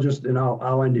 Madam Chair,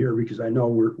 I'll end here because I know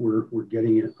we're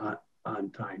getting it on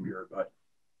time here. But,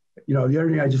 you know, the other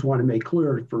thing I just want to make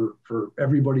clear for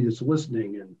everybody that's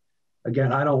listening, and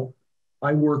again,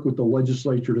 I work with the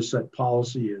legislature to set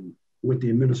policy and with the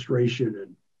administration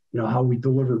and, you know, how we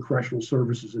deliver correctional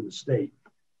services in the state.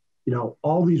 You know,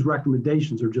 all these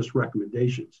recommendations are just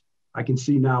recommendations. I can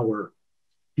see now where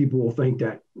people will think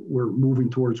that we're moving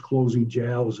towards closing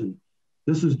jails, and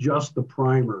this is just the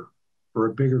primer for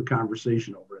a bigger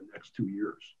conversation over the next 2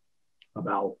 years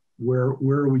about where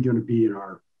are we going to be in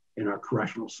our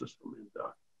correctional system. And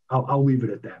I'll leave it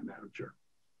at that, Madam Chair.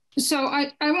 So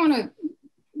I want to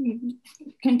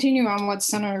continue on what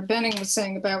Senator Benning was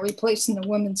saying about replacing the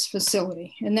women's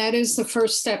facility. And that is the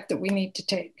first step that we need to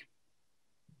take.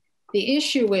 The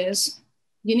issue is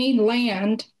you need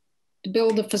land to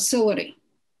build a facility.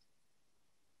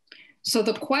 So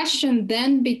the question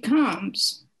then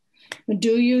becomes,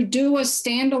 do you do a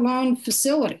standalone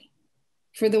facility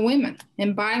for the women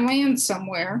and buy land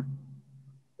somewhere?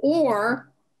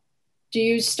 Or do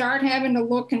you start having to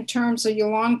look in terms of your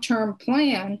long-term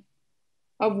plan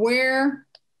of where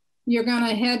you're going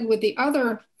to head with the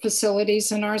other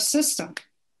facilities in our system?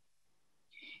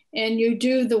 And you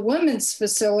do the women's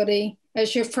facility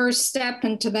as your first step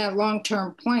into that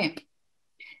long-term plan.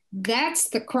 That's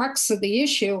the crux of the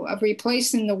issue of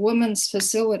replacing the women's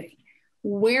facility.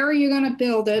 Where are you going to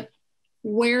build it?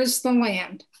 Where's the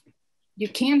land? You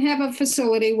can't have a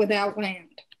facility without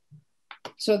land.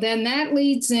 So then that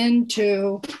leads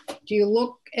into, do you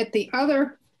look at the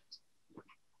other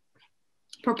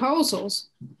proposals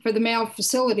for the male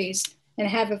facilities and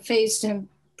have a phased-in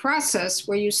process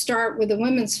where you start with the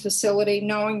women's facility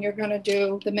knowing you're going to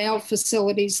do the male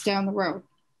facilities down the road?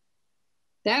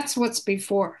 That's what's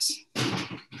before us.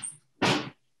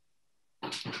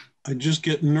 I just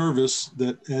get nervous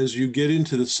that as you get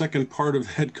into the second part of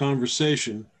that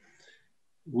conversation,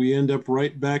 we end up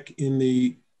right back in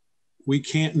the we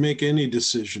can't make any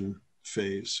decision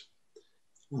phase.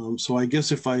 So I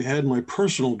guess if I had my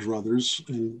personal druthers,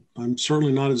 and I'm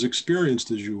certainly not as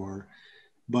experienced as you are,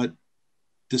 but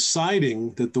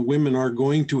deciding that the women are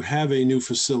going to have a new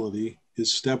facility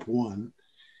is step one.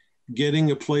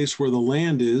 Getting a place where the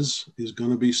land is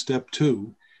going to be step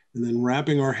two. And then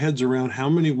wrapping our heads around how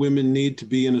many women need to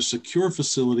be in a secure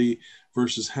facility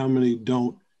versus how many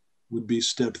don't would be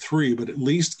step three. But at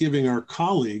least giving our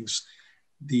colleagues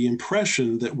the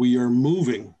impression that we are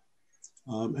moving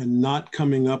and not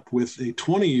coming up with a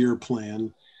 20-year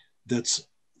plan that's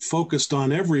focused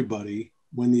on everybody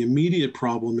when the immediate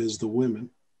problem is the women.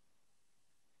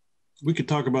 We could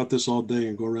talk about this all day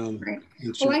and go around. Right.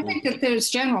 Well, I think that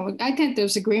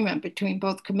there's agreement between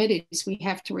both committees. We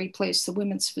have to replace the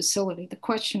women's facility. The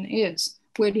question is,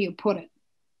 where do you put it?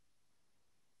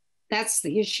 That's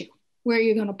the issue. Where are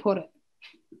you going to put it?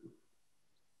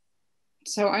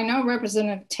 So I know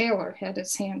Representative Taylor had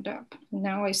his hand up, and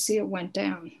now I see it went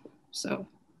down. So,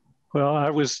 well,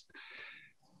 it was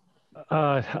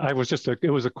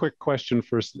a quick question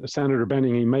for Senator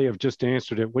Benning. He may have just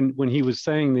answered it when he was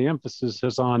saying the emphasis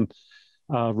is on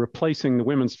replacing the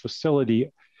women's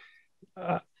facility.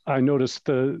 I noticed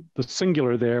the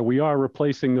singular there. We are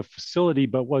replacing the facility,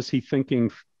 but was he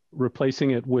thinking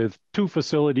replacing it with two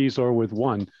facilities or with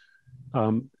one?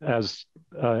 As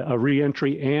a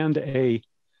reentry and a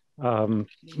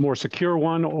more secure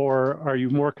one, or are you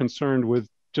more concerned with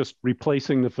just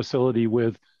replacing the facility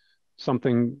with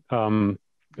something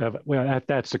at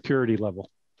that security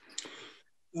level?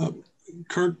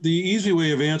 Kurt, the easy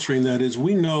way of answering that is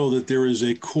we know that there is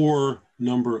a core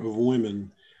number of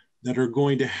women that are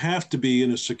going to have to be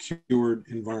in a secured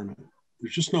environment.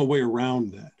 There's just no way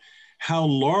around that. How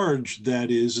large that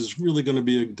is really going to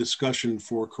be a discussion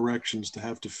for corrections to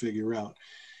have to figure out.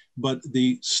 But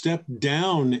the step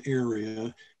down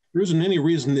area, there isn't any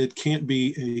reason it can't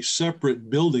be a separate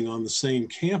building on the same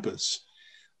campus.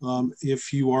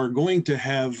 If you are going to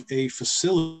have a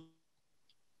facility.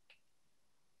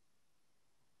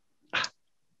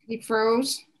 He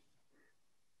froze.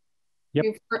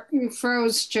 Yep. You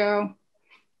froze, Joe.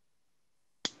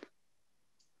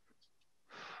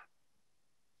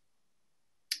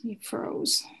 He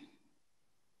froze.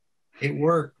 It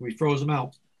worked. We froze him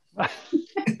out.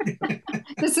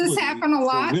 Does this happen a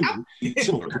lot? You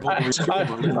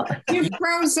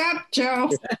froze up,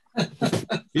 Joe.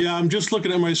 Yeah, I'm just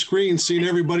looking at my screen, seeing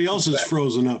everybody else is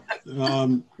frozen up.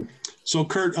 So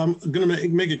Kurt, I'm going to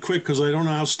make it quick because I don't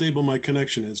know how stable my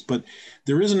connection is, but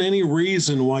there isn't any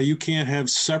reason why you can't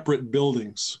have separate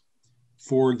buildings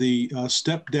for the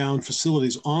step down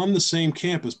facilities on the same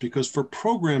campus, because for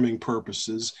programming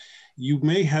purposes, you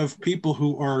may have people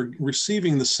who are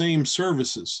receiving the same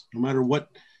services, no matter what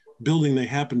building they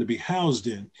happen to be housed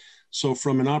in. So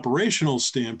from an operational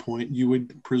standpoint, you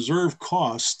would preserve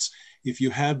costs if you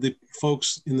have the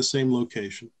folks in the same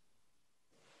location.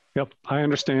 Yep, I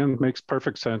understand. Makes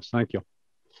perfect sense. Thank you.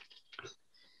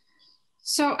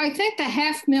 So I think the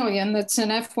 $500,000 that's in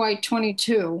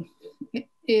FY22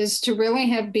 is to really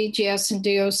have BGS and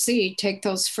DOC take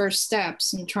those first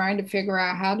steps and trying to figure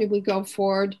out how do we go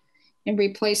forward in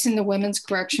replacing the women's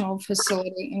correctional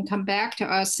facility and come back to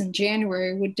us in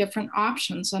January with different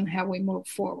options on how we move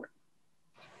forward.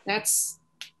 That's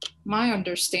my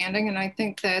understanding, and I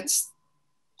think that's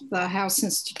the House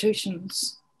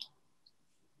Institutions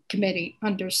Committee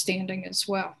understanding as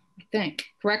well, I think.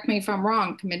 Correct me if I'm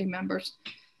wrong, committee members.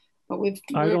 But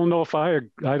I don't know if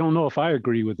I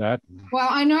agree with that. Well,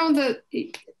 I know that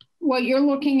what you're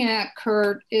looking at,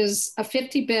 Kurt, is a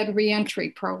 50-bed reentry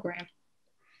program.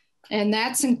 And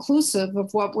that's inclusive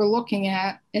of what we're looking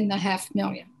at in the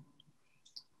 $500,000.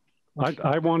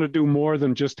 I want to do more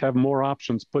than just have more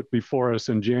options put before us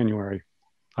in January.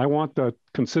 I want to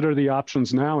consider the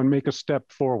options now and make a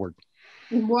step forward.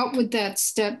 What would that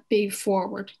step be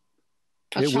forward?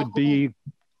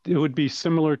 It would be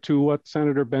similar to what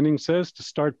Senator Benning says, to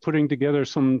start putting together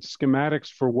some schematics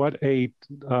for what a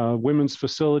women's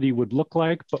facility would look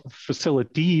like,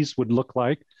 facilities would look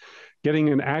like, getting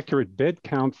an accurate bed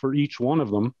count for each one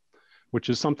of them, which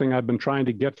is something I've been trying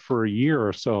to get for a year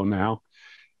or so now.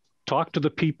 Talk to the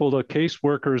people, the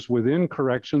caseworkers within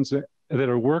corrections that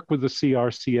work with the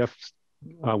CRCF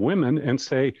women and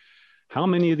say, how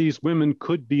many of these women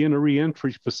could be in a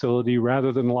reentry facility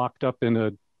rather than locked up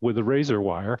with a razor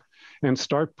wire, and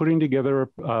start putting together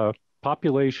a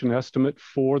population estimate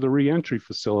for the reentry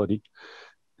facility,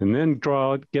 and then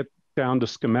get down to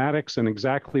schematics and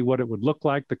exactly what it would look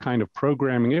like, the kind of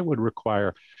programming it would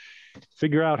require.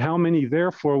 Figure out how many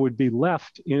therefore would be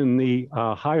left in the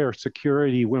higher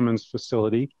security women's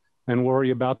facility, and worry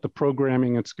about the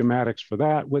programming and schematics for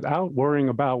that without worrying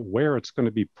about where it's going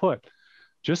to be put.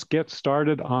 Just get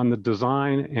started on the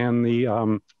design and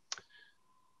the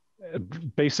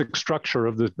basic structure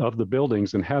of the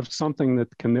buildings, and have something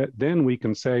that can, then we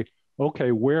can say,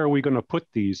 okay, where are we going to put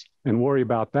these, and worry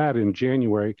about that in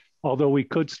January. Although we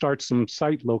could start some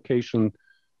site location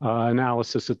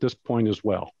analysis at this point as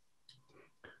well.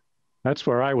 That's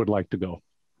where I would like to go.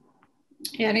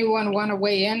 Anyone want to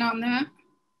weigh in on that?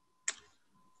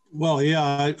 Well,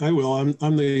 yeah, I will.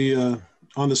 I'm the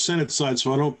on the Senate side,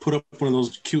 so I don't put up one of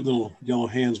those cute little yellow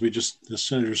hands. The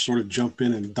senators sort of jump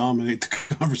in and dominate the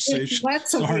conversation.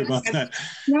 Sorry about that.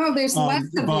 No, there's less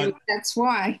of you. That's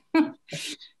why.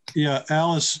 Yeah,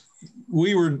 Alice,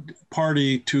 we were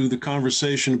party to the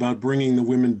conversation about bringing the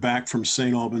women back from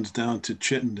St. Albans down to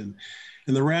Chittenden.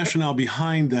 And the rationale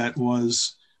behind that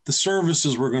was the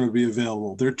services were going to be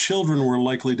available. Their children were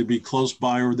likely to be close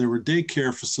by, or there were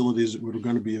daycare facilities that were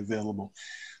going to be available.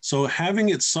 So having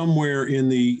it somewhere in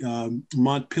the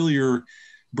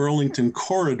Montpelier-Burlington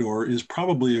corridor is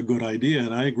probably a good idea.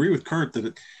 And I agree with Kurt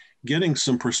that getting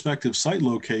some prospective site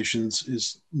locations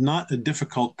is not a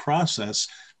difficult process,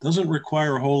 doesn't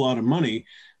require a whole lot of money,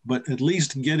 but at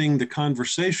least getting the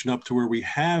conversation up to where we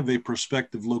have a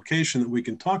prospective location that we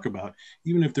can talk about,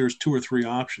 even if there's 2 or 3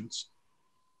 options.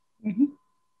 Mm-hmm.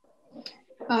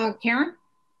 Karen?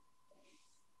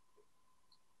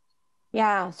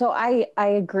 Yeah, so I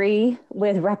agree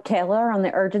with Rep. Taylor on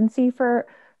the urgency for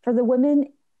the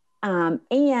women.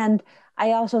 And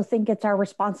I also think it's our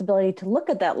responsibility to look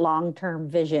at that long-term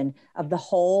vision of the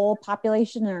whole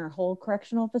population and our whole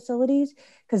correctional facilities,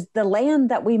 because the land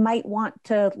that we might want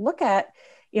to look at,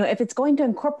 if it's going to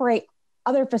incorporate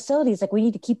other facilities, like we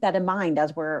need to keep that in mind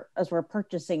as we're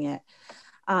purchasing it.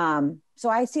 So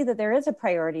I see that there is a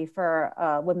priority for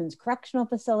a women's correctional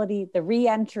facility, the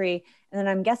reentry, and then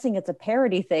I'm guessing it's a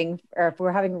parity thing, or if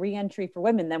we're having reentry for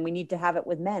women, then we need to have it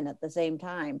with men at the same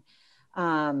time.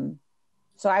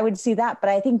 So I would see that,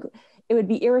 but I think it would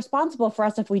be irresponsible for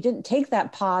us if we didn't take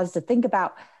that pause to think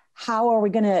about how are we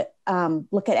going to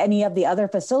look at any of the other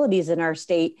facilities in our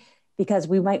state, because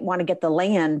we might want to get the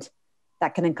land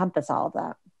that can encompass all of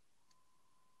that.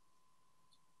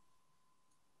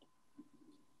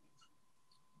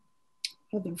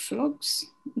 Other folks?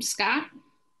 Scott?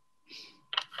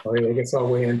 I guess I'll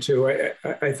weigh in too.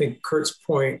 I think Kurt's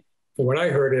point, from what I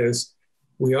heard, is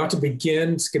we ought to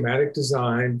begin schematic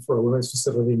design for a women's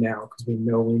facility now, because we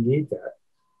know we need that.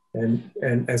 And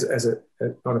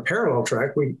on a parallel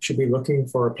track, we should be looking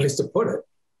for a place to put it.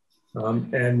 I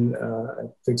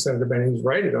think Senator Benning's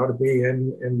right. It ought to be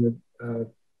in the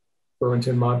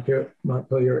Burlington,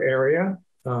 Montpelier area,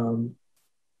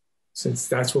 since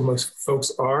that's where most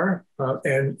folks are.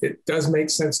 And it does make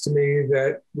sense to me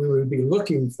that we would be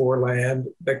looking for land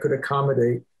that could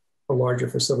accommodate a larger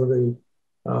facility,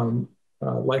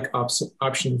 like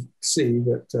option C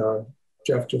that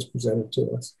Jeff just presented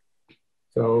to us.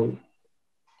 So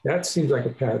that seems like a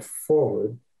path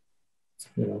forward.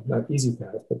 Not easy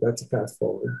path, but that's a path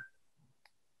forward.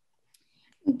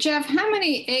 Jeff, how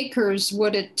many acres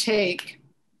would it take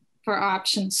for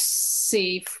option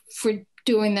C for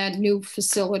doing that new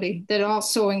facility that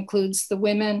also includes the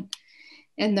women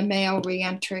and the male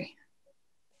reentry?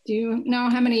 Do you know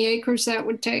how many acres that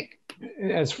would take?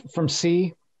 As from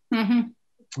C? Mm-hmm.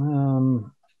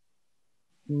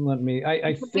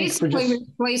 I think basically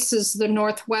replaces the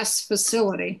Northwest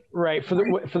facility. Right, for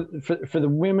the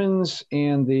women's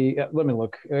and the, let me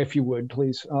look, if you would,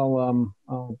 please. I'll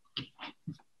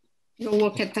You'll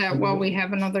look at that while we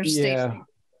have another statement.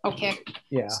 Yeah. Okay.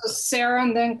 Yeah. So Sarah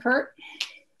and then Kurt.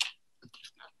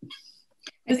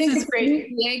 I think it's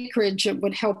great. The acreage, it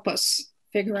would help us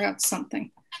figure out something.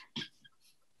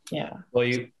 Yeah. Well,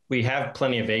 we have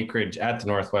plenty of acreage at the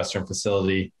Northwestern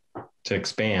facility to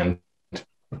expand.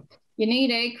 You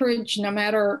need acreage no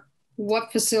matter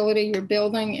what facility you're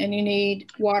building, and you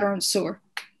need water and sewer.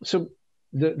 So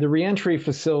the reentry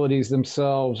facilities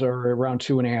themselves are around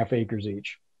 2.5 acres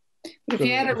each. But if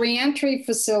you had a reentry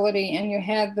facility and you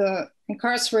had the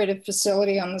incarcerated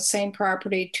facility on the same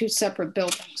property, 2 separate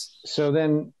buildings. So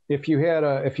then, if you had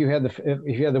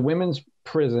the women's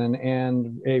prison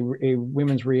and a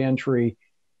women's reentry,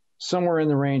 somewhere in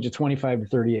the range of 25 to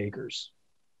 30 acres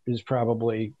is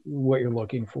probably what you're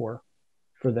looking for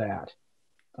that.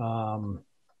 And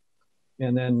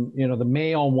then, the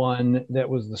male one that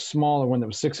was the smaller one that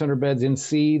was 600 beds in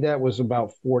C, that was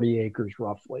about 40 acres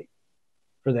roughly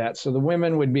for that. So the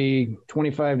women would be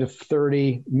 25 to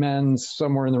 30, men's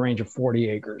somewhere in the range of 40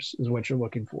 acres is what you're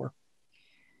looking for.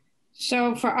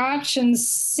 So for option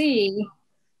C,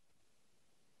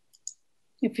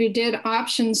 If you did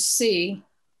option C,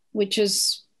 which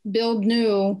is build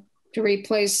new to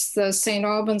replace the St.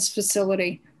 Albans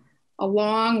facility,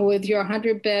 along with your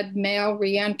 100-bed male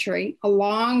reentry,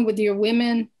 along with your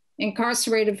women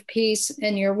incarcerated piece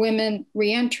and your women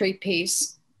reentry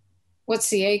piece, what's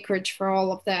the acreage for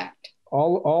all of that?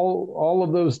 All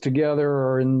of those together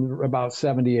are in about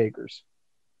 70 acres.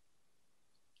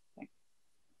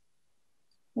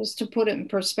 Just to put it in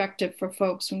perspective for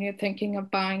folks when you're thinking of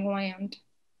buying land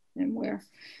and where.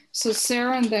 So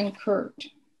Sarah and then Kurt.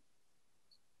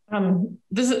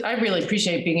 I really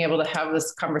appreciate being able to have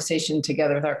this conversation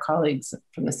together with our colleagues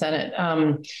from the Senate.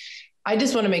 I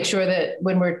just want to make sure that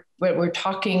when we're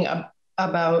talking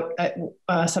about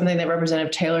something that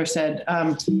Representative Taylor said,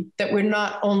 that we're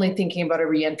not only thinking about a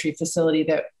reentry facility,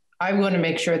 that I want to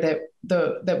make sure that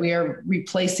that we are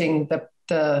replacing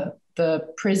the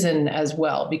prison as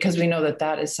well, because we know that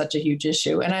that is such a huge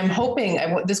issue. And I'm hoping,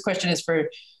 this question is for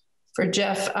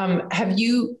Jeff. Have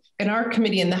you, in our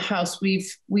committee in the House,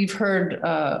 we've heard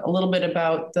a little bit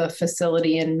about the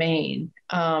facility in Maine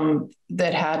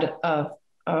that had a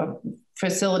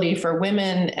facility for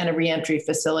women and a reentry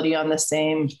facility on the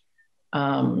same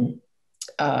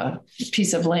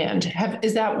piece of land.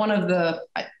 Is that one of the,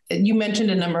 you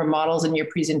mentioned a number of models in your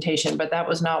presentation, but that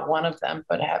was not one of them.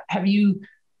 But have you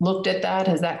looked at that?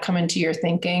 Has that come into your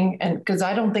thinking? And because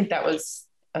I don't think that was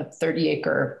a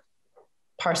 30-acre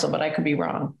parcel, but I could be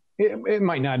wrong. It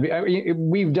might not be.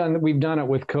 We've done it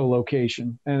with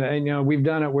co-location, and we've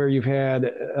done it where you've had,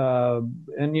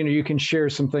 and you can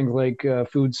share some things like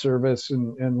food service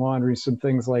and laundry, some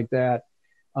things like that.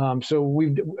 So we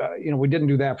didn't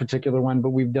do that particular one, but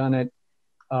we've done it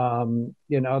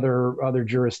in other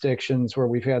jurisdictions where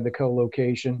we've had the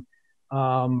co-location,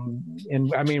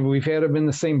 and I mean we've had them in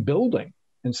the same building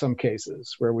in some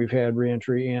cases where we've had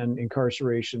reentry and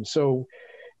incarceration. So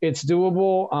it's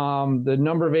doable. The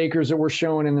number of acres that we're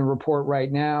showing in the report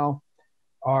right now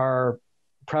are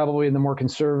probably in the more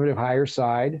conservative, higher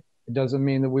side. It doesn't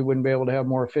mean that we wouldn't be able to have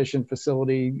more efficient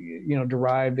facility,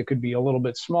 derived. It could be a little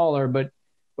bit smaller, but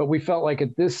we felt like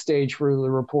at this stage for the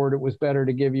report, it was better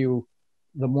to give you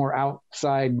the more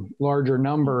outside, larger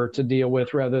number to deal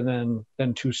with rather than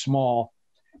too small.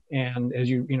 And as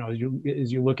you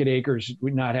look at acres,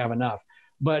 we'd not have enough.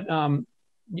 But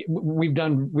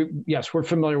we're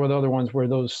familiar with other ones where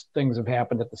those things have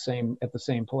happened at the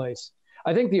same place.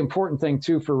 I think the important thing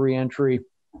too for reentry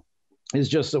is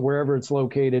just that wherever it's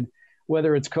located,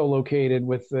 whether it's co-located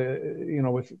with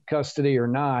with custody or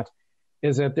not,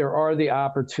 is that there are the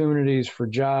opportunities for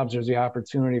jobs. There's the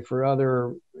opportunity for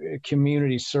other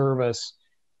community service,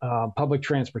 public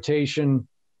transportation.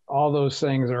 All those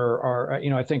things are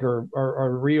I think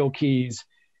are real keys.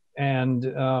 And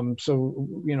so,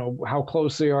 how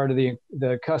close they are to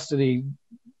the custody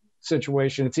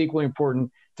situation, it's equally important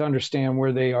to understand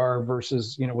where they are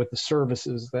versus, with the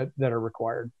services that are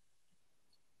required.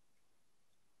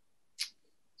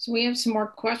 So we have some more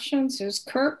questions. There's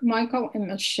Kurt, Michael, and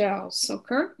Michelle. So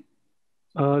Kurt?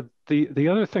 The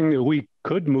other thing that we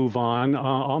could move on,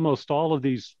 almost all of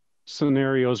these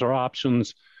scenarios or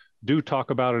options do talk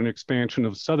about an expansion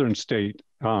of Southern State.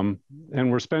 And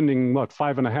we're spending,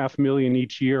 $5.5 million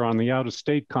each year on the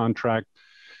out-of-state contract,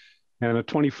 and a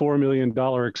 $24 million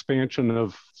expansion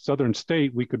of Southern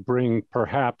State. We could bring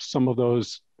perhaps some of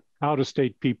those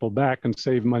out-of-state people back and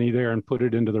save money there and put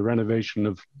it into the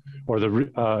renovation or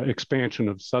the expansion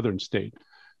of Southern State.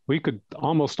 We could,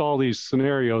 almost all these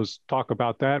scenarios talk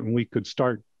about that, and we could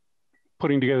start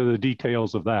putting together the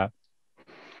details of that.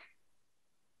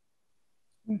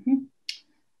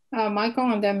 Mm-hmm.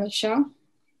 Michael and then Michelle.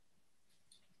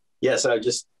 Yes, I was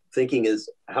just thinking is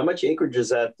how much acreage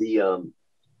is at the,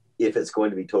 if it's going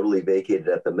to be totally vacated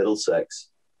at the Middlesex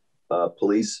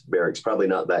police barracks? Probably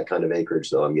not that kind of acreage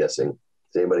though, I'm guessing.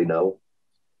 Does anybody know?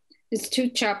 It's too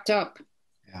chopped up.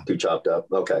 Yeah. Too chopped up.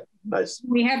 Okay.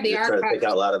 We have the archives. Trying to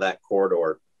think out loud of that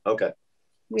corridor. Okay.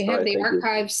 We have the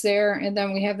archives there, and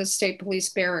then we have the state police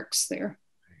barracks there.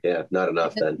 Yeah, not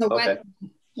enough then. Okay.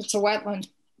 It's a wetland.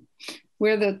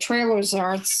 Where the trailers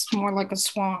are, it's more like a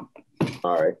swamp.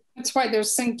 All right. That's why they're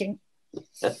sinking.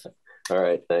 All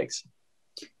right, thanks.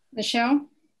 Michelle?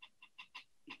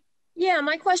 Yeah,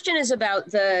 my question is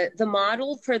about the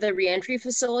model for the reentry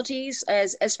facilities.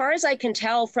 As far as I can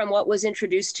tell from what was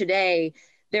introduced today,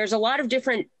 there's a lot of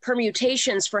different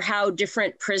permutations for how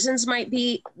different prisons might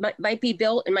be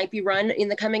built and might be run in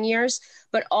the coming years.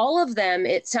 But all of them,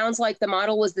 it sounds like the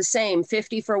model was the same,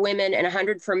 50 for women and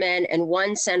 100 for men and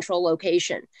one central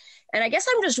location. And I guess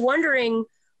I'm just wondering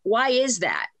why is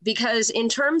that? Because in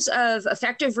terms of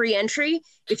effective reentry,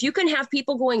 if you can have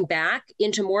people going back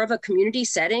into more of a community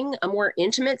setting, a more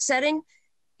intimate setting,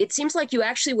 it seems like you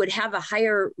actually would have a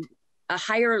higher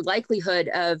likelihood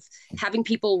of having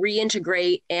people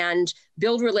reintegrate and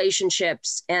build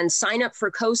relationships and sign up for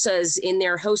COSAs in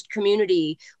their host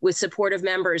community with supportive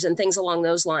members and things along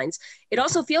those lines. It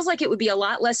also feels like it would be a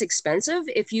lot less expensive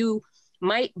if you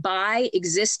might buy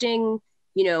existing,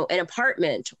 an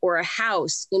apartment or a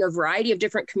house in a variety of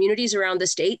different communities around the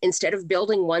state instead of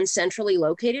building one centrally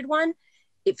located one.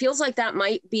 It feels like that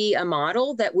might be a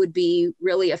model that would be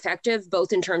really effective,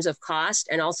 both in terms of cost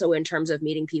and also in terms of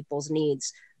meeting people's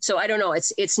needs. So I don't know,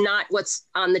 it's not what's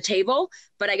on the table,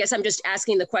 but I guess I'm just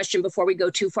asking the question before we go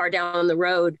too far down the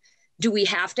road. Do we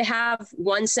have to have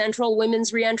one central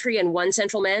women's reentry and one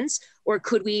central men's, or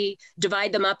could we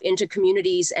divide them up into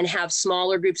communities and have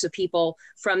smaller groups of people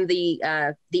from the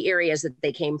areas that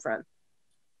they came from?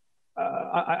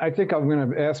 I think I'm going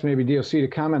to ask maybe DOC to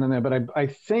comment on that, but I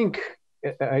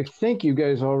think you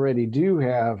guys already do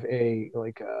have a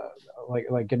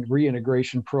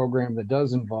reintegration program that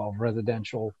does involve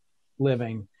residential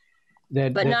living.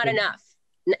 But not enough.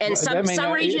 And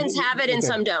some regions have it and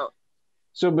some don't.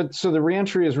 So the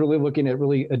reentry is really looking at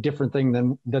really a different thing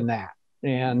than that,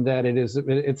 and that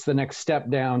it's the next step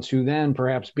down to then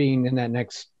perhaps being in that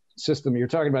next system you're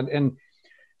talking about. And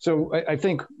so I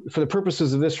think for the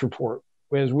purposes of this report,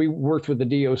 as we worked with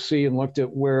the DOC and looked at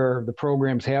where the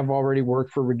programs have already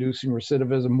worked for reducing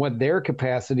recidivism, what their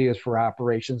capacity is for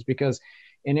operations, because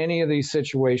in any of these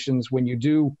situations, when you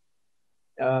do,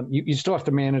 you still have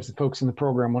to manage the folks in the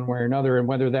program one way or another, and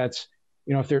whether that's,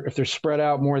 if they're spread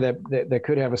out more, that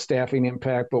could have a staffing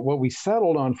impact. But what we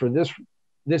settled on for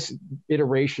this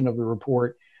iteration of the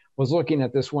report was looking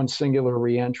at this one singular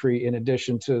reentry in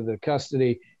addition to the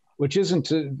custody, which isn't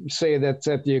to say that's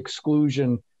at the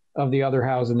exclusion of the other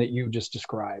housing that you just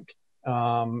described.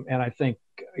 And I think,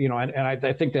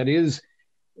 I think that is,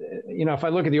 if I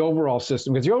look at the overall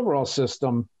system, because the overall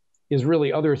system is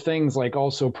really other things like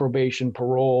also probation,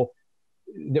 parole,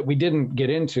 that we didn't get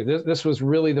into. This was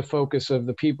really the focus of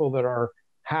the people that are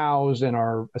housed and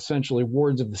are essentially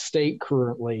wards of the state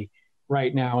currently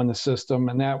right now in the system.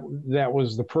 And that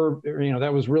was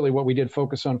that was really what we did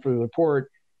focus on for the report,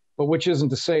 but which isn't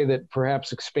to say that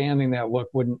perhaps expanding that look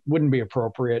wouldn't be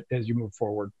appropriate as you move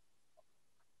forward.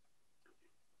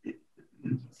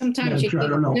 Sometimes you take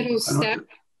a little step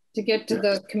to get to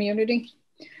the community.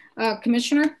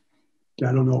 Commissioner?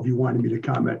 I don't know if you wanted me to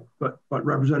comment, but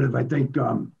Representative, I think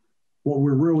what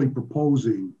we're really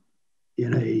proposing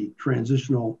in a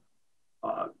transitional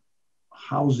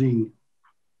housing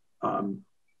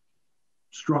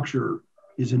structure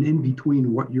is an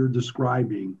in-between what you're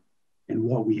describing and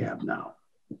what we have now.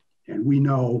 And we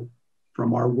know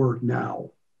from our work now,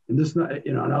 and this,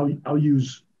 and I'll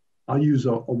use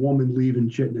a woman leaving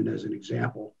Chittenden as an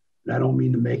example. And I don't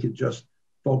mean to make it just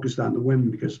focused on the women,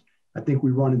 because I think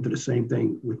we run into the same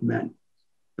thing with men.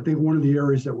 I think one of the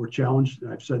areas that we're challenged,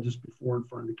 and I've said this before in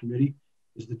front of the committee,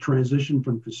 is the transition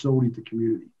from facility to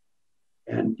community.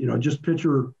 And, just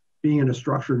picture being in a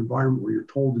structured environment where you're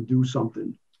told to do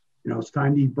something. It's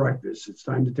time to eat breakfast. It's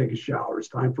time to take a shower. It's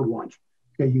time for lunch.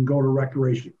 Okay, you can go to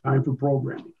recreation, time for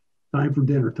programming, time for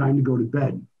dinner, time to go to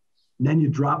bed. And then you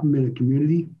drop them in a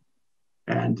community,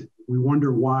 and we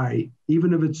wonder why,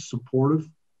 even if it's supportive,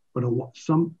 but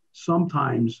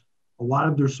sometimes a lot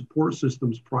of their support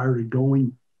systems prior to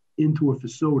going into a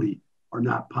facility are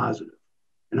not positive.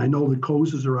 And I know the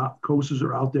COSAs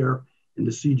are out there and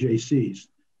the CJCs,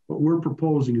 but we're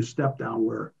proposing a step down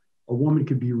where a woman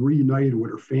could be reunited with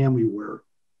her family, where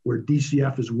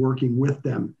DCF is working with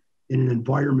them in an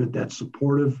environment that's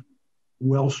supportive,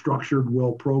 well-structured,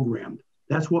 well-programmed.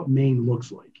 That's what Maine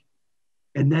looks like.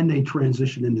 And then they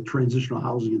transition into transitional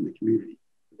housing in the community,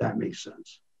 if that makes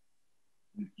sense.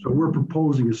 So we're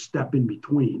proposing a step in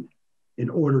between in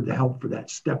order to help for that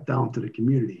step down to the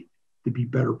community to be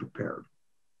better prepared.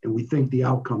 And we think the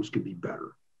outcomes could be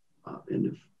better. And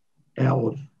if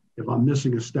Al, if I'm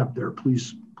missing a step there,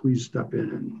 please step in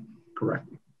and correct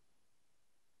me.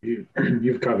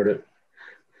 You've covered it.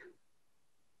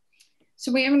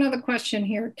 So we have another question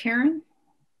here. Karen?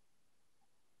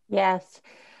 Yes.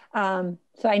 So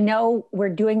I know we're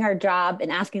doing our job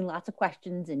and asking lots of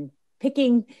questions and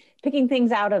picking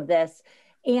things out of this.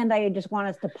 And I just want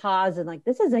us to pause and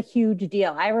this is a huge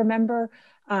deal. I remember,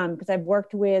 because I've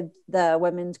worked with the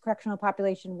women's correctional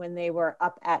population when they were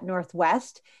up at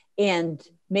Northwest and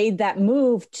made that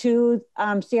move to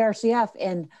CRCF.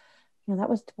 And that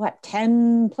was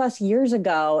 10 plus years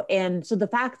ago. And so the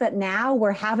fact that now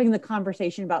we're having the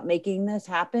conversation about making this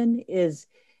happen is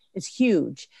is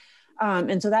huge.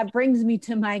 And so that brings me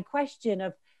to my question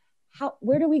of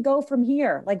where do we go from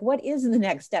here? Like, what is the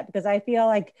next step? Because I feel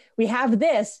like we have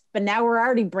this, but now we're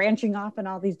already branching off in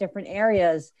all these different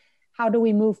areas. How do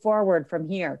we move forward from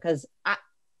here? Because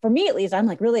for me, at least, I'm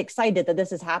like really excited that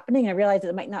this is happening. I realize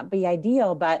it might not be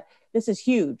ideal, but this is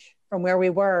huge from where we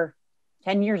were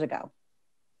 10 years ago.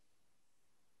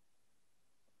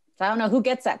 So I don't know who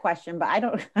gets that question,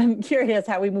 but I'm curious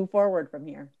how we move forward from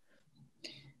here.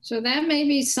 So that may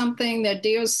be something that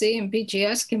DOC and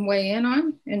BGS can weigh in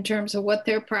on in terms of what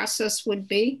their process would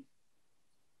be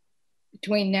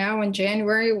between now and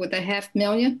January with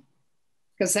 $500,000,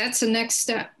 because that's the next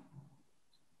step.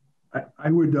 I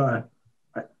would,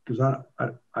 because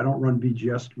I don't run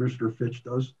BGS, Commissioner Fitch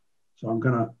does. So I'm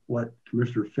going to let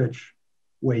Commissioner Fitch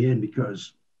weigh in,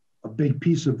 because a big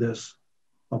piece of this,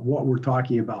 of what we're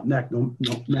talking about next, no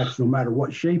matter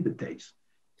what shape it takes,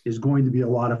 is going to be a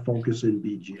lot of focus in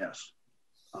BGS,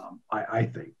 I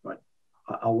think. But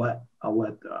I'll let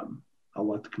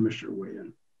the commissioner weigh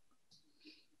in.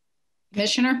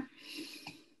 Commissioner,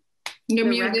 you're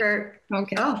muted. Record.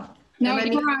 Okay. Oh no,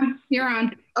 you're on. You're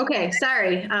on. Okay,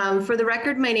 sorry. For the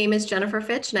record, my name is Jennifer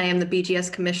Fitch, and I am the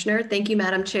BGS commissioner. Thank you,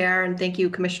 Madam Chair, and thank you,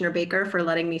 Commissioner Baker, for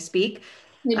letting me speak.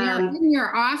 You're in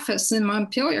your office in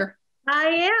Montpelier.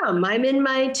 I am. I'm in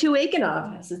my 2 Aiken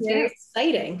office. It's very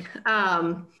exciting.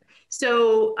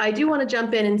 So I do want to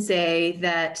jump in and say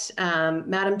that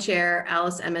Madam Chair,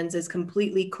 Alice Emmons is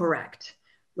completely correct,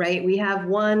 right? We have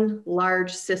one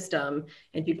large system,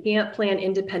 and you can't plan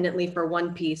independently for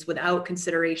one piece without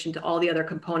consideration to all the other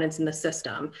components in the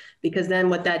system, because then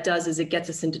what that does is it gets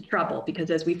us into trouble, because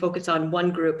as we focus on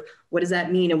one group, what does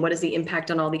that mean, and what is the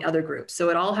impact on all the other groups? So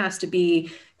it all has to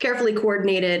be carefully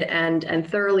coordinated and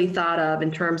thoroughly thought of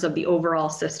in terms of the overall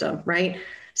system, right?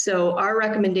 So our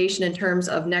recommendation in terms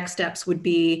of next steps would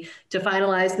be to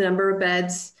finalize the number of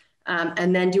beds,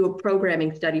 and then do a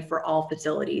programming study for all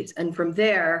facilities. And from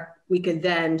there, we could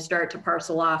then start to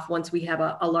parcel off, once we have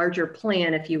a larger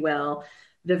plan, if you will,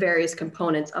 the various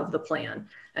components of the plan.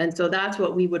 And so that's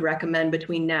what we would recommend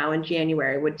between now and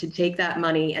January, would to take that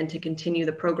money and to continue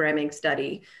the programming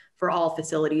study for all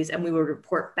facilities. And we would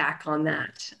report back on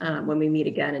that when we meet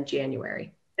again in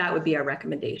January. That would be our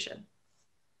recommendation.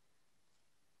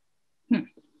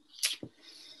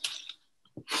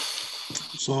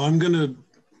 So I'm going to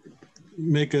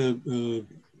make a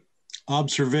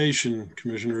observation,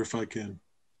 Commissioner, if I can.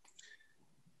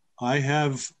 I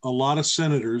have a lot of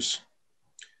senators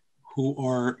who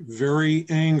are very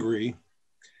angry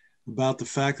about the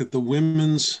fact that the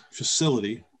women's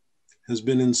facility has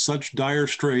been in such dire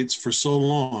straits for so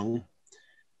long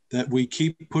that we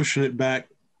keep pushing it back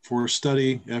for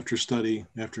study after study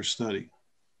after study.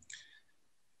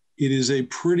 It is a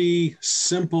pretty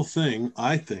simple thing,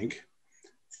 I think,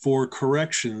 for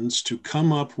corrections to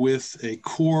come up with a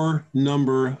core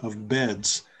number of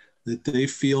beds that they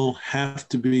feel have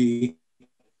to be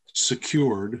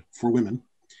secured for women,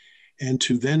 and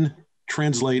to then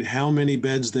translate how many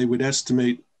beds they would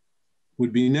estimate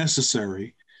would be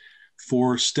necessary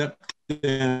for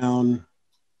step-down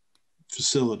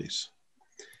facilities.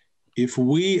 If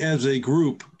we as a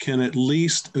group can at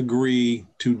least agree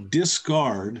to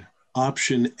discard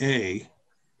option A,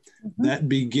 that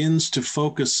begins to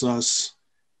focus us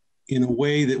in a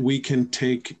way that we can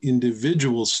take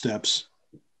individual steps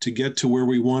to get to where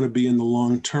we want to be in the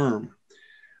long term.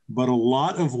 But a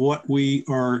lot of what we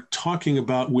are talking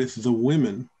about with the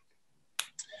women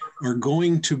are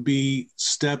going to be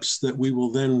steps that we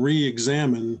will then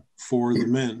re-examine for the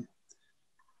men.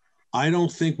 I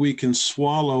don't think we can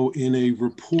swallow in a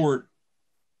report.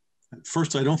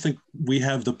 First, I don't think we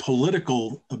have the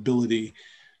political ability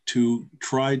to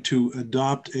try to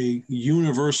adopt a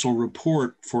universal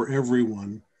report for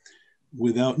everyone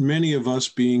without many of us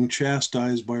being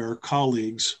chastised by our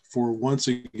colleagues for once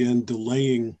again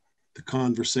delaying the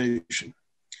conversation.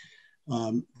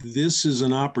 This is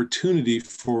an opportunity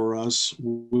for us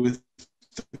with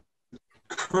the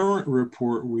current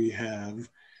report we have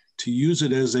to use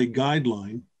it as a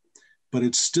guideline, but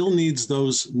it still needs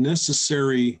those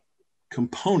necessary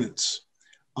components,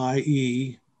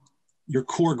 i.e., your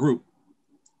core group.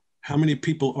 How many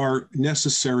people are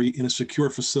necessary in a secure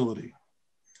facility?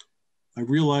 I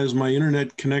realize my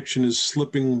internet connection is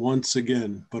slipping once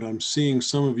again, but I'm seeing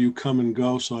some of you come and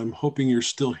go, so I'm hoping you're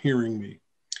still hearing me.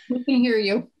 We can hear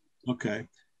you. Okay.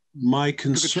 My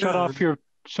concern...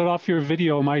 Shut off your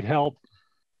video might help.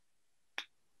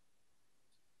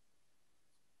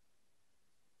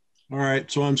 All right,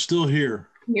 so I'm still here.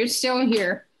 You're still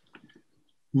here.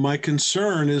 My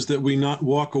concern is that we not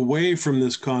walk away from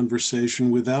this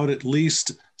conversation without at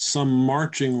least some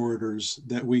marching orders,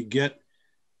 that we get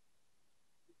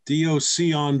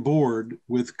DOC on board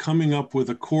with coming up with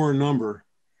a core number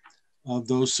of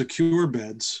those secure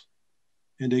beds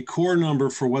and a core number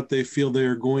for what they feel they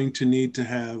are going to need to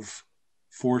have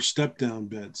for step-down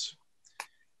beds.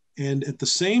 And at the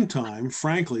same time,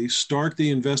 frankly, start the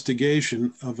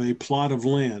investigation of a plot of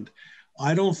land.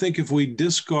 I don't think if we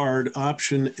discard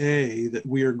option A that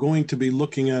we are going to be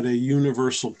looking at a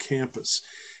universal campus.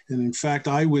 And in fact,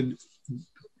 I would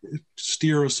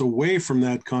steer us away from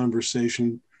that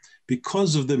conversation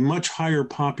because of the much higher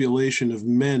population of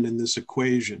men in this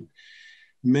equation.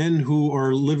 Men who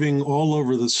are living all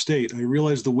over the state. I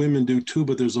realize the women do too,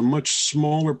 but there's a much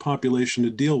smaller population to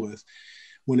deal with.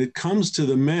 When it comes to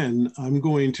the men, I'm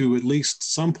going to at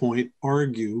least some point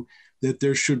argue that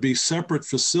there should be separate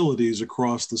facilities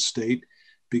across the state,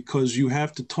 because you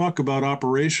have to talk about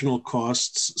operational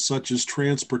costs such as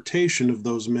transportation of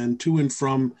those men to and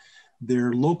from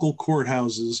their local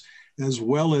courthouses, as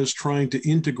well as trying to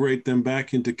integrate them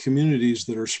back into communities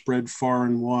that are spread far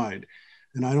and wide.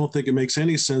 And I don't think it makes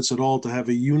any sense at all to have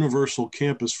a universal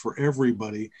campus for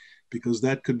everybody, because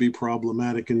that could be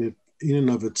problematic in and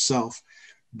of itself.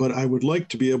 But I would like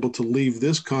to be able to leave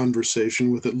this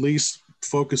conversation with at least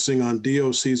focusing on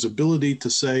DOC's ability to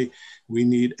say we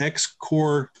need X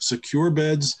core secure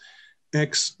beds,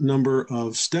 X number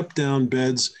of step-down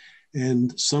beds,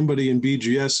 and somebody in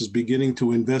BGS is beginning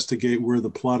to investigate where the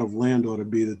plot of land ought to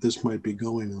be that this might be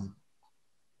going on.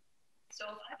 So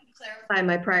if I can clarify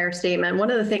my prior statement, one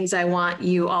of the things I want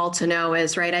you all to know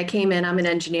is, right, I came in, I'm an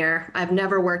engineer. I've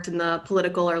never worked in the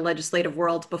political or legislative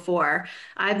world before.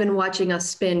 I've been watching us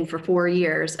spin for 4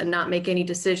 years and not make any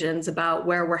decisions about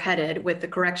where we're headed with the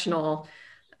correctional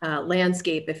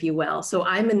landscape, if you will. So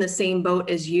I'm in the same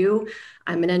boat as you.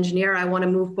 I'm an engineer. I want to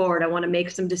move forward. I want to make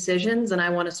some decisions, and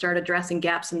I want to start addressing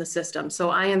gaps in the system.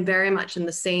 So I am very much in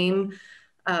the same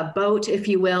boat, if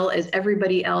you will, as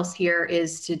everybody else here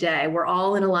is today. We're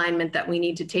all in alignment that we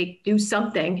need to do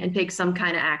something and take some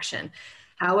kind of action.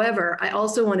 However, I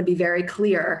also want to be very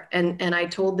clear, and I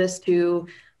told this to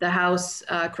the House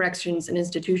Corrections and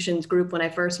Institutions group when I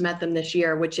first met them this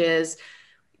year, which is,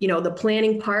 you know, the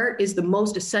planning part is the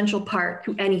most essential part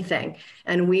to anything.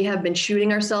 And we have been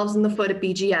shooting ourselves in the foot at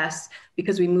BGS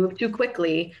because we move too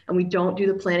quickly and we don't do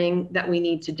the planning that we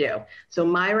need to do. So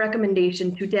my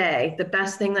recommendation today, the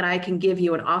best thing that I can give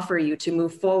you and offer you to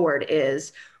move forward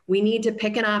is we need to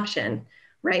pick an option,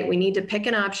 right? We need to pick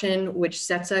an option which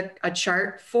sets a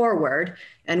chart forward,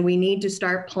 and we need to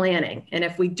start planning. And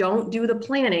if we don't do the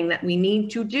planning that we need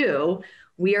to do,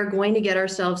 we are going to get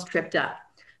ourselves tripped up.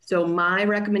 So my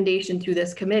recommendation to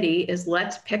this committee is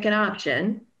let's pick an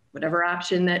option, whatever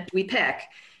option that we pick,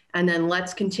 and then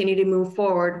let's continue to move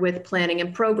forward with planning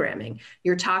and programming.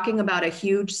 You're talking about a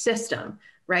huge system,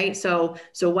 right? So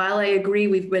while I agree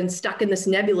we've been stuck in this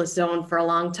nebulous zone for a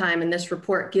long time, and this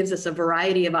report gives us a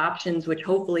variety of options, which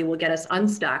hopefully will get us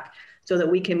unstuck so that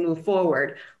we can move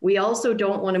forward, we also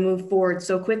don't want to move forward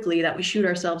so quickly that we shoot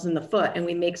ourselves in the foot and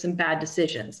we make some bad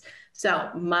decisions. So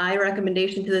my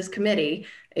recommendation to this committee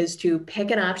is to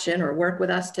pick an option, or work with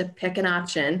us to pick an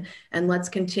option, and let's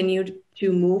continue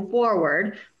to move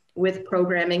forward with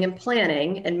programming and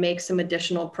planning and make some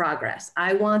additional progress.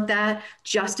 I want that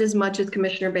just as much as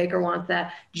Commissioner Baker wants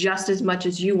that, just as much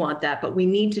as you want that, but we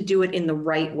need to do it in the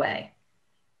right way.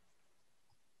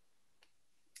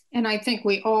 And I think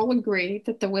we all agree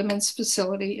that the women's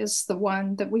facility is the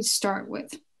one that we start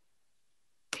with,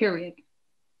 period.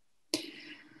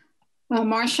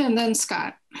 Marcia and then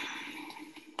Scott.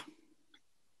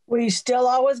 We still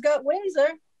always got Windsor.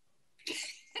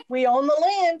 We own the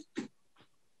land.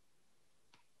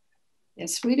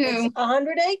 Yes, we do. It's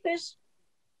 100 acres.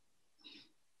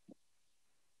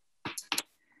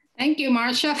 Thank you,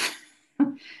 Marcia.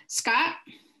 Scott?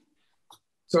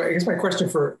 So I guess my question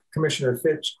for Commissioner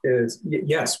Fitch is,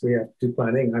 yes, we have to do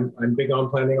planning. I'm big on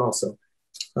planning also.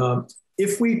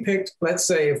 If we picked, let's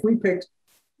say, if we picked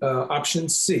option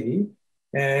C,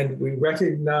 and we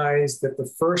recognize that the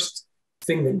first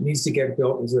thing that needs to get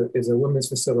built is a women's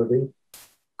facility,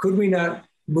 could we not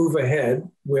move ahead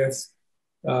with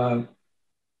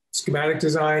schematic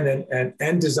design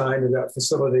and design of that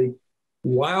facility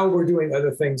while we're doing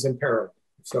other things in parallel?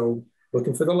 So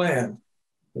looking for the land.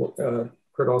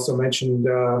 Kurt also mentioned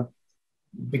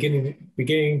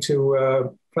beginning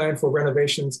to plan for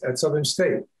renovations at Southern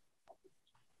State.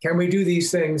 Can we do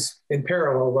these things in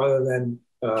parallel rather than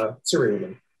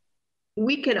serially?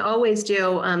 We can always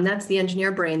do, that's the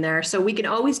engineer brain there. So we can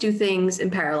always do things in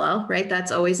parallel, right?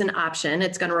 That's always an option.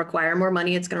 It's going to require more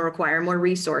money. It's going to require more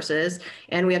resources.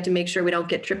 And we have to make sure we don't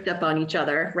get tripped up on each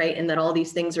other, right? And that all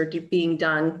these things are being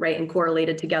done, right? And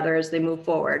correlated together as they move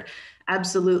forward.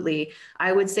 Absolutely.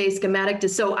 I would say schematic.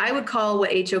 So I would call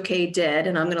what HOK did,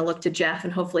 and I'm going to look to Jeff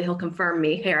and hopefully he'll confirm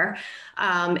me here,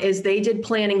 is they did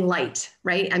planning light,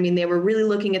 right? I mean, they were really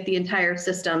looking at the entire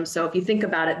system. So if you think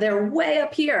about it, they're way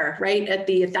up here, right? At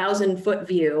the 1,000-foot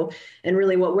view. And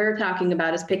really what we're talking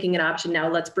about is picking an option now.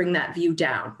 Let's bring that view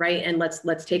down, right? And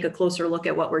let's take a closer look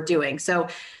at what we're doing. So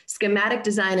schematic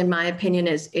design, in my opinion,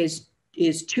 is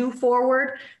too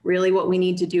forward. Really what we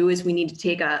need to do is we need to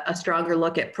take a stronger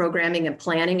look at programming and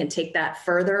planning and take that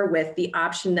further with the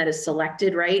option that is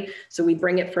selected, right? So we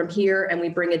bring it from here and we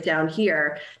bring it down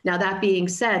here. Now that being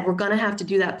said, we're gonna have to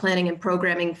do that planning and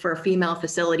programming for a female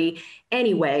facility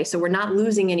anyway. So we're not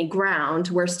losing any ground.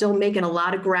 We're still making a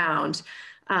lot of ground.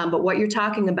 But what you're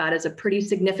talking about is a pretty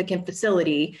significant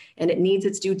facility and it needs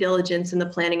its due diligence in the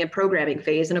planning and programming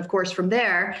phase. And of course, from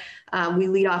there, we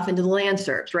lead off into the land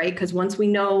search, right? Because once we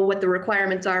know what the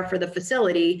requirements are for the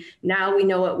facility, now we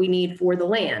know what we need for the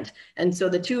land. And so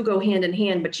the two go hand in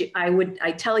hand, but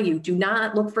I tell you, do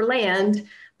not look for land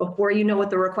before you know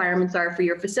what the requirements are for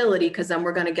your facility, because then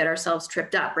we're going to get ourselves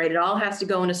tripped up, right? It all has to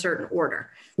go in a certain order.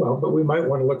 Well, but we might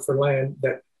want to look for land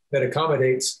that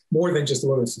accommodates more than just the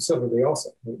women's facility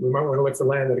also. We might want to look for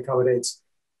land that accommodates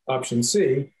option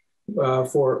C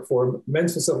for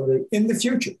men's facility in the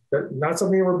future. Not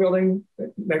something we're building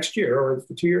next year or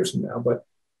for 2 years from now, but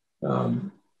I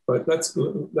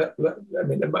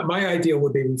mean, my ideal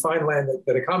would be we find land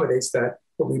that accommodates that,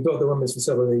 but we build the women's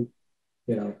facility,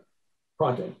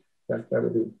 pronto. That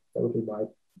would be my.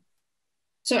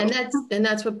 So, and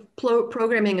that's what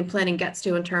programming and planning gets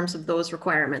to in terms of those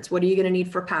requirements. What are you going to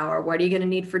need for power? What are you going to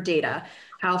need for data?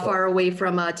 How far away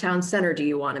from a town center do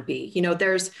you want to be?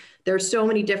 There's so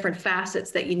many different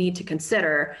facets that you need to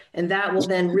consider, and that will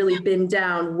then really bin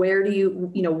down where do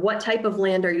what type of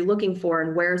land are you looking for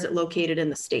and where is it located in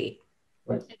the state?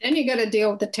 Right. And then you got to deal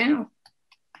with the town.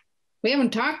 We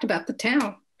haven't talked about the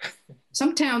town.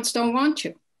 Some towns don't want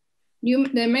you.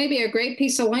 There may be a great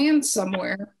piece of land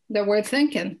somewhere that we're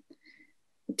thinking.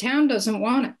 The town doesn't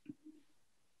want it.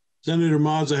 Senator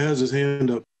Mazza has his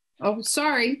hand up. Oh,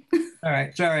 sorry. All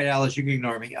right. Sorry, Alice, you can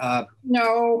ignore me.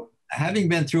 No. Having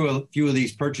been through a few of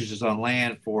these purchases on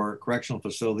land for correctional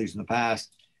facilities in the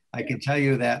past, I can tell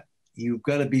you that you've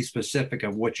got to be specific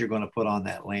of what you're going to put on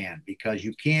that land, because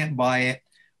you can't buy it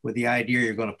with the idea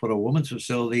you're going to put a women's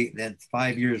facility, then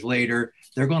 5 years later,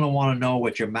 they're going to want to know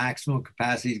what your maximum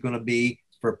capacity is going to be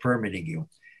for permitting you.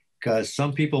 Because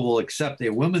some people will accept a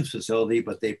women's facility,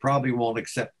 but they probably won't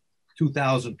accept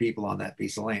 2,000 people on that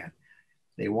piece of land.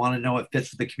 They want to know it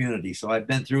fits with the community. So I've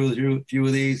been through a few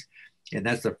of these, and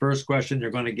that's the first question they're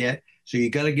going to get. So you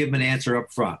got to give them an answer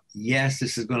up front. Yes,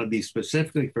 this is going to be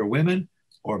specifically for women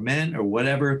or men or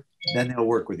whatever, then they'll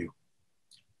work with you.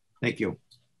 Thank you.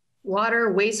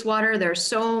 Water, wastewater, there's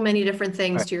so many different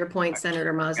things, to your point,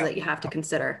 Senator Mazza, that you have to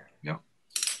consider. Yeah.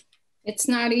 It's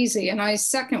not easy. And I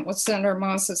second what Senator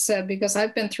Mazza said, because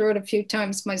I've been through it a few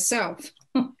times myself.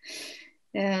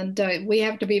 And we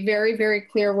have to be very, very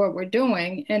clear what we're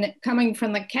doing. And coming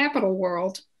from the capital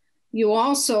world, you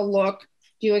also look,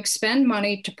 do you expend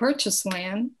money to purchase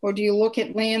land, or do you look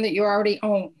at land that you already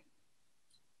own?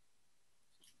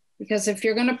 Because if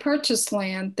you're going to purchase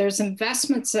land, there's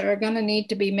investments that are going to need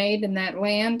to be made in that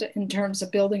land in terms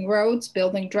of building roads,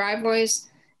 building driveways,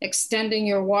 extending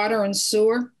your water and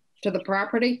sewer to the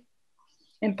property,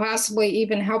 and possibly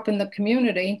even helping the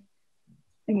community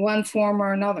in one form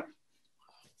or another.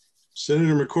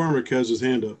 Senator McCormick has his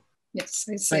hand up. Yes,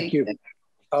 I see. Thank you.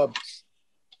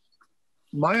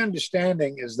 My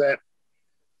understanding is that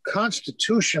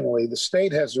constitutionally, the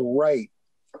state has a right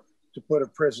to put a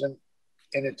prison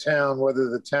in a town, whether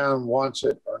the town wants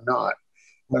it or not.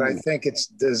 But I think it's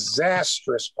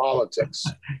disastrous politics.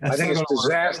 I think it's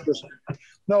disastrous.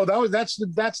 No, that's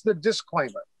the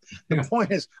disclaimer. The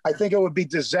point is, I think it would be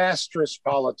disastrous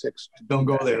politics. Don't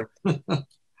go there.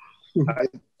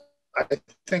 I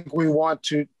think we want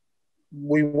to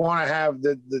have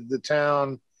the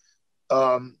town.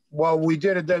 Well, we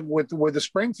did it with the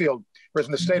Springfield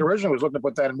prison. The state originally was looking to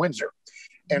put that in Windsor,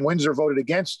 and Windsor voted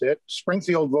against it.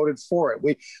 Springfield voted for it.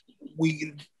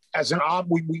 We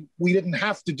didn't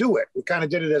have to do it. We kind of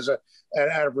did it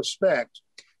out of respect,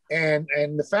 and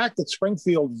the fact that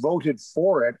Springfield voted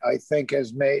for it, I think,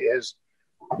 has made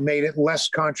it less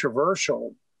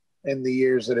controversial in the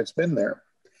years that it's been there.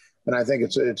 And I think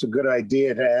it's a good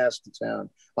idea to ask the town.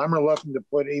 I'm reluctant to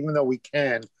put, even though we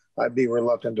can, I'd be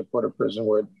reluctant to put a prison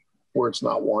where it's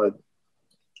not wanted.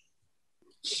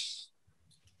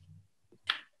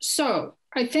 So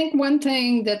I think one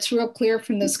thing that's real clear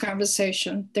from this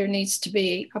conversation, there needs to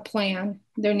be a plan.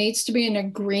 There needs to be an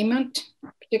agreement,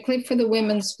 particularly for the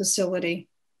women's facility,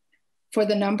 for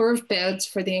the number of beds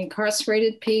for the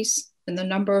incarcerated piece and the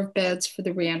number of beds for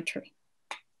the reentry.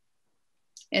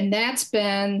 And that's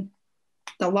been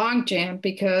the logjam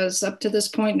because up to this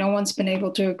point, no one's been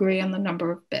able to agree on the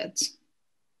number of beds.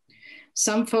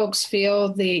 Some folks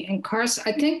feel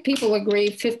I think people agree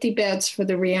 50 beds for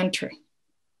the reentry.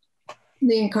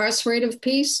 The incarcerated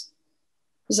piece,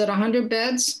 is it 100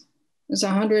 beds? Is it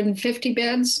 150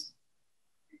 beds?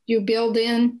 You build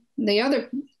in the other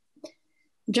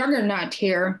juggernaut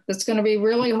here that's going to be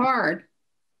really hard.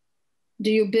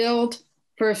 Do you build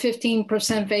for a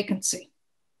 15% vacancy?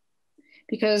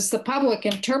 Because the public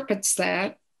interprets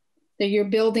that you're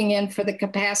building in for the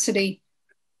capacity.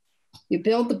 You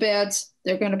build the beds,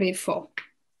 they're going to be full.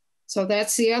 So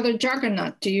that's the other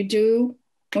juggernaut. Do you do,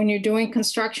 when you're doing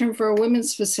construction for a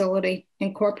women's facility,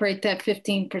 incorporate that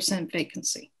 15%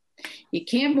 vacancy? You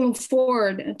can't move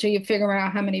forward until you figure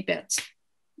out how many beds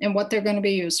and what they're going to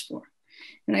be used for.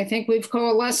 And I think we've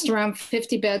coalesced around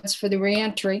 50 beds for the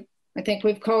reentry. I think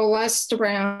we've coalesced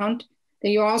around that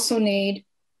you also need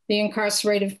the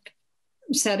incarcerated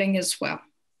setting as well.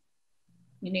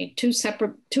 You need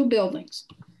two buildings.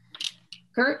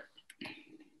 Kurt?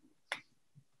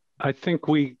 I think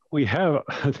we have,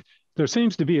 there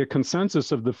seems to be a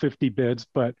consensus of the 50 beds,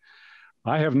 but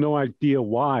I have no idea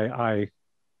why I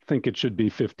think it should be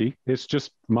 50. It's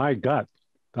just my gut.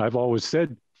 I've always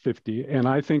said 50, and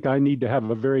I think I need to have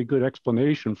a very good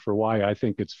explanation for why I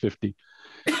think it's 50.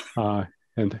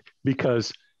 And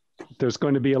because there's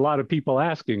going to be a lot of people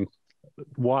asking,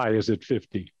 why is it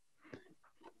 50?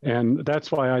 And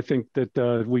that's why I think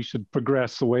that we should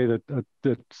progress the way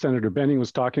that Senator Benning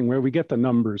was talking, where we get the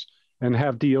numbers and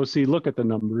have DOC look at the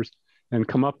numbers and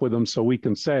come up with them so we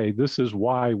can say, this is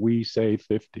why we say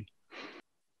 50.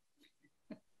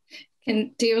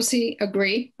 Can DOC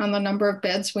agree on the number of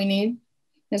beds we need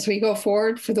as we go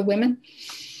forward for the women?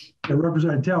 Yeah,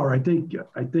 Representative Taylor, I think,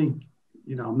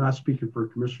 you know, I'm not speaking for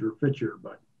Commissioner Fisher,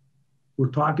 but we're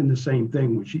talking the same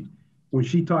thing. When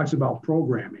she talks about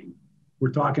programming, we're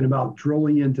talking about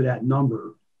drilling into that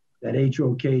number that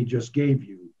HOK just gave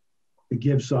you to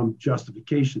give some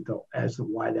justification as to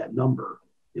why that number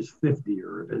is 50,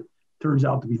 or if it turns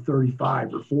out to be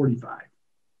 35 or 45.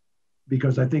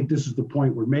 Because I think this is the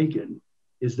point we're making,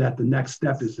 is that the next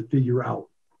step is to figure out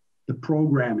the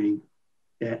programming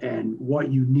and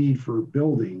what you need for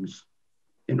buildings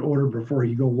in order before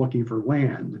you go looking for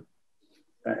land.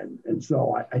 And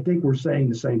so I think we're saying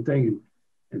the same thing.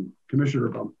 And Commissioner,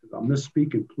 if I'm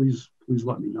misspeaking, please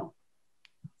let me know.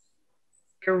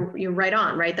 You're right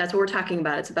on, right? That's what we're talking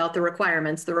about. It's about the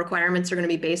requirements. The requirements are going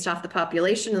to be based off the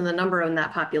population and the number in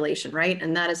that population, right?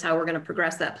 And that is how we're going to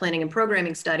progress that planning and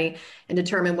programming study and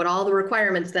determine what all the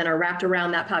requirements then are wrapped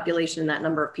around that population and that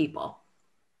number of people.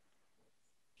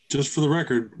 Just for the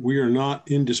record, we are not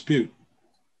in dispute.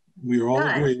 We are all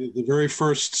agreed that the very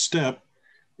first step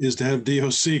is to have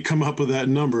DOC come up with that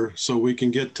number so we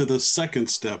can get to the second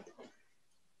step.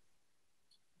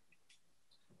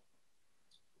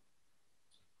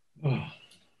 Oh.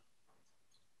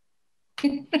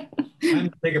 Time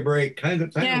to take a break. Time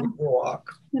to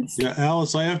walk. Yeah,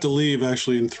 Alice, I have to leave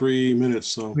actually in 3 minutes.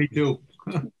 So me too.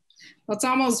 Well, it's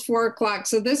almost 4 o'clock.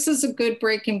 So this is a good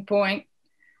breaking point.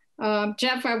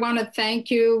 Jeff, I want to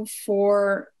thank you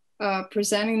for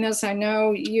presenting this. I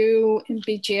know you and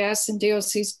BGS and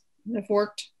DOC have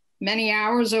worked many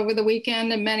hours over the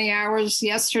weekend and many hours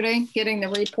yesterday getting the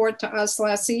report to us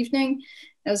last evening,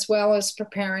 as well as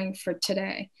preparing for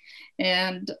today.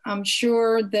 And I'm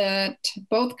sure that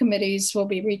both committees will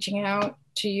be reaching out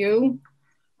to you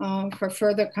for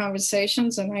further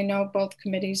conversations. And I know both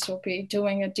committees will be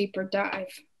doing a deeper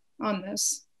dive on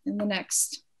this in the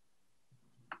next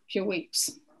few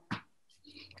weeks,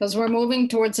 because we're moving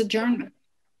towards adjournment.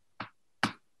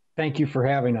 Thank you for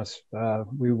having us.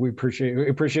 We appreciate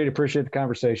the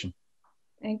conversation.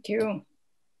 Thank you.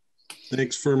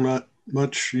 Thanks very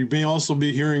much. You may also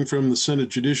be hearing from the Senate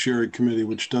Judiciary Committee,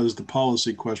 which does the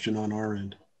policy question on our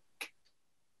end.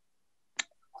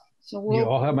 So you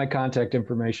all have my contact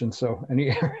information, so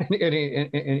any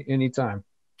time.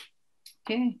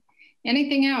 Okay.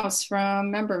 Anything else from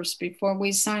members before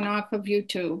we sign off of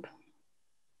YouTube?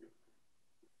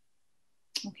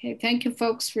 Okay, thank you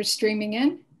folks for streaming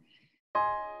in.